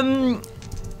 I'm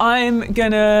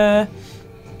gonna.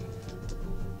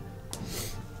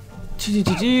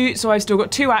 So I've still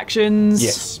got 2 actions.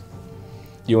 Yes.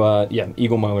 You are,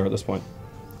 Eagle Myla at this point.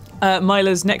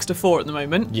 Myla's next to 4 at the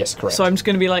moment. Yes, correct. So I'm just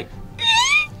gonna be like.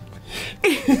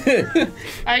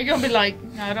 Are you gonna be like,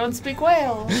 I don't speak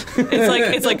well?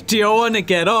 It's like, do you want to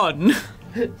get on?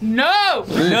 No!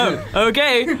 No.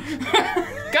 Okay.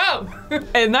 Go!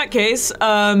 In that case,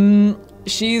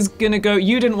 she's gonna go.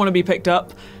 You didn't want to be picked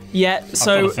up yet,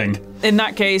 so got a thing. in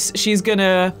that case, she's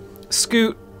gonna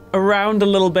scoot around a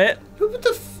little bit. What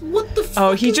the fuck?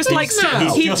 Oh, he is just this likes now?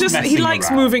 He's he just just he messing likes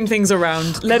around. moving things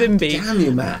around. Let him be. Damn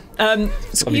you, Matt. Love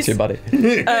you he's- too, buddy.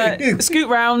 Scoot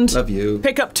round. Love you.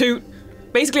 Pick up Toot.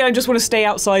 Basically, I just want to stay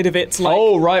outside of its like.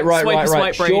 Oh, right.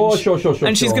 swipe range. Sure.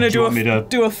 And she's gonna Do you want me to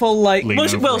do a full like. lean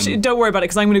Well, over and- don't worry about it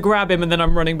because I'm gonna grab him and then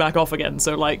I'm running back off again.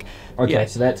 So like. Okay, yeah.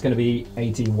 so that's going to be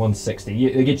 80, 160.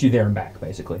 It gets you there and back,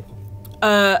 basically.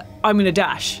 I'm gonna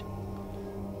dash.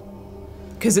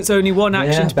 Because it's only one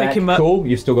action to back. pick him up. Cool,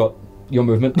 you've still got your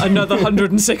movement. Another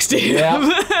 160.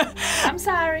 Yeah. I'm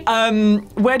sorry.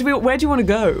 Where do you want to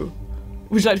go?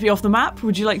 Would you like to be off the map?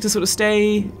 Would you like to sort of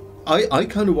stay? I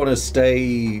kind of want to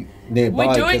stay nearby.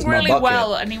 We're doing 'cause my really bucket-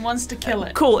 well, and he wants to kill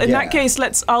it. Cool. In Yeah. that case,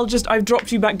 I've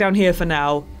dropped you back down here for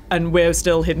now, and we're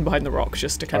still hidden behind the rocks,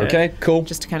 just to kind of. Okay, cool.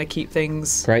 Just to kind of keep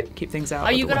things. Great. Keep things out.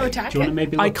 Are of you the going to way. attack Do you want to it?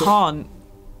 maybe I look up- can't.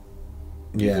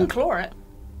 You Yeah. can claw it.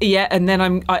 Yeah, and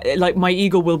then like my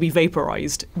eagle will be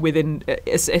vaporized within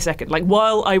a second. Like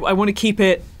while I want to keep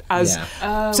it as.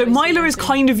 Yeah. So I see, Myla I is see.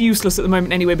 kind of useless at the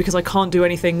moment anyway because I can't do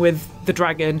anything with the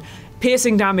dragon.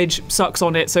 piercing damage sucks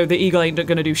on it, so the eagle ain't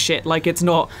going to do shit. Like, it's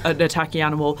not an attacky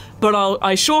animal. But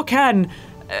I sure can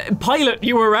pilot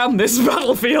you around this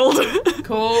battlefield.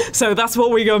 Cool. So that's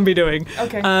what we're going to be doing.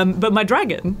 Okay. But my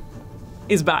dragon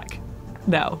is back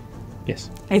now. Yes.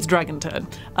 It's dragon turn.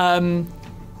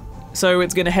 So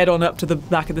it's going to head on up to the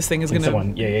back of this thing. Is going to.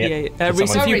 Someone, yeah.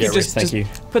 Rhys, if you could Rhys, just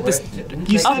put this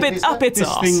You said up its this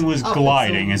ass. thing was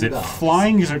gliding. Is it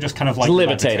flying? Is it just kind of like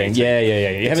levitating? Yeah.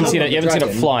 You haven't seen it. You haven't seen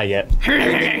it fly yet.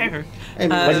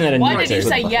 Why did you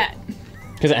say yet?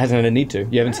 Because it hasn't had a need to.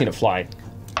 You haven't seen it fly.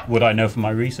 Would I know from my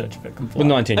research if it can fly? With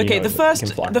 19, you Okay, know the that first it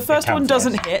can fly. the first It can one fly.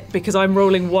 doesn't hit because I'm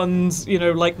rolling ones,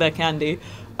 like they're candy.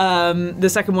 The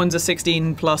second one's a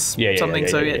 16 plus something,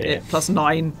 so it plus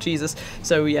 9. Jesus.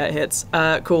 So yeah, it hits.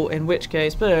 Cool. In which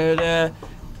case, oh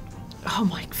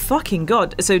my fucking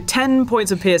god. So 10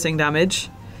 points of piercing damage,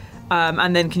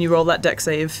 and then can you roll that dex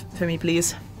save for me,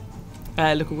 please?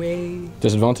 Look away.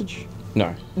 Disadvantage?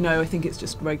 No. No, I think it's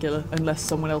just regular, unless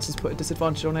someone else has put a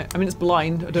disadvantage on it. I mean, it's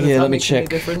blind. I don't know Yeah, if let that me makes any check.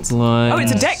 difference. Blind. Oh,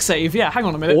 it's a dex save. Yeah, hang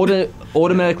on a minute.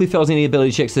 Automatically fails any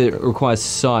ability checks that requires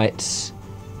sight.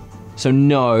 So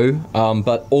no,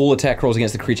 but all attack rolls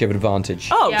against the creature have advantage.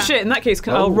 Oh Yeah. shit! In that case,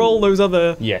 I'll roll those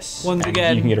other Yes. ones and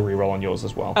again. You can get a reroll on yours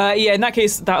as well. Yeah, in that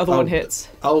case, that other one hits.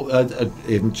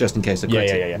 Just in case.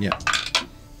 Yeah.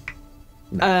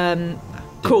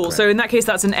 Cool. Correct. So in that case,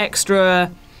 that's an extra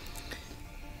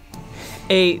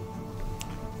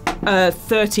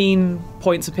 13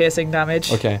 points of piercing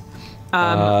damage. Okay.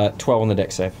 12 on the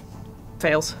dex save.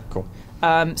 Fails. Cool.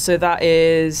 So that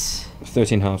is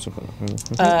 13 halves.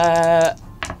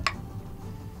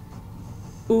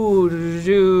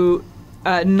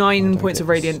 9 points of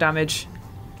radiant damage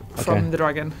from Okay. the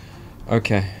dragon.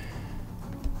 Okay.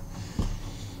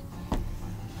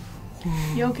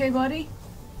 You okay, buddy?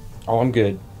 Oh, I'm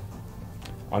good.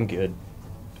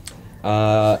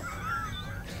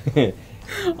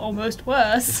 Almost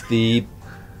worse. The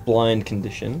blind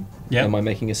condition. Yeah. Am I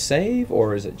making a save,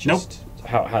 or is it just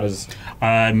how does?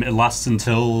 It lasts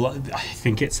until I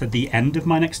think it's at the end of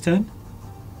my next turn.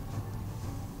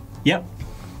 Yep.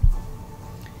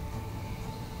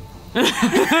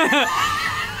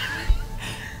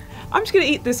 I'm just gonna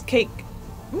eat this cake,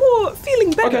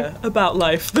 feeling better about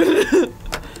life. Don't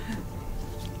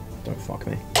fuck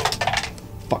me.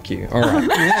 Fuck you. All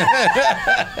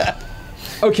right.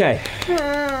 Okay.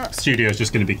 Studio's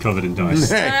just going to be covered in dice.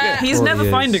 He's Or never he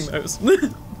is. finding those.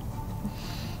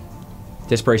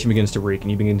 Desperation begins to reek,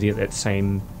 and you begin to get that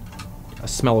same a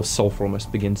smell of sulfur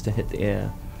almost begins to hit the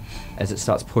air as it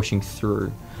starts pushing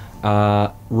through.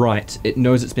 Right, it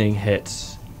knows it's being hit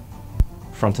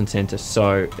front and center,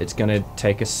 so it's going to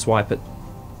take a swipe at.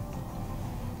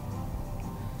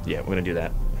 Yeah, we're going to do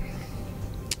that.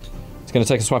 It's going to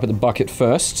take a swipe at the bucket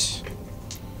first.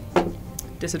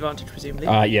 Disadvantage, presumably.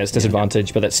 Yeah, it's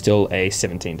disadvantage, but that's still a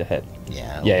 17 to hit.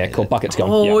 Yeah, cool. Bucket's gone.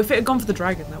 Oh, yeah. if it had gone for the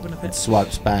dragon, that wouldn't have hit.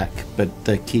 Swipes back, but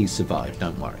the keys survive.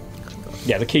 Don't worry.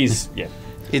 Yeah, the keys. Yeah.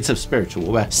 It's a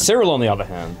spiritual weapon. Cyril, on the other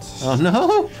hand,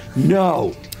 Oh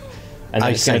no! and then I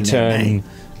it's going to say no turn name.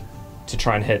 to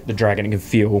try and hit the dragon. You can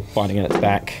feel biting in its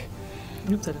back.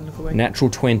 Oops, I didn't look away. Natural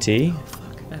 20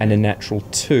 and a natural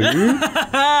 2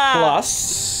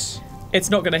 plus It's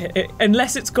not going to hit it,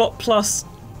 unless it's got plus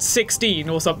 16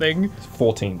 or something.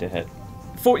 14 to hit.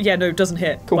 Yeah, no, it doesn't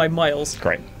hit Cool. by miles.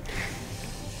 Great.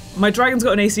 My dragon's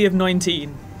got an AC of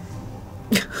 19.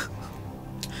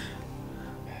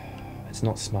 It's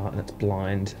not smart and it's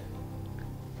blind.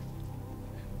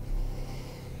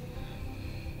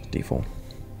 D4.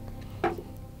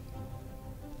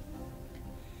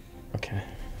 Okay.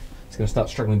 It's going to start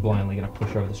struggling blindly, going to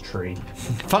push over this tree.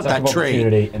 Fuck Attack that of tree.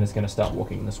 opportunity, and it's going to start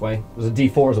walking this way. Was a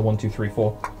D4 or is a 1, 2, 3,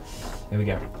 4? Here we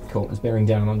go. Cool. It's bearing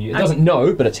down on you. It doesn't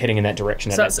know, but it's heading in that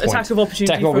direction So at that's that point. attack of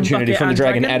opportunity Attack of opportunity from from the bucket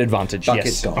dragon and at advantage. Bucket's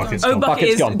Yes. gone. Bucket's Oh, gone. bucket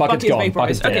Bucket's is gone. Bucket's gone. vaporized.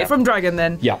 Bucket's Okay, dead. from dragon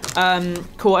then. Yeah.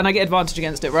 Cool, and I get advantage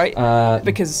against it, right?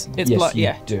 Because it's yes, blood. you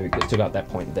Yeah. do. Get to about that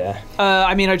point there.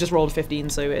 I mean, I just rolled a 15,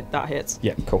 so that hits.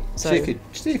 Yeah, cool. So.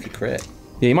 See if you crit.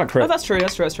 Yeah, you might crit. Oh, that's true.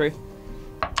 That's true.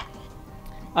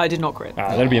 I did not crit.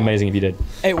 That'd be amazing if you did.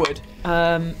 It would.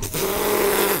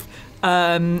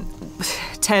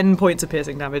 10 points of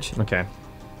piercing damage. Okay.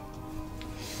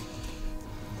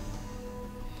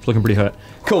 It's looking pretty hurt.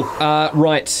 Cool.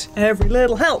 Right. Every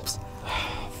little helps.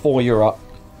 4, you're up.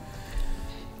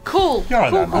 Cool. You're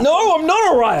all right, man. No, I'm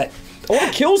not alright. I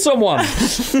want to kill someone.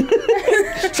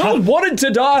 Someone wanted to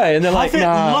die, and they're like, Have it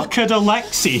nah. look at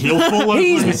Alexei. He'll fall over.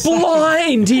 He's his-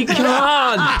 blind. He can't.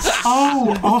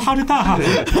 Oh, how did that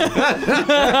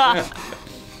happen?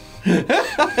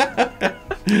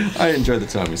 I enjoy the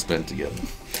time we spent together.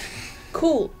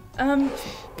 Cool.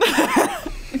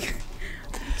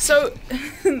 So,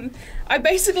 I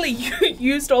basically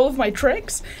used all of my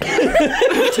tricks.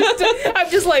 I'm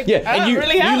just like, Yeah, I and don't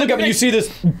really have you look up and you anything. see this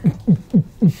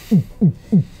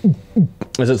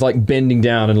as it's like bending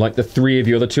down, and like the three of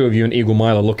you, or the two of you, and Eagle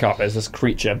Myla look up as this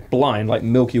creature, blind, like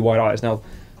milky white eyes, now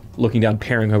looking down,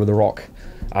 peering over the rock.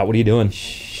 What are you doing?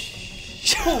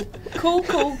 Cool.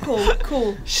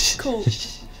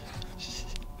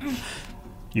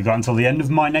 You got until the end of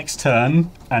my next turn,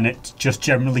 and it just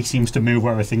generally seems to move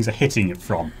wherever things are hitting it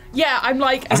from. Yeah, I'm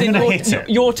like, I'm gonna hit it.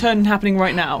 Your turn happening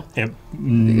right now. No,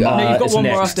 No, you've got it's one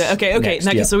more next. after. Okay,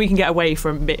 Next, yeah. so we can get away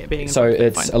from being. So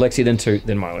it's fine. Alexei, then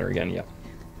Myla again. Yeah.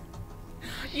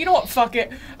 you know what? Fuck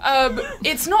it.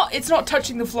 It's not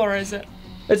touching the floor, is it?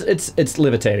 It's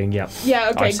levitating. Yeah. Yeah. I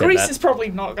Okay. said Grease that. is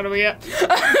probably not gonna be it.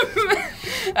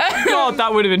 God,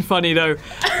 that would have been funny though.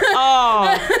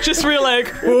 Oh, just real like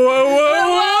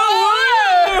whoa.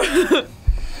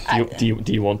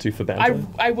 Do you want to for banter?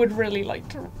 I would really like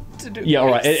to do. Yeah, all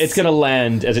right. this. It's gonna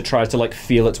land as it tries to like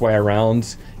feel its way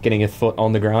around, getting a foot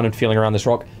on the ground and feeling around this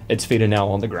rock. Its feet are now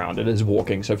on the ground. It is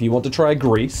walking. So if you want to try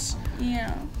grease,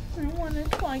 Yeah. I want to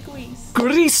try grease.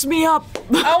 Grease me up.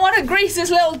 I want to grease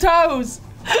his little toes.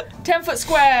 10 foot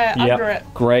square under it.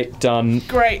 Great, done.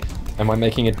 Great. Am I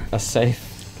making it a safe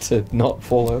to not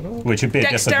fall over? Which would be a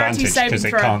Dexterity disadvantage because saving it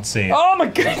throw. can't see it. Oh my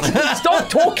god! Stop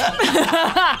talking.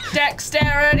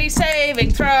 Dexterity saving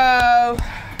throw.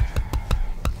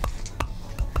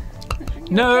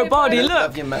 Nobody look.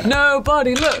 Love you, man.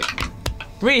 Nobody look.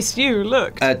 Rhys, you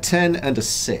look. A 10 and a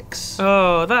 6.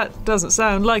 Oh, that doesn't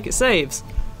sound like it saves.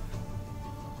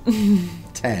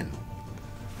 10.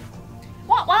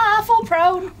 Wah, full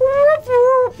prone.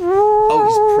 Oh,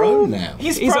 he's prone now.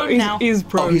 He's prone now. He's Oh,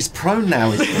 prone. he's prone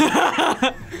now, is he?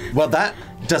 Well,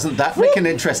 doesn't that make an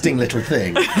interesting little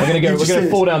thing? We're gonna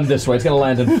fall down this way. It's gonna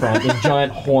land in front. The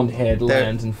giant horned head There.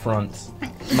 lands in front.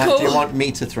 Matt, do you want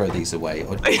me to throw these away,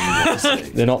 or do you want to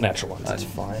save? They're not natural ones. That's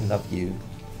fine. Love you.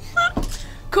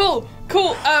 Cool.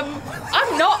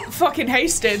 I'm not fucking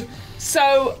hasted.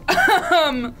 So,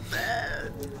 oh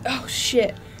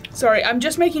shit. Sorry, I'm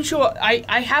just making sure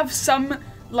I have some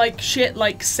like shit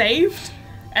like saved,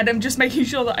 and I'm just making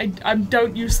sure that I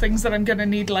don't use things that I'm gonna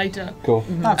need later. Cool.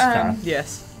 That's fair.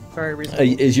 Yes, very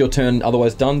reasonable. Is your turn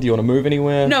otherwise done? Do you want to move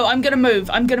anywhere? No, I'm gonna move.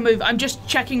 I'm just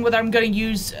checking whether I'm gonna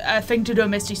use a thing to do a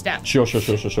Misty Step. Sure.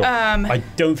 I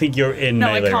don't think you're in No,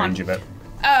 I melee can't. range of it.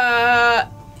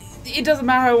 It doesn't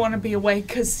matter. I want to be awake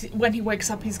because when he wakes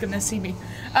up, he's gonna see me.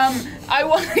 I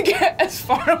want to get as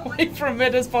far away from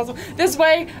it as possible. This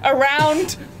way,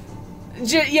 around.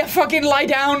 Yeah, fucking lie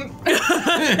down.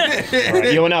 Right,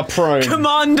 you are now prone.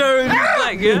 Commando.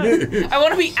 Like, yeah. I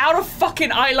want to be out of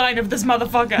fucking eye line of this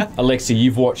motherfucker. Alexei,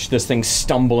 you've watched this thing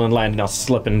stumble and land, now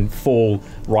slip and fall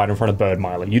right in front of Bird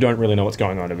Myla. You don't really know what's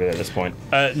going on over there at this point.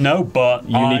 No, but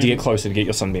You need to get closer to get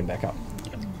your sunbeam back up.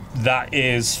 That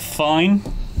is fine.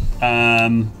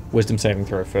 Wisdom saving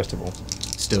throw, first of all.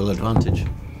 Still advantage. 2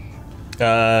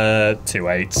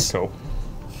 8s. Cool.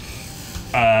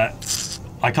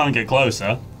 I can't get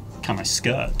closer. Can I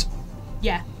skirt?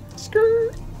 Yeah.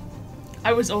 Skirt.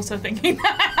 I was also thinking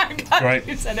that. Right.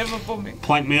 You said it before me.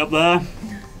 Plank me up there.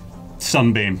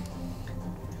 Sunbeam.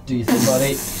 Do you think,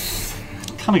 buddy?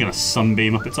 Can I get a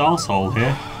sunbeam up its arsehole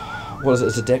here? What is it?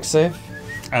 Is it a dex save?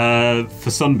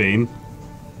 For sunbeam.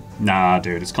 Nah,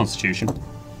 dude, it's Constitution.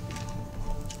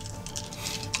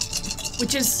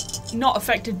 Which is not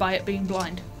affected by it being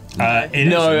blind. It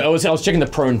No, isn't, I was checking the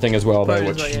prone thing as well, though. Prone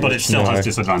as Which, well, yeah. but it still No. has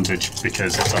disadvantage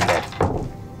because it's undead.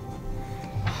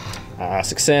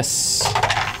 Success.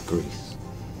 Grease.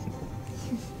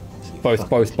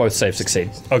 Both saves succeed.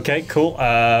 Okay, cool.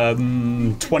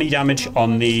 20 damage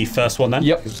on the first one then.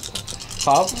 Yep.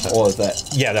 Half? Or is that?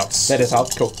 Yeah, that's That is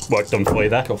half. Cool. work done for you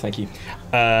there. Cool, thank you.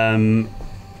 How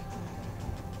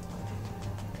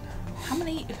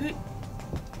many? Who?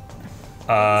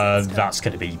 That's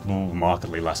going to be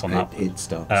markedly less on that. It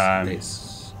starts. Um,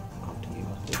 It's after you.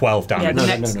 12 damage the No,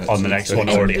 next- no, no, on the it's- next one,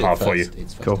 it's already first, half for you.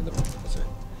 it's first Cool. in the book, so.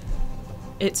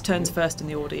 It's turns first in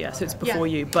the order, yeah, so it's before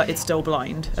Yeah. you, but it's still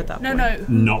blind at that No, point.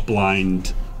 no. Not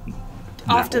blind.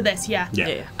 After this, yeah.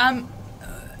 Yeah.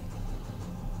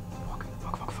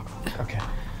 Okay.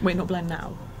 Wait, not blind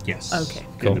now. Yes. Okay.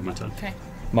 End of my turn. Okay.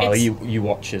 Myla, It's- you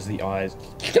watch as the eyes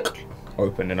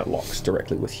open and it locks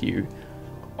directly with you.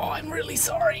 Oh, I'm really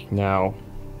sorry. Now,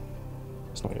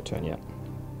 it's not your turn yet.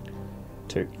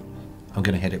 2. I'm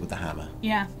going to hit it with the hammer.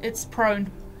 Yeah, it's prone.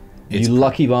 It's You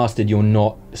lucky bastard, you're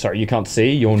not... Sorry, you can't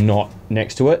see, you're not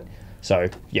next to it. So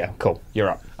yeah, cool. You're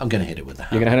up. I'm going to hit it with the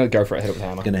hammer. You're gonna go for it. Hit it with the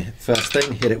hammer. I'm going to first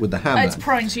thing hit it with the hammer. It's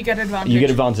prone, so you get advantage. You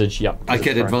get advantage. Yep. I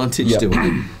get advantage, Yep. do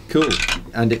I? Cool.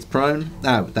 And it's prone.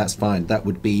 Oh, that's fine. That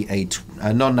would be a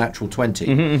non-natural 20.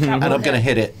 Mm-hmm, And I'm going to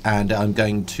hit it, and I'm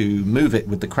going to move it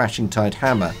with the Crashing Tide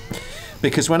hammer.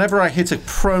 Because whenever I hit a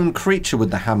prone creature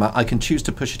with the hammer, I can choose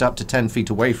to push it up to 10 feet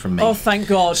away from me. Oh, thank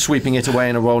God. Sweeping it away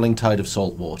in a rolling tide of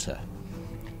salt water.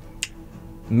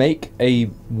 Make a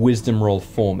wisdom roll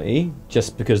for me,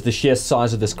 just because the sheer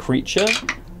size of this creature.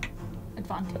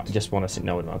 Advantage. I just want to see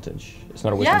no advantage. It's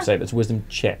not a wisdom save, it's a wisdom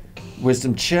check.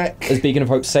 Wisdom check. Is Beacon of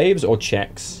Hope saves or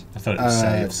checks? I thought it was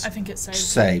saves. I think it saves.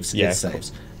 Saves. Yeah, It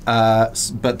saves.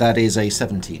 But that is a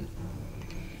 17.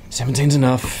 17's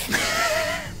enough.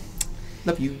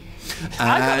 Love you.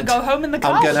 I gotta go home in the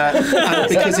car. I'm gonna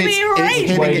because gonna be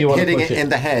it's Where do you wanna hitting push it it? in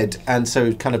the head, and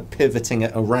so kind of pivoting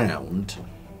it around.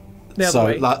 The other so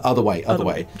way. like other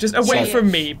way. Just away So-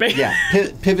 from me, baby. Yeah,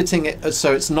 pivoting it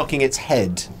so it's knocking its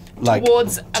head like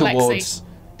Towards Alexei.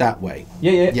 that way.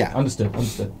 Yeah. Understood.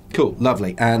 Cool,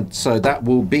 lovely. And so that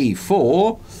will be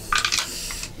for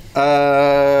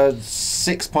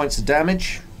 6 points of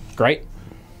damage. Great.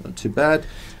 Not too bad.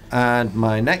 And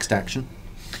my next action,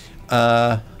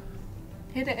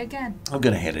 Hit it again. I'm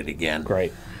going to hit it again.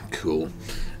 Great. Cool.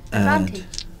 And,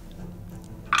 Advantage.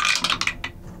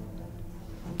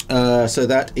 so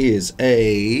that is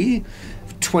a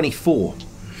 24.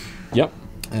 Yep.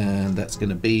 And that's going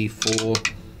to be for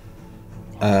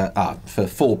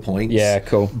 4 points. Yeah,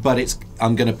 cool. But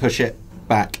I'm going to push it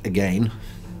back again.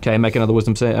 Okay, make another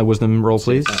wisdom roll,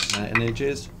 please. That image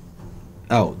is.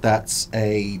 Oh, that's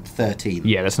a 13.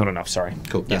 Yeah, that's not enough. Sorry.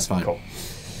 Cool. That's fine. Cool.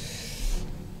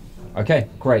 Okay,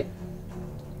 great.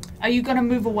 Are you gonna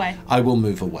move away? I will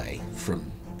move away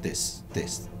from this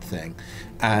thing,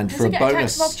 and Does for it a get bonus.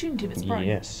 attacks of opportunity if it's prone?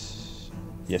 Yes,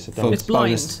 it For does. It's blind.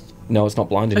 bonus, No, it's not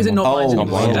blind Is anymore. it not blind? Oh, anymore?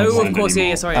 blind Oh, anymore. of course,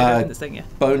 yeah, sorry, I don't this thing, yeah.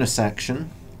 bonus action.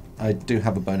 I do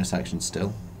have a bonus action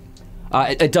still.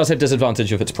 It does have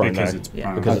disadvantage if it's prone, Because though. it's Yeah.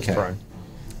 prone. Because Okay. it's prone.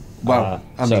 Well,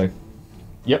 I so, mean,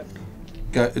 yep.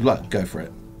 go for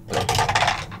it.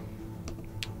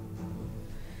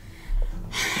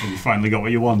 You finally got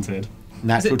what you wanted.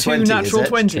 Natural it two 20. natural is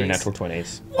it? 20s? 2 natural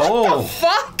 20s. Oh,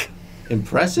 Fuck!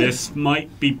 impressive. This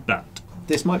might be bad.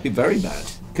 This might be very bad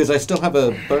because I still have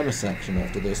a bonus action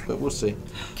after this, but we'll see.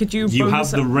 Could you You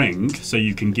bonus have the ring, so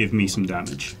you can give me some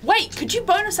damage. Wait, could you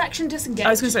bonus action disengage?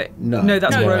 I was going to say, No. no,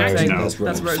 that's No, a rogue actually, thing. no. That's rogue.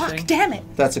 That's a rogue Fuck, thing. damn it.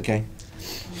 That's okay.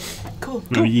 Cool.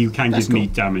 No, you can That's give me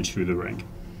cool. damage through the ring.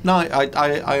 No,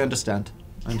 I understand.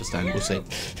 I understand. We'll see.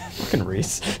 Fucking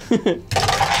Rhys.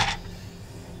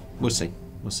 We'll see.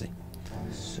 We'll see.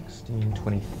 16,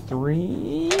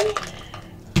 23.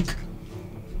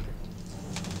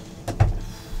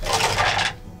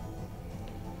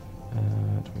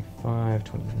 Uh, 25,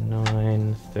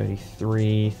 29,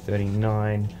 33,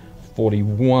 39,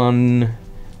 41,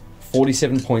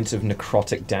 47 points of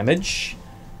necrotic damage.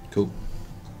 Cool.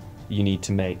 You need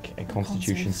to make a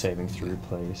Constitution save. saving throw,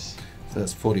 please. So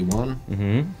that's 41.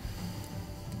 Mm-hmm.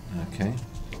 Okay.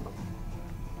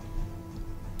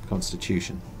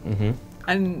 Constitution. Mm-hmm.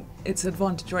 And it's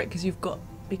advantage, right? Because you've got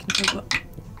Beacon of Hope up.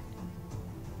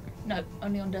 No,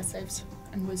 only on death saves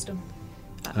and wisdom.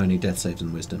 Only death saves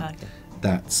and wisdom. Okay.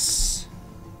 That's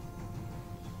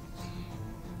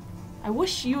I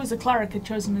wish you as a cleric had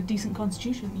chosen a decent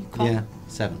constitution. You can't. yeah,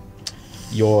 7.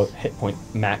 Your hit point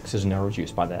max is now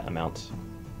reduced by that amount.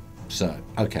 So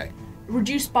okay,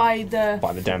 Reduced by the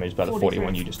By the damage, by the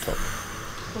 41 you just took.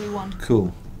 41.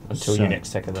 cool. Until So, you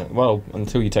next take a well,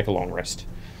 until you take a long rest.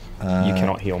 You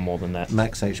cannot heal more than that.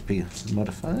 max HP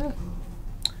modifier.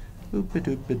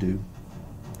 Oop-a-doop-a-doo.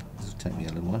 This will take me a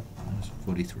little while. That's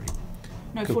 43.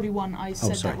 No, Cool. 41. I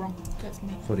said sorry. that wrong. That's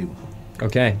me. 41.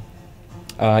 Okay.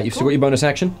 You've still got your bonus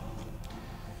action.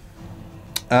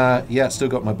 Yeah, still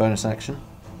got my bonus action.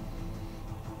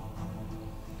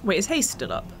 Wait, is haste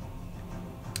still up?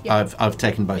 Yeah. I've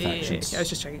taken both Yeah, actions. I was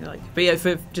just checking, like, but yeah,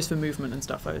 just for movement and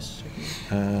stuff, I was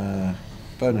checking.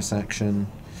 Bonus action.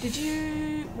 Did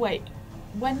you wait?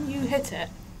 When you hit it,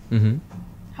 Mm-hmm.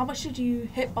 how much did you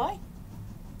hit by?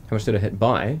 How much did it hit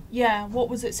by? Yeah, what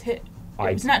was its hit?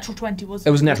 It was natural 20, wasn't it?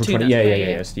 It was natural Two 20.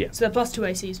 natural, Yeah. So the plus 2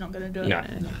 AC is not going to do it.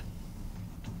 No.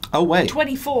 Oh wait.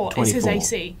 24 is his 24.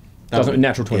 AC. Doesn't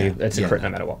natural 20. Yeah, It's a yeah. crit no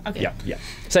matter what. Okay. Yeah.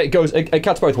 So it goes. It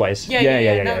cuts both ways.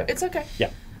 Yeah, no, it's okay. Yeah.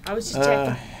 I was just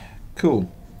checking.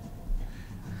 Cool.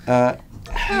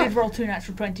 You did roll 2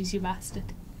 natural 20s, you bastard.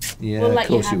 Yeah, We'll of let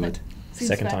you course have you it. would. Seems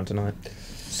Second fair. time tonight.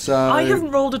 So I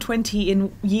haven't rolled a 20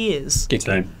 in years. Get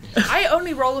Same. I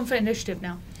only roll them for initiative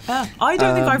now. I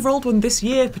don't think I've rolled one this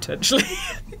year, potentially.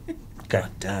 Okay.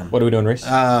 God damn. What are we doing, Rhys?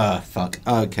 Ah, fuck.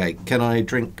 Okay, can I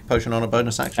drink potion on a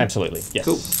bonus action? Absolutely. Yes.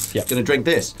 Cool. Yep. Gonna drink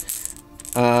this.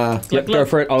 Yep. Go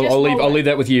for it. I'll leave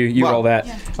that with you. You roll that.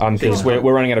 Because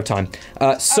we're running out of time.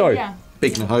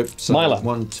 Beacon of Hope. So Myla.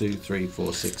 1, 2, 3,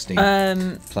 4,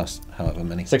 16. Plus however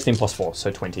many. 16 plus 4,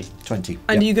 so 20. 20.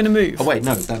 And you're going to move? Oh, wait,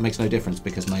 no, that makes no difference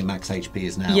because my max HP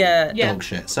is now dog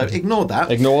shit. So ignore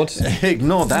that. Ignored.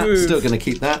 Ignore that. Move. Still going to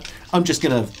keep that. I'm just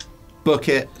going to book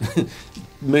it,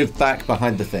 move back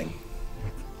behind the thing.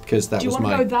 Because that Do you was want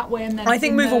my. to go that way and then? I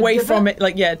think in move the away divot? from it.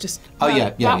 Like, just. Oh, yeah.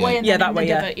 That way and Yeah, then that in way, the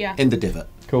yeah. divot, yeah. In the divot.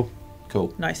 Cool.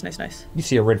 Cool. Nice. You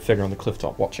see a red figure on the cliff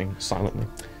top watching silently.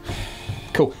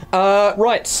 Cool.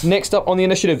 Right, next up on the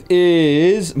initiative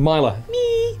is Myla.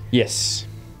 Me. Yes.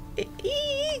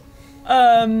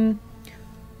 I'm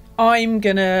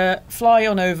gonna fly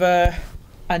on over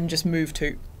and just move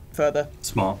 2 further.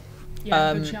 Smart.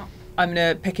 Yeah, good shot. I'm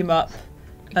gonna pick him up.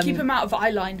 Keep him out of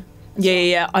eye line.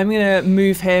 Yeah. I'm gonna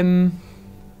move him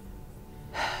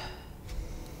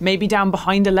maybe down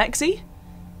behind Alexei.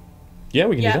 Yeah,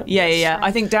 we can do that. Yeah.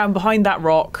 I think down behind that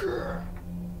rock.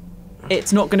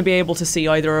 It's not going to be able to see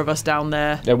either of us down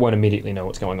there. They won't immediately know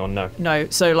what's going on, no. No,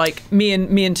 so like me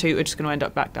and Toot are just going to end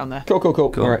up back down there. Cool.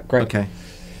 All right, great. Okay.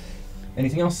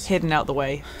 Anything else? Hidden out the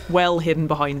way. Well hidden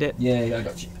behind it. Yeah, I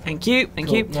got you. Thank you.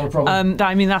 No problem.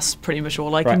 That's pretty much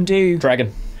all I can do.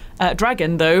 Dragon.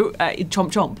 Dragon, though,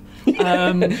 chomp.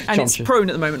 And it's prone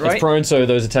at the moment, right? It's prone, so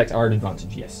those attacks are an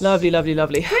advantage, yes. Lovely.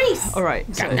 Rhys! All right.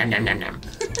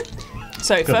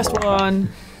 So first one,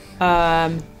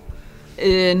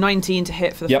 19 to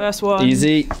hit for the first one.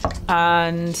 Easy.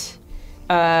 And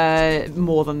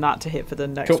more than that to hit for the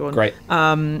next one. Great.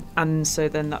 And so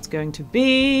then that's going to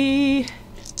be...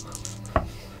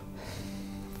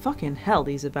 Fucking hell,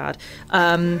 these are bad.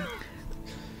 10,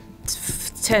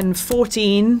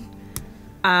 14,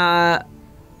 and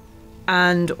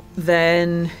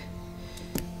then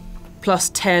plus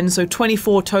 10, so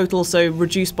 24 total, so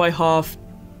reduced by half,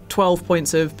 12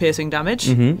 points of piercing damage.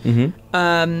 And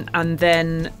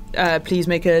then please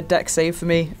make a dex save for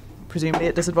me, presumably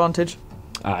at disadvantage.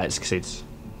 It succeeds.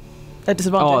 At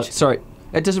disadvantage? Oh, sorry.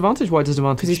 At disadvantage? Why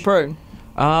disadvantage? Because he's prone.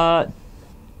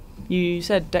 You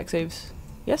said dex saves,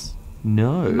 yes?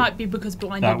 No. It might be because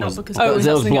blinded, not because Oh,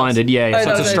 that was blinded, yeah.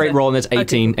 So it's a straight roll and that's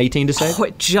 18. Okay. 18 to save? Oh,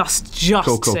 it just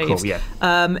Cool, saves. yeah.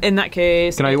 In that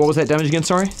case... What was that damage again,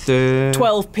 sorry?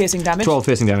 12 piercing damage. 12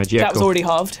 piercing damage, yeah, That was already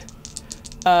halved.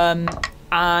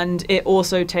 And it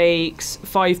also takes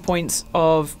 5 points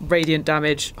of radiant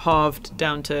damage, halved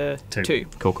down to 2.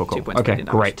 Cool. 2 points of Okay, radiant damage.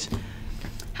 great.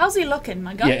 How's he looking,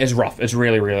 my guy? Yeah, it's rough. It's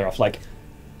really, really rough. Like,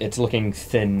 it's looking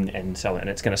thin and so, and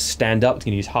it's going to stand up. It's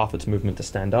going to use half its movement to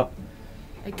stand up.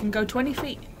 It can go 20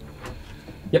 feet.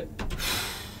 Yep.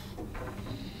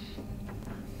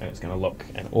 And it's going to look,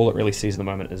 and all it really sees at the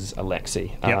moment is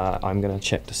Alexei. Yep. I'm going to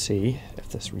check to see if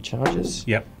this recharges.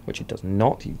 Yep. Which it does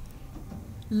not.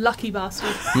 Lucky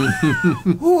bastard.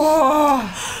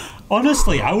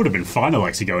 Honestly, I would have been fine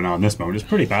Alexei going out in this moment. It's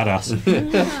pretty badass.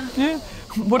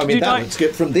 What did you that like? looks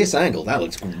good. From this angle, that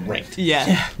looks great.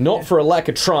 Yeah. Not for a lack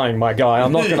of trying, my guy.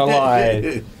 I'm not going to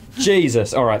lie.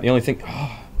 Jesus. All right, the only thing...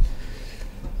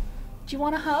 Do you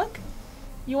want a hug?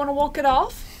 You want to walk it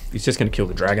off? He's just going to kill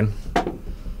the dragon.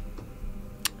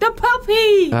 The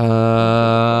puppy!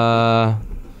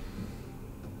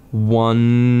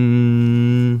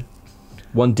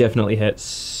 One definitely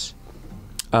hits.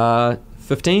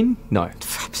 15? No.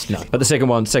 No. But the second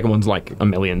one's like a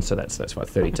million, so that's what,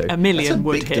 32. A million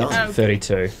would big hit. die.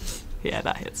 32. Yeah,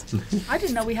 that hits. I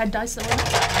didn't know we had dice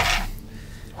that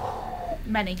were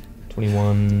many.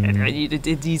 21.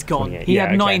 He's gone. 28. He Yeah,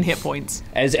 had 9 okay. hit points.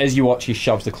 As you watch, he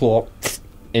shoves the claw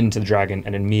into the dragon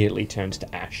and immediately turns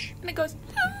to ash. And it goes...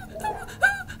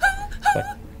 Like,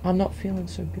 I'm not feeling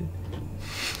so good.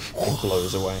 And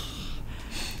blows away.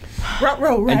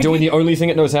 Ruh-roh, And doing the only thing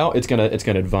it knows how, it's gonna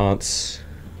advance.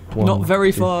 Not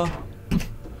very far.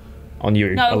 On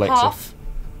you, No, Alexei. half.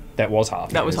 That was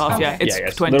half. That was half, yeah. It's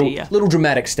yes. 20, yeah. Little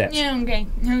dramatic steps. Yeah, okay.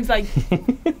 It was like...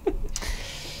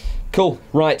 Cool.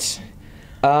 Right.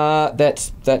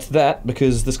 That's that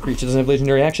because this creature doesn't have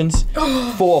legendary actions.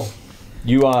 4.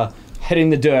 You are hitting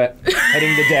the dirt,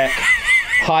 hitting the deck,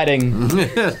 hiding.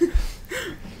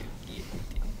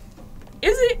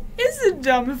 Is it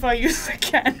dumb if I use the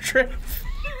cantrip?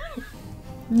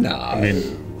 No. I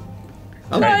mean,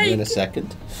 I'll tell you in a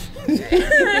second.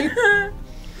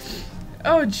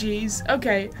 Oh jeez.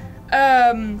 Okay.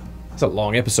 It's a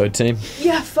long episode, team.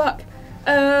 Yeah. Fuck.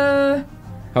 How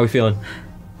are we feeling?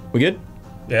 We good?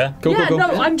 yeah. Cool. yeah. Cool.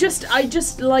 No. I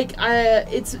just like.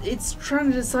 It's trying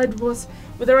to decide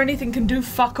whether anything can do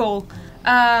fuck all.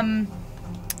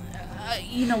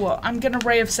 You know what? I'm gonna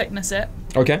Ray of Sickness it.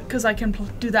 Okay. Because I can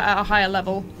do that at a higher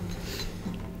level.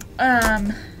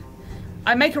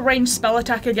 I make a ranged spell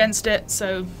attack against it,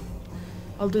 so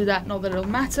I'll do that, not that it'll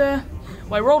matter.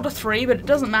 Well, I rolled a 3, but it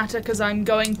doesn't matter because I'm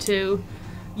going to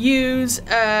use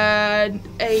a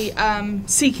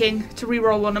Seeking to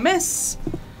reroll on a miss.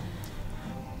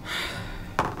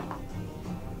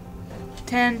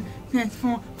 10,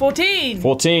 14!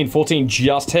 14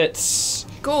 just hits.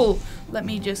 Cool. Let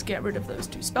me just get rid of those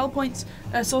 2 spell points,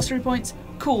 sorcery points.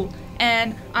 Cool.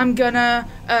 And I'm gonna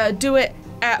do it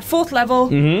at 4th level,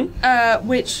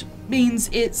 which means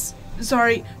it's,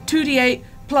 2d8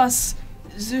 plus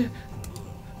 2,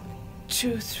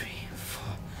 3,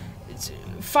 4,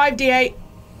 5d8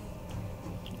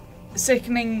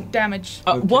 sickening damage.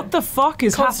 What the fuck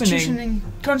is happening?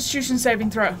 Constitution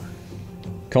saving throw.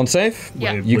 Con save?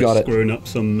 Yeah. You got it. Screwing up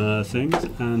some things.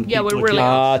 And Yeah, we're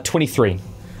really 23.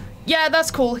 Yeah, that's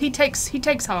cool. He takes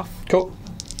half. Cool.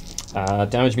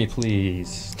 Damage me,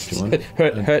 please. Do you want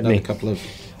Hurt me. A couple of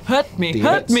Hurt me, D8s?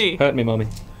 hurt me. Hurt me, mommy.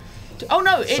 Oh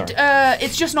no, Sorry.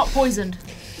 it's just not poisoned,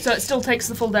 so it still takes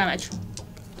the full damage.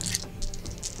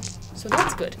 So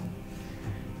that's good.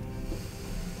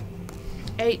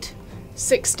 8,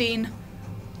 16,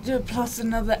 plus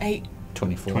another 8.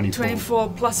 24. 24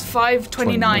 plus 5,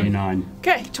 29. 29.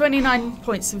 Okay, 29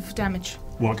 points of damage.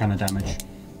 What kind of damage?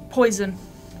 Poison.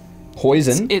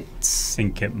 Poison? I It's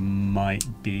think it might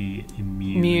be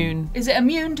immune. immune. Is it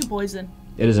immune to poison?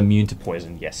 It is immune to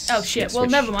poison, yes. Oh shit, Yes, well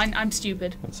which- never mind, I'm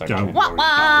stupid. That's okay. Don't Wah worry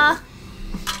wah!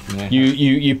 about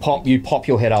You pop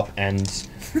your head up and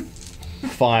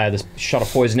fire this shot of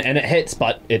poison, and it hits,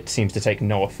 but it seems to take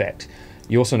no effect.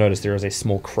 You also notice there is a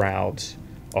small crowd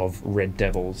of red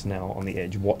devils now on the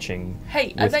edge watching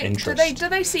Hey, with interest. do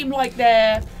they seem like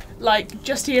they're like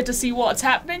just here to see what's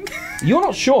happening? You're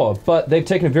not sure, but they've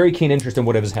taken a very keen interest in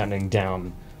whatever's happening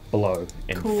down below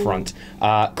in Cool. front.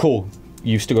 Cool.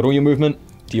 You've still got all your movement.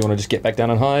 Do you want to just get back down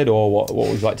and hide, or what would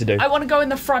you like to do? I want to go in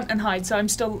the front and hide, so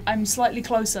I'm slightly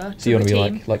closer So to you the want to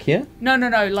be team. like here? No,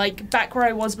 like back where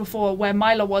I was before, where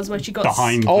Myla was, where she got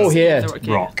Behind Oh, the here.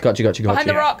 rock. Gotcha. behind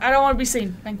the rock. I don't want to be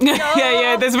seen. Thank you.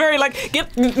 Yeah, there's very like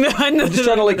get behind the Just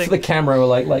trying to like for the camera,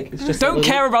 like it's just a Don't little-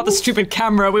 care about the stupid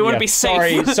camera. We want to be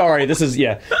safe. Sorry. This is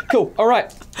cool. All right,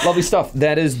 lovely stuff.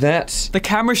 That is that. The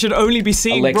camera should only be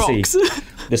seeing Alexei. rocks.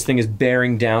 This thing is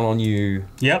bearing down on you.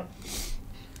 Yep.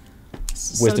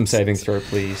 Wisdom saving throw,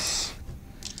 please.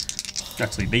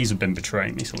 Actually, these have been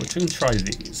betraying me, so we're going to try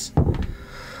these.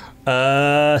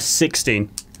 16.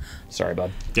 Sorry,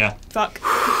 bud. Yeah. Fuck.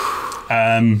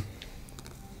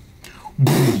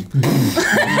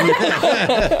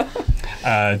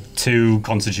 2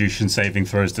 Constitution saving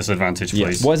throws disadvantage, please.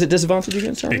 Yes. Why is it disadvantage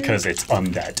against? Sorry? Because it's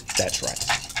undead. That's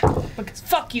right. Because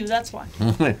fuck you. That's why.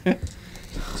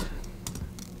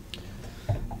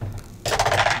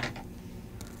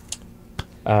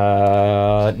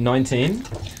 19.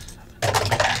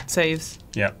 Saves.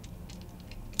 Yep.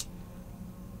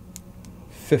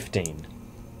 15.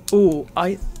 Ooh,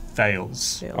 I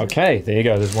Fails. failed. Okay, there you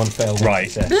go. There's one fail. one Right.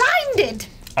 success.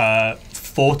 Blinded.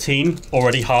 14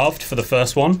 already halved for the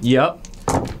first one. Yep.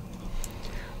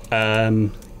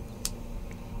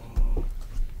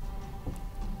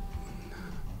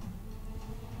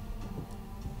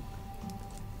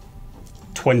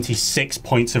 26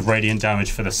 points of radiant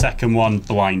damage for the second one,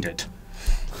 blinded.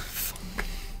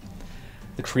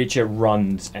 The creature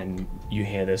runs, and you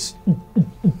hear this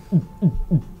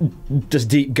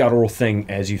deep guttural thing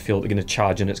as you feel it's going to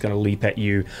charge and it's going to leap at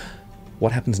you.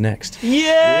 What happens next?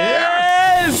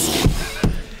 Yes!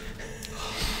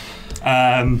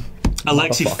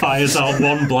 Alexei Motherfucker. fires out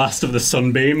one blast of the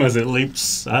sunbeam as it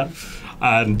leaps,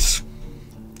 and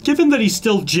given that he's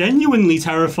still genuinely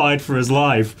terrified for his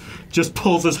life, just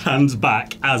pulls his hands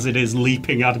back as it is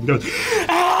leaping at him, goes,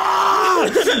 "Ah!"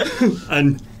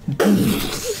 and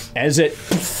As it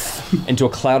into a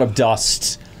cloud of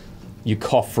dust, you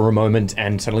cough for a moment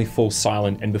and suddenly fall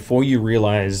silent, and before you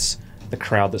realize the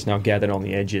crowd that's now gathered on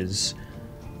the edges,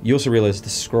 you also realize the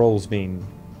scroll's been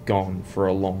gone for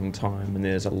a long time, and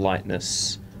there's a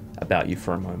lightness about you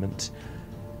for a moment.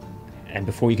 And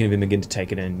before you can even begin to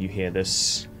take it in, you hear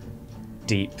this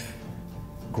deep,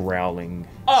 growling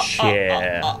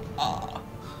cheer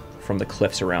from the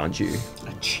cliffs around you.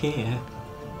 a chair.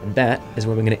 And that is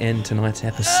where we're going to end tonight's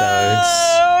episode.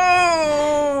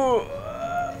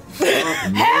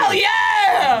 Hell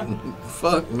yeah!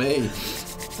 Fuck me.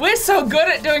 We're so good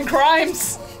at doing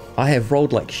crimes. I have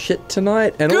rolled like shit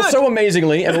tonight, and also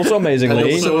amazingly,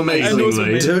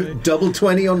 double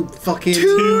 20 on fucking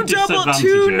Two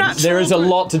natural. there is a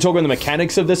lot to talk about the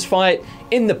mechanics of this fight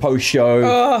in the post show.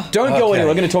 Don't go anywhere.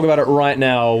 We're going to talk about it right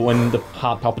now when the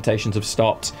heart palpitations have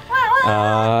stopped.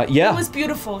 Yeah, It was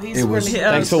beautiful. He's It was- really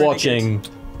Yeah. thanks for really watching.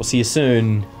 We'll see you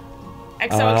soon.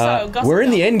 XOXO. Gossip We're in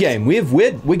the Girl. end game. We're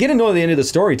getting to the end of the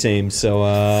story, team. So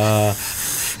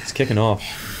it's kicking off.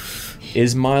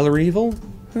 Is Myla evil?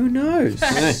 Who knows?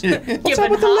 What's Given up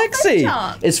with half a Alexei?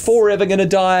 chance. Is Forever gonna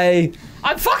die?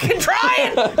 I'm fucking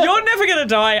trying! You're never gonna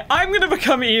die. I'm gonna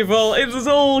become evil. It was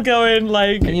all going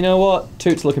like. And you know what?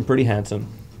 Toot's looking pretty handsome.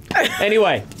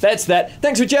 Anyway, that's that.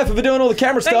 Thanks for Jepha for doing all the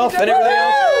camera stuff and everything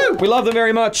else. We love them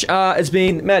very much. It's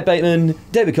been Matt Bateman,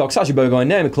 David Cox, Sasha Burgoyne,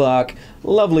 Naomi Clarke,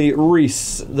 lovely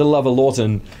Rhys, the lover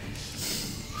Lawton.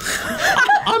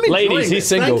 I'm enjoying Ladies, he's it.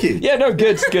 single. Thank you. Yeah, no,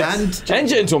 good. And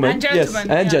gentlemen. And Yes,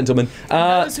 gentlemen, and yeah. gentlemen.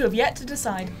 Those who have yet to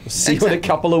decide. See you in a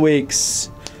couple of weeks.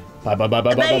 Bye.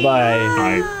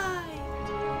 Right.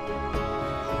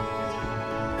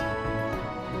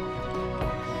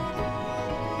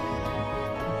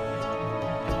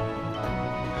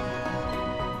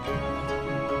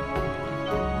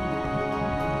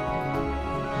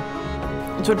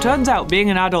 So it turns out being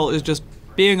an adult is just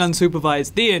being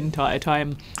unsupervised the entire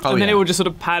time. And then it will just sort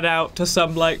of pad out to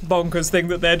some like bonkers thing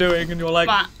that they're doing, and you're like,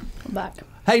 But I'm back.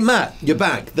 Hey Matt, you're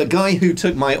back. The guy who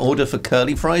took my order for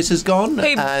curly fries has gone.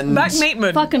 hey, and back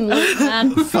Bateman. Fucking Luke,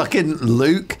 man. fucking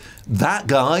Luke, that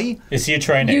guy, Is he a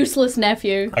trainee? Useless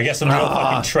nephew. I guess I'm your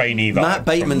fucking trainee. vibe Matt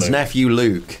Bateman's from Luke. nephew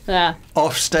Luke, Yeah.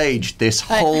 off stage this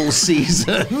whole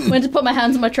season. Went to put my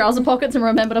hands in my trouser pockets and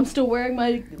remembered I'm still wearing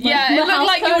my yeah, my it looked house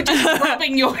like you were coat. just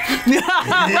rubbing your rubbing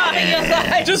your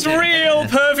thighs. Just real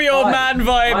pervy old man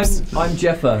vibes. I'm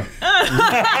Jepha.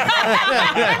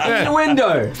 In the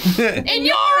window. In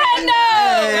your endo!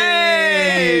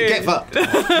 Hey, get fucked.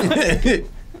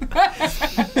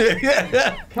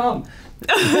 Come.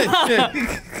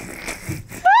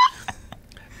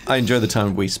 I enjoy the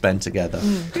time we spent together.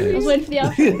 I was waiting for the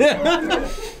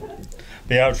outro.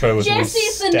 The outro was always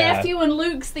Jesse's the stare. nephew and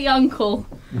Luke's the uncle.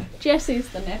 Jesse's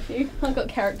the nephew. I got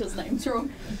characters' names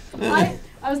wrong.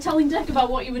 I was telling Dick about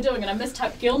what you were doing and I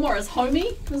mistyped Gilmore as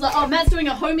Homie. I was like, oh, Matt's doing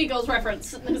a Homie Girls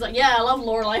reference. And he was like, yeah, I love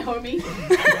Lorelai Homie.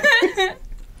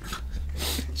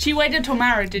 She waited till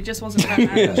marriage, it just wasn't her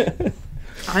marriage.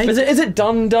 Is it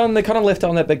done? They kind of left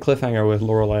on that big cliffhanger with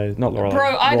Lorelai. Not Lorelai.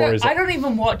 Bro, I Laura, is it? don't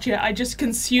even watch it. I just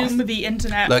consume the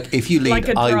internet. Look, if you lead, Like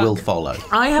a I will drug. follow.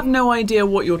 I have no idea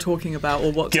what you're talking about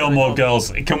or what's going Gilmore on.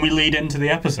 Girls. Can we lead into the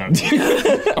episode?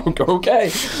 Okay.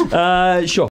 Sure.